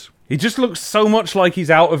gloves. He just looks so much like he's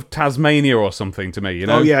out of Tasmania or something to me, you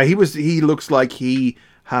know? Oh yeah, he looks like he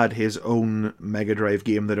had his own Mega Drive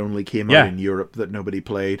game that only came out in Europe that nobody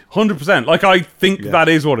played. 100%. Like, I think that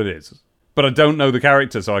is what it is. But I don't know the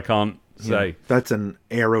character, so I can't say. Yeah, that's an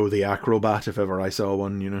Aero the Acrobat if ever I saw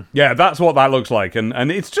one, you know. Yeah, that's what that looks like. And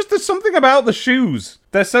it's just, there's something about the shoes.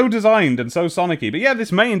 They're so designed and so Sonic-y. But yeah,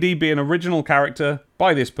 this may indeed be an original character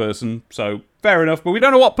by this person, so fair enough. But we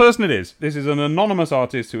don't know what person it is. This is an anonymous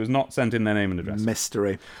artist who has not sent in their name and address.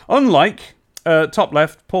 Mystery. Unlike, top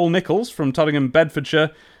left, Paul Nichols from Tottingham,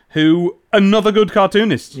 Bedfordshire, who, another good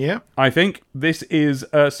cartoonist. Yeah. I think this is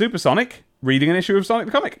Supersonic reading an issue of Sonic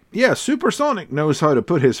the Comic. Yeah, Supersonic knows how to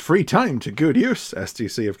put his free time to good use,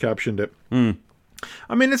 STC have captioned it.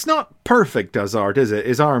 I mean, it's not perfect as art, is it?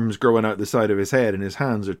 His arm's growing out the side of his head and his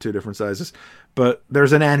hands are two different sizes, but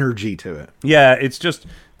there's an energy to it. Yeah, it's just,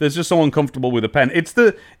 there's just so uncomfortable with a pen. It's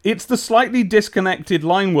the slightly disconnected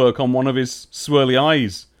line work on one of his swirly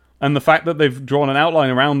eyes. And the fact that they've drawn an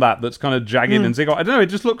outline around that's kind of jagged and zigzag. I don't know, it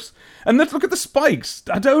just looks... And let's look at the spikes.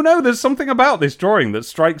 I don't know, there's something about this drawing that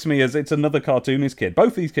strikes me as it's another cartoonist kid.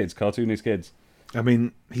 Both these kids, cartoonist kids. I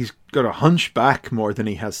mean, he's got a hunchback more than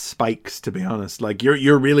he has spikes, to be honest. Like,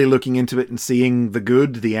 you're really looking into it and seeing the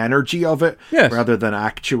good, the energy of it, rather than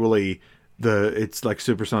actually... It's like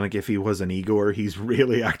Supersonic if he was an Igor. He's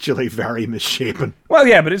really actually very misshapen. Well,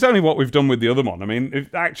 yeah, but it's only what we've done with the other one. I mean,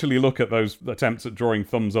 if actually look at those attempts at drawing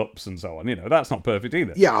thumbs ups and so on, you know, that's not perfect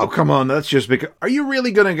either. Yeah, oh, come on, that's just because... Are you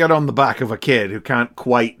really going to get on the back of a kid who can't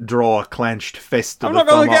quite draw a clenched fist? I'm not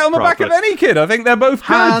going to get on the back of any kid. I think they're both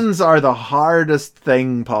good. Hands are the hardest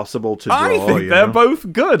thing possible to draw. I think they're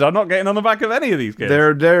both good. I'm not getting on the back of any of these kids.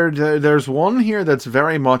 There's one here that's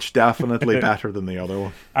very much definitely better than the other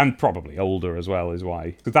one. And probably older as well is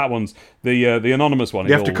why. Because that one's the anonymous one.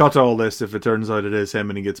 You have to cut all this if it turns out it is him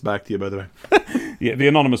and he gets back to you, by the way. Yeah, the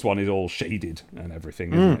anonymous one is all shaded and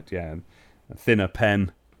everything, isn't it? Yeah, a thinner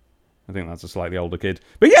pen. I think that's a slightly older kid.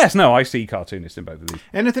 But yes, no, I see cartoonists in both of these.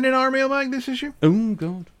 Anything in our mailbag this issue? Oh,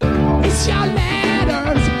 God. It's your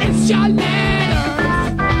letters, it's your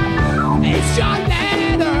letters. It's your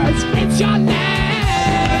letters, it's your letters.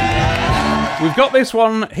 We've got this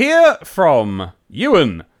one here from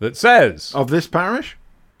Ewan that says... Of this parish?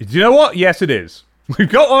 Do you know what? Yes, it is. We've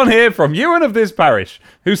got one here from Ewan of this parish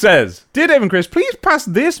who says, Dear Dave and Chris, please pass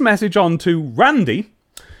this message on to Randy,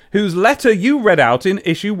 whose letter you read out in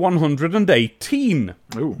issue 118.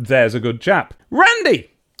 Ooh. There's a good chap.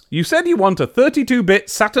 Randy! You said you want a 32-bit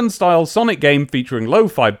Saturn-style Sonic game featuring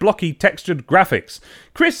lo-fi, blocky, textured graphics.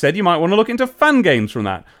 Chris said you might want to look into fan games from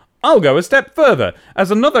that. I'll go a step further.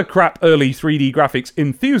 As another crap early 3D graphics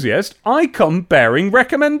enthusiast, I come bearing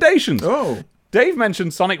recommendations. Oh. Dave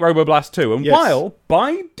mentioned Sonic Roboblast 2, and Yes. while,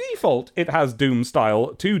 by default, it has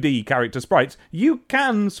Doom-style 2D character sprites, you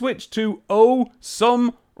can switch to,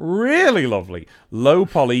 some really lovely,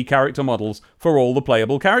 low-poly character models for all the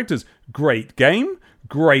playable characters. Great game,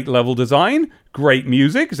 great level design, great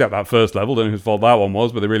music, except that first level, don't know whose fault that one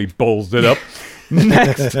was, but they really ballsed it up.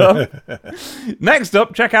 Next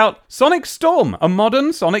up, check out Sonic Storm, a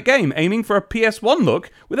modern Sonic game aiming for a PS1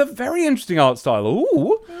 look with a very interesting art style.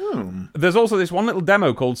 Ooh. There's also this one little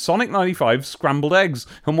demo called Sonic 95 Scrambled Eggs,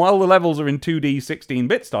 and while the levels are in 2D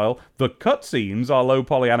 16-bit style, the cutscenes are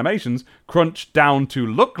low-poly animations crunched down to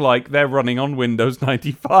look like they're running on Windows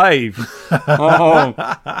 95.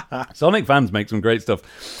 Sonic fans make some great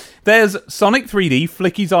stuff. There's Sonic 3D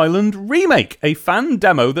Flicky's Island Remake, a fan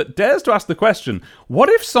demo that dares to ask the question, what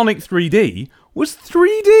if Sonic 3D was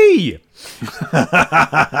 3D?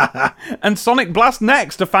 And Sonic Blast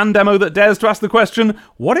Next, a fan demo that dares to ask the question,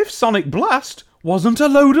 what if Sonic Blast wasn't a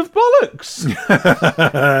load of bollocks?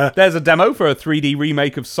 There's a demo for a 3D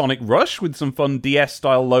remake of Sonic Rush with some fun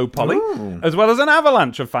DS-style low poly, as well as an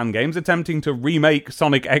avalanche of fan games attempting to remake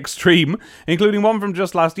Sonic Extreme, including one from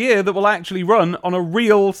just last year that will actually run on a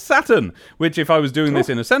real Saturn, which, if I was doing this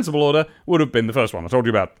in a sensible order, would have been the first one I told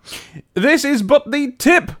you about. This is but the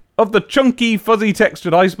tip of the chunky, fuzzy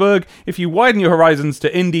textured iceberg. If you widen your horizons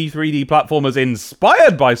to indie 3D platformers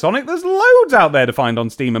inspired by Sonic, there's loads out there to find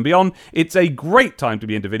on Steam and beyond. It's a great time to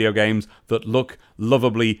be into video games that look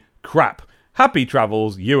lovably crap. Happy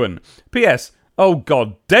travels, Ewan. P.S. Oh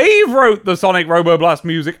god, Dave wrote the Sonic Roboblast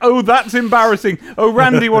music. Oh, that's embarrassing. Oh,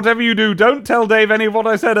 Randy, whatever you do, don't tell Dave any of what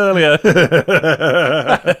I said earlier.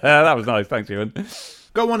 That was nice, thanks, Ewan.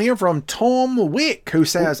 Got one here from Tom Wick, who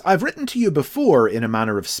says, I've written to you before in a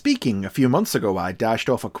manner of speaking. A few months ago, I dashed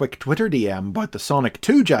off a quick Twitter DM about the Sonic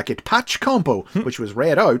 2 Jacket patch compo, which was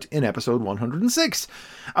read out in episode 106.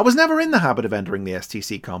 I was never in the habit of entering the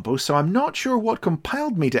STC compo, so I'm not sure what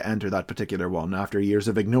compelled me to enter that particular one after years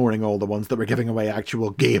of ignoring all the ones that were giving away actual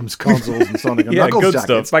games, consoles, and Sonic and Knuckles good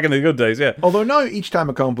jackets. stuff. Back in the good days, yeah. Although now, each time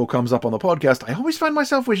a combo comes up on the podcast, I always find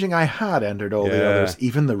myself wishing I had entered all the others,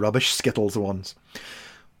 even the rubbish Skittles ones.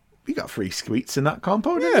 We got free sweets in that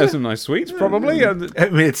compo, didn't Yeah, we? some nice sweets, probably. I mean,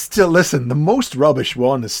 it's still, listen, the most rubbish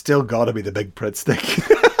one has still got to be the Big Prit Stick.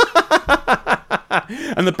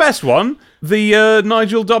 And the best one, the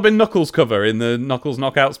Nigel Dobbin Knuckles cover in the Knuckles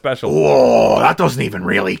Knockout special. Oh, that doesn't even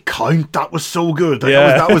really count. That was so good.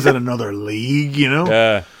 That was in another league, you know?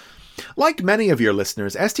 Yeah. Like many of your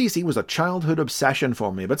listeners, STC was a childhood obsession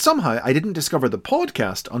for me, but somehow I didn't discover the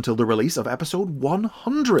podcast until the release of episode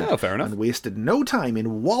 100. Oh, fair enough. And wasted no time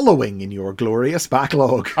in wallowing in your glorious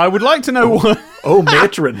backlog. I would like to know what... Oh,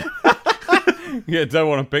 matron. Yeah, don't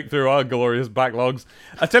want to pick through our glorious backlogs.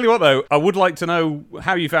 I tell you what, though, I would like to know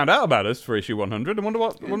how you found out about us for issue 100 and wonder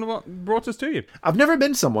what brought us to you. I've never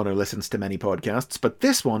been someone who listens to many podcasts, but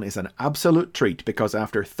this one is an absolute treat because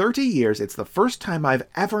after 30 years, it's the first time I've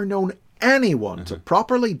ever known anyone to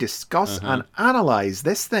properly discuss and analyse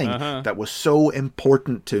this thing that was so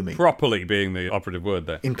important to me. Properly being the operative word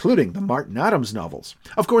there. Including the Martin Adams novels.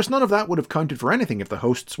 Of course, none of that would have counted for anything if the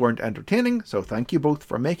hosts weren't entertaining, so thank you both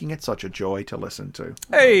for making it such a joy to listen to.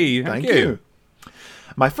 Hey, thank you.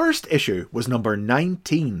 My first issue was number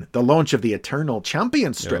 19, the launch of the Eternal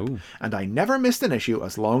Champion strip, and I never missed an issue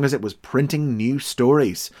as long as it was printing new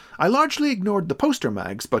stories. I largely ignored the poster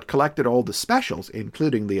mags, but collected all the specials,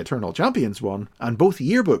 including the Eternal Champions one, and both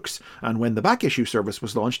yearbooks, and when the back issue service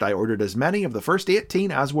was launched, I ordered as many of the first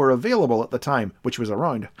 18 as were available at the time, which was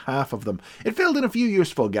around half of them. It filled in a few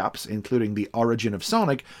useful gaps, including the origin of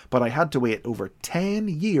Sonic, but I had to wait over 10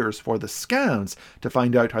 years for the scans to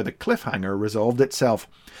find out how the cliffhanger resolved itself.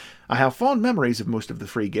 I have fond memories of most of the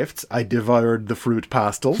free gifts. I devoured the fruit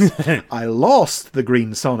pastels. I lost the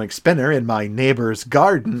green Sonic spinner in my neighbour's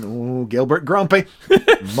garden. Oh, Gilbert Grumpy.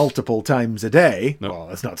 Multiple times a day. Nope. Well,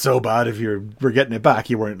 it's not so bad if you were getting it back.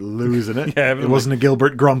 You weren't losing it. Yeah, it wasn't a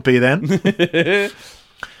Gilbert Grumpy then.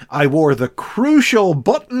 I wore the crucial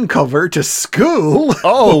button cover to school.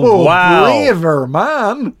 Oh, wow. Braver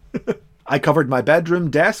man. I covered my bedroom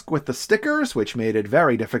desk with the stickers, which made it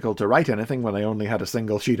very difficult to write anything when I only had a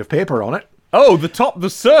single sheet of paper on it. Oh, the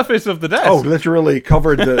surface of the desk. Oh, literally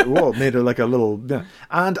covered made it like a little...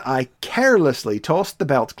 And I carelessly tossed the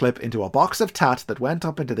belt clip into a box of tat that went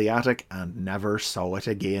up into the attic and never saw it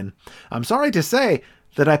again. I'm sorry to say,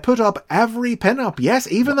 that I put up every pin-up.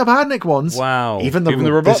 Yes, even the Badnik ones. Wow. Even the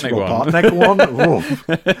Robotnik one.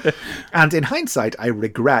 And in hindsight, I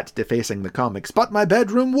regret defacing the comics, but my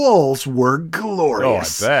bedroom walls were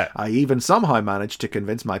glorious. Oh, I bet. I even somehow managed to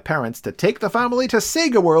convince my parents to take the family to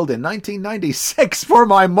Sega World in 1996 for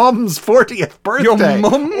my mum's 40th birthday. Your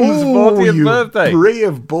mum's 40th birthday?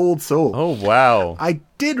 Brave, bold soul. Oh, wow. I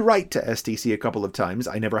did write to STC a couple of times.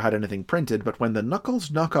 I never had anything printed, but when the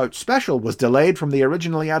Knuckles Knockout special was delayed from the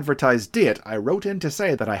originally advertised date, I wrote in to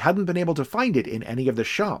say that I hadn't been able to find it in any of the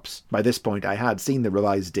shops. By this point, I had seen the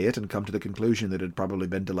revised date and come to the conclusion that it had probably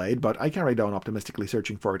been delayed, but I carried on optimistically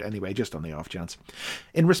searching for it anyway, just on the off chance.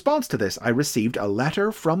 In response to this, I received a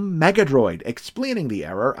letter from Megadroid explaining the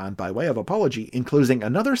error and, by way of apology, including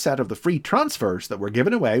another set of the free transfers that were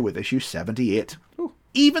given away with issue 78. Ooh.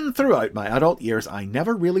 Even throughout my adult years, I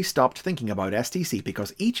never really stopped thinking about STC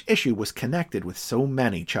because each issue was connected with so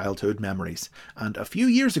many childhood memories. And a few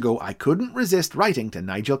years ago, I couldn't resist writing to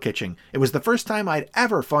Nigel Kitching. It was the first time I'd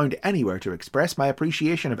ever found anywhere to express my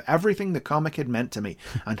appreciation of everything the comic had meant to me,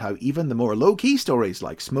 and how even the more low-key stories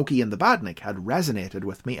like Smokey and the Badnik had resonated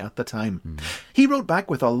with me at the time. He wrote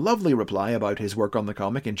back with a lovely reply about his work on the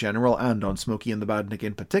comic in general and on Smokey and the Badnik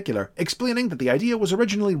in particular, explaining that the idea was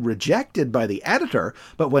originally rejected by the editor,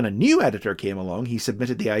 but when a new editor came along, he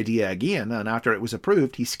submitted the idea again, and after it was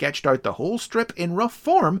approved, he sketched out the whole strip in rough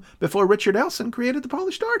form before Richard Elson created the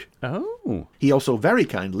polished art. Oh. He also very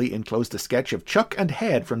kindly enclosed a sketch of Chuck and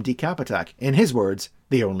Head from Decap Attack. In his words,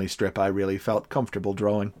 the only strip I really felt comfortable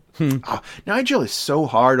drawing. Nigel is so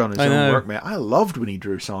hard on his own work, man. I loved when he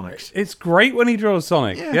drew Sonics. It's great when he draws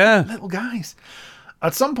Sonic. Yeah. Little guys.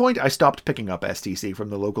 At some point, I stopped picking up STC from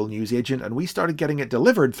the local newsagent, and we started getting it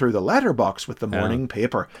delivered through the letterbox with the morning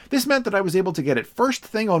paper. This meant that I was able to get it first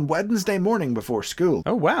thing on Wednesday morning before school.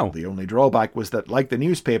 Oh, wow. The only drawback was that, like the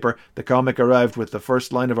newspaper, the comic arrived with the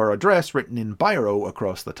first line of our address written in biro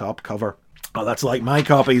across the top cover. Oh, that's like my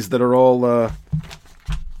copies that are all,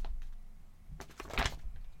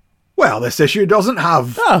 Well, this issue doesn't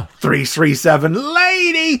have 337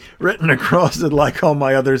 Lady written across it like all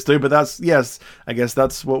my others do, but I guess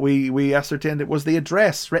that's what we ascertained. It was the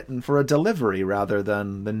address written for a delivery rather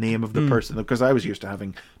than the name of the person, because I was used to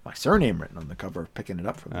having my surname written on the cover, picking it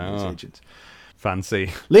up from the news agents.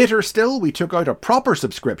 Fancy. Later still, we took out a proper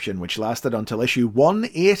subscription, which lasted until issue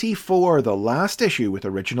 184, the last issue with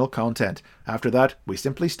original content. After that, we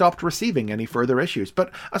simply stopped receiving any further issues.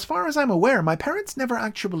 But as far as I'm aware, my parents never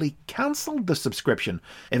actually cancelled the subscription.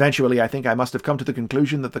 Eventually, I think I must have come to the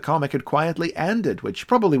conclusion that the comic had quietly ended, which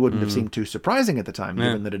probably wouldn't have seemed too surprising at the time,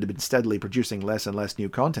 given that it had been steadily producing less and less new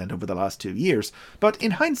content over the last 2 years. But in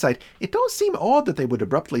hindsight, it does seem odd that they would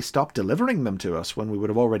abruptly stop delivering them to us when we would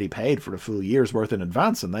have already paid for a full year's worth in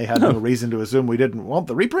advance, and they had no reason to assume we didn't want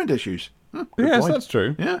the reprint issues. Yes, that's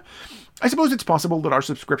true. Yeah. I suppose it's possible that our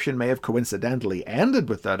subscription may have coincidentally ended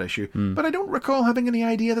with that issue, but I don't recall having any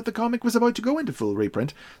idea that the comic was about to go into full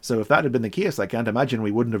reprint, so if that had been the case, I can't imagine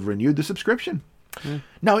we wouldn't have renewed the subscription.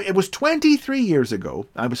 Now, it was 23 years ago,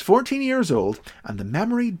 I was 14 years old, and the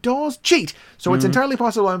memory does cheat, so it's entirely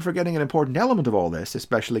possible I'm forgetting an important element of all this,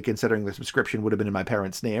 especially considering the subscription would have been in my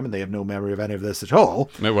parents' name, and they have no memory of any of this at all.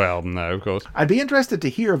 Well, no, of course. I'd be interested to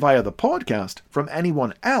hear via the podcast from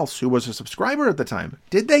anyone else who was a subscriber at the time.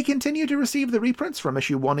 Did they continue to receive the reprints from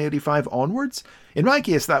issue 185 onwards? In my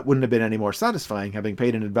case, that wouldn't have been any more satisfying, having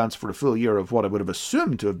paid in advance for a full year of what I would have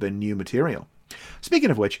assumed to have been new material.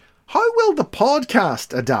 Speaking of which, how will the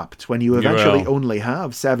podcast adapt when you eventually only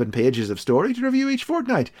have 7 pages of story to review each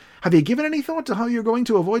fortnight? Have you given any thought to how you're going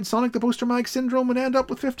to avoid Sonic the Poster-Mag syndrome and end up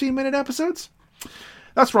with 15-minute episodes?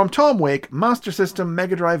 That's from Tom Wake, Master System,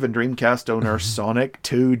 Mega Drive and Dreamcast owner, Sonic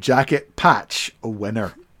 2 Jacket Patch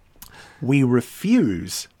winner. We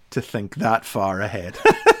refuse to think that far ahead.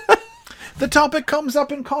 The topic comes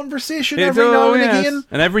up in conversation every now and again.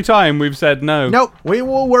 And every time we've said no. Nope, we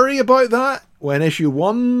will worry about that when issue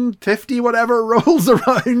 150 whatever rolls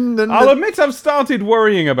around. And I'll admit I've started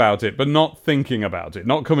worrying about it, but not thinking about it,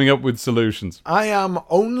 not coming up with solutions. I am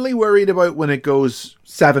only worried about when it goes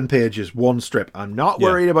 7 pages, 1 strip. I'm not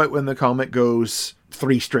worried about when the comic goes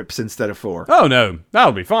 3 strips instead of 4. Oh no,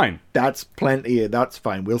 that'll be fine. That's plenty, that's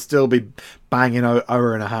fine. We'll still be banging out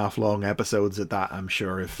 1.5 hour long episodes at that, I'm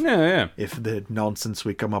sure, if the nonsense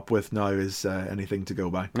we come up with now is anything to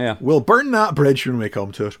go by. Yeah. We'll burn that bridge when we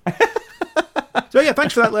come to it. So yeah,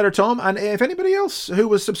 thanks for that letter, Tom. And if anybody else who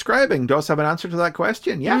was subscribing does have an answer to that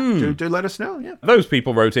question, do let us know. Yeah. Those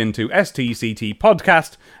people wrote into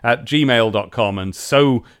stctpodcast@gmail.com, and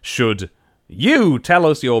so should you. Tell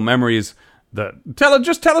us your memories. Tell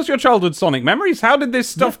us your childhood Sonic memories. How did this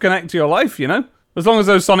stuff connect to your life, you know? As long as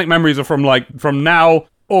those Sonic memories are from now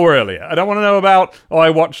or earlier. I don't want to know about, I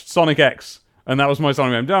watched Sonic X, and that was my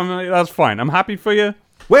Sonic memory. That's fine. I'm happy for you.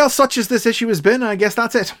 Well, such as this issue has been, I guess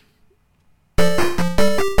that's it.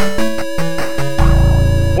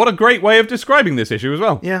 What a great way of describing this issue as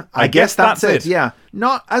well. Yeah, I guess that's it. Yeah,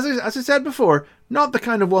 not as I said before, not the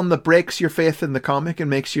kind of one that breaks your faith in the comic and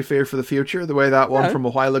makes you fear for the future, the way that one from a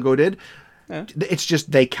while ago did. Yeah. It's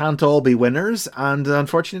just they can't all be winners, and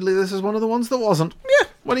unfortunately, this is one of the ones that wasn't. Yeah,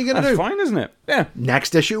 what are you going to do? That's fine, isn't it? Yeah.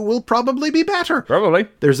 Next issue will probably be better. Probably.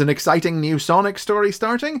 There's an exciting new Sonic story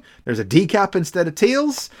starting. There's a decap instead of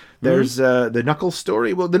Tails. There's the Knuckles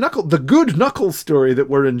story. Well, the good Knuckles story that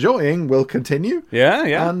we're enjoying will continue. Yeah,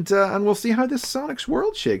 yeah. And we'll see how this Sonic's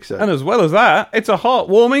world shakes out. And as well as that, it's a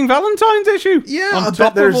heartwarming Valentine's issue. Yeah, on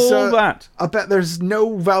top of all that. I bet there's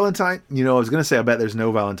no Valentine. I was going to say I bet there's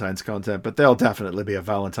no Valentine's content, but there'll definitely be a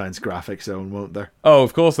Valentine's graphic zone, won't there? Oh,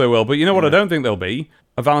 of course there will. But you know what I don't think there'll be?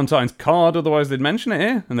 A Valentine's card, otherwise they'd mention it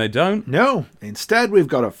here, and they don't. No. Instead, we've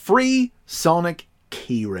got a free Sonic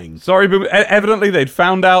keyring. Sorry, but evidently they'd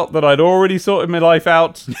found out that I'd already sorted my life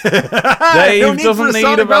out. Dave doesn't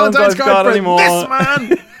need a Valentine's card anymore. This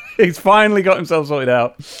man! He's finally got himself sorted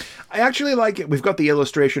out. I actually like it. We've got the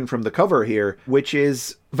illustration from the cover here, which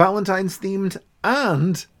is Valentine's themed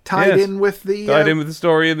and tied in with the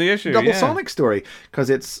story in the issue. Double Sonic story, because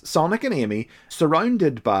it's Sonic and Amy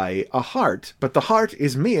surrounded by a heart, but the heart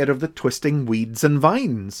is made of the twisting weeds and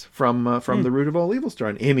vines from the Root of All Evil story.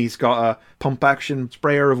 And Amy's got a pump action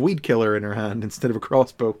sprayer of weed killer in her hand instead of a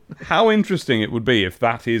crossbow. How interesting it would be if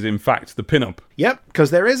that is in fact the pinup. Yep, because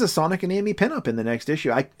there is a Sonic and Amy pinup in the next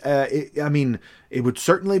issue. I mean, it would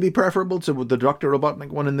certainly be preferable to the Dr. Robotnik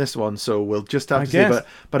one in this one, so we'll just have to see.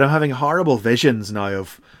 But I'm having horrible visions now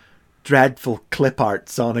of dreadful clip art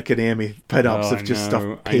Sonic and Amy pinups of just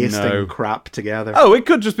stuff pasting crap together. Oh, it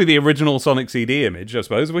could just be the original Sonic CD image, I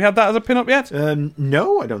suppose. Have we had that as a pinup yet?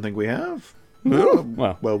 No, I don't think we have.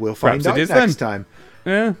 Well, we'll find out next time.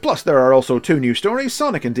 Yeah. Plus, there are also 2 new stories,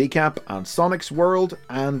 Sonic and Decap, and Sonic's World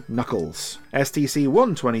and Knuckles. STC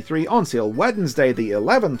 123 on sale Wednesday, the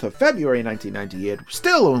 11th of February 1998.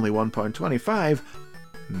 Still only £1.25.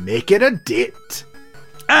 Make it a date.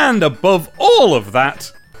 And above all of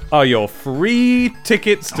that are your free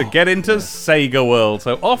tickets to get into Sega World.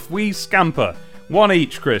 So off we scamper. 1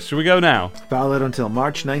 each, Chris. Shall we go now? Valid until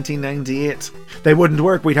March 1998. They wouldn't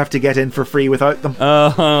work. We'd have to get in for free without them.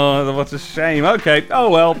 Oh, what a shame. Okay. Oh,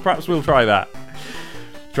 well, perhaps we'll try that.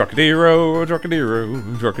 Drocadero,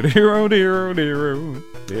 Drocadero, Drocadero, dear, dear,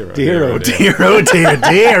 dear, dear, oh dear, oh dear,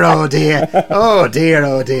 dear, oh dear, oh dear,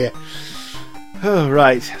 oh dear. Oh,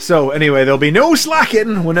 right. So, anyway, there'll be no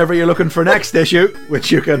slacking whenever you're looking for next issue,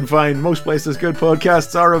 which you can find most places good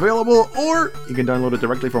podcasts are available, or you can download it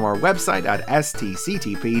directly from our website at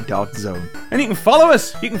stctp.zone. And you can follow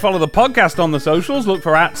us. You can follow the podcast on the socials. Look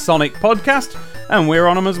for @SonicPodcast, and we're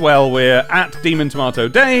on them as well. We're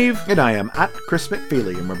 @DemonTomatoDave. And I am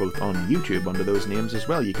 @ChrisMcFeely, and we're both on YouTube under those names as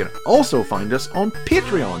well. You can also find us on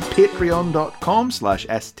Patreon,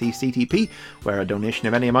 patreon.com/stctp, where a donation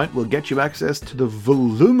of any amount will get you access to the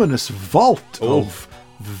voluminous vault of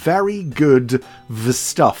very good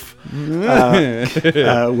stuff,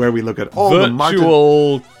 where we look at all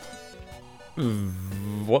virtual.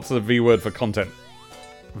 What's the V word for content?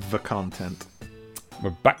 The content.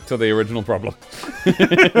 We're back to the original problem.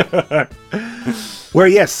 Where,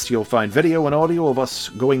 yes, you'll find video and audio of us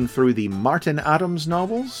going through the Martin Adams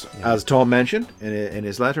novels, as Tom mentioned in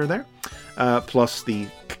his letter there. Plus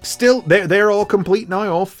they're all complete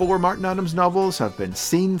now. All 4 Martin Adams novels have been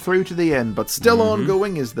seen through to the end, but still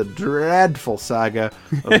ongoing is the dreadful saga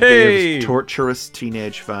of Dave's torturous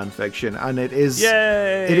teenage fan fiction, and it is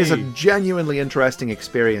a genuinely interesting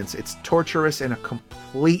experience. It's torturous in a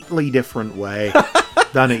completely different way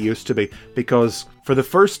than it used to be, because for the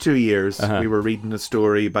first 2 years we were reading a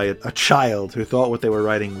story by a child who thought what they were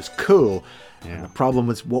writing was cool. Yeah. And the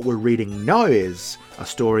problem is what we're reading now is a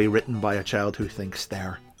story written by a child who thinks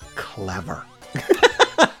they're clever.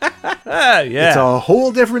 It's a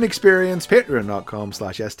whole different experience.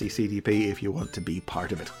 Patreon.com/stctp if you want to be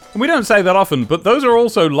part of it. And we don't say that often, but those are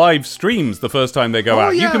also live streams the first time they go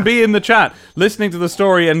out. Yeah. You can be in the chat listening to the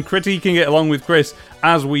story and critiquing it along with Chris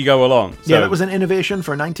as we go along. So, yeah, that was an innovation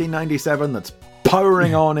for 1997 that's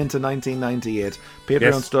powering on into 1998.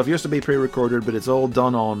 Patreon stuff used to be pre-recorded, but it's all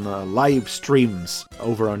done on live streams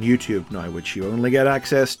over on YouTube now, which you only get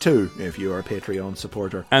access to if you are a Patreon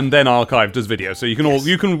supporter. And then archived as video, so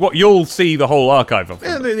you'll see the whole archive of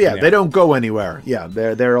them. Yeah, they don't go anywhere. Yeah,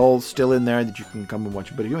 they're all still in there that you can come and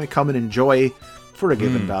watch. But if you want to come and enjoy for a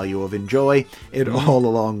given value of enjoy it all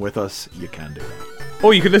along with us, you can do that.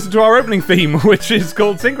 Or you could listen to our opening theme, which is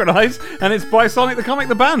called Synchronize, and it's by Sonic the Comic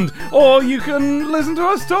the Band. Or you can listen to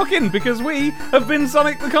us talking, because we have been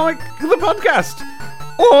Sonic the Comic the Podcast.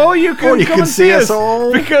 Or you can come and see us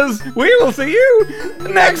all, because we will see you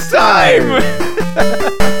next time.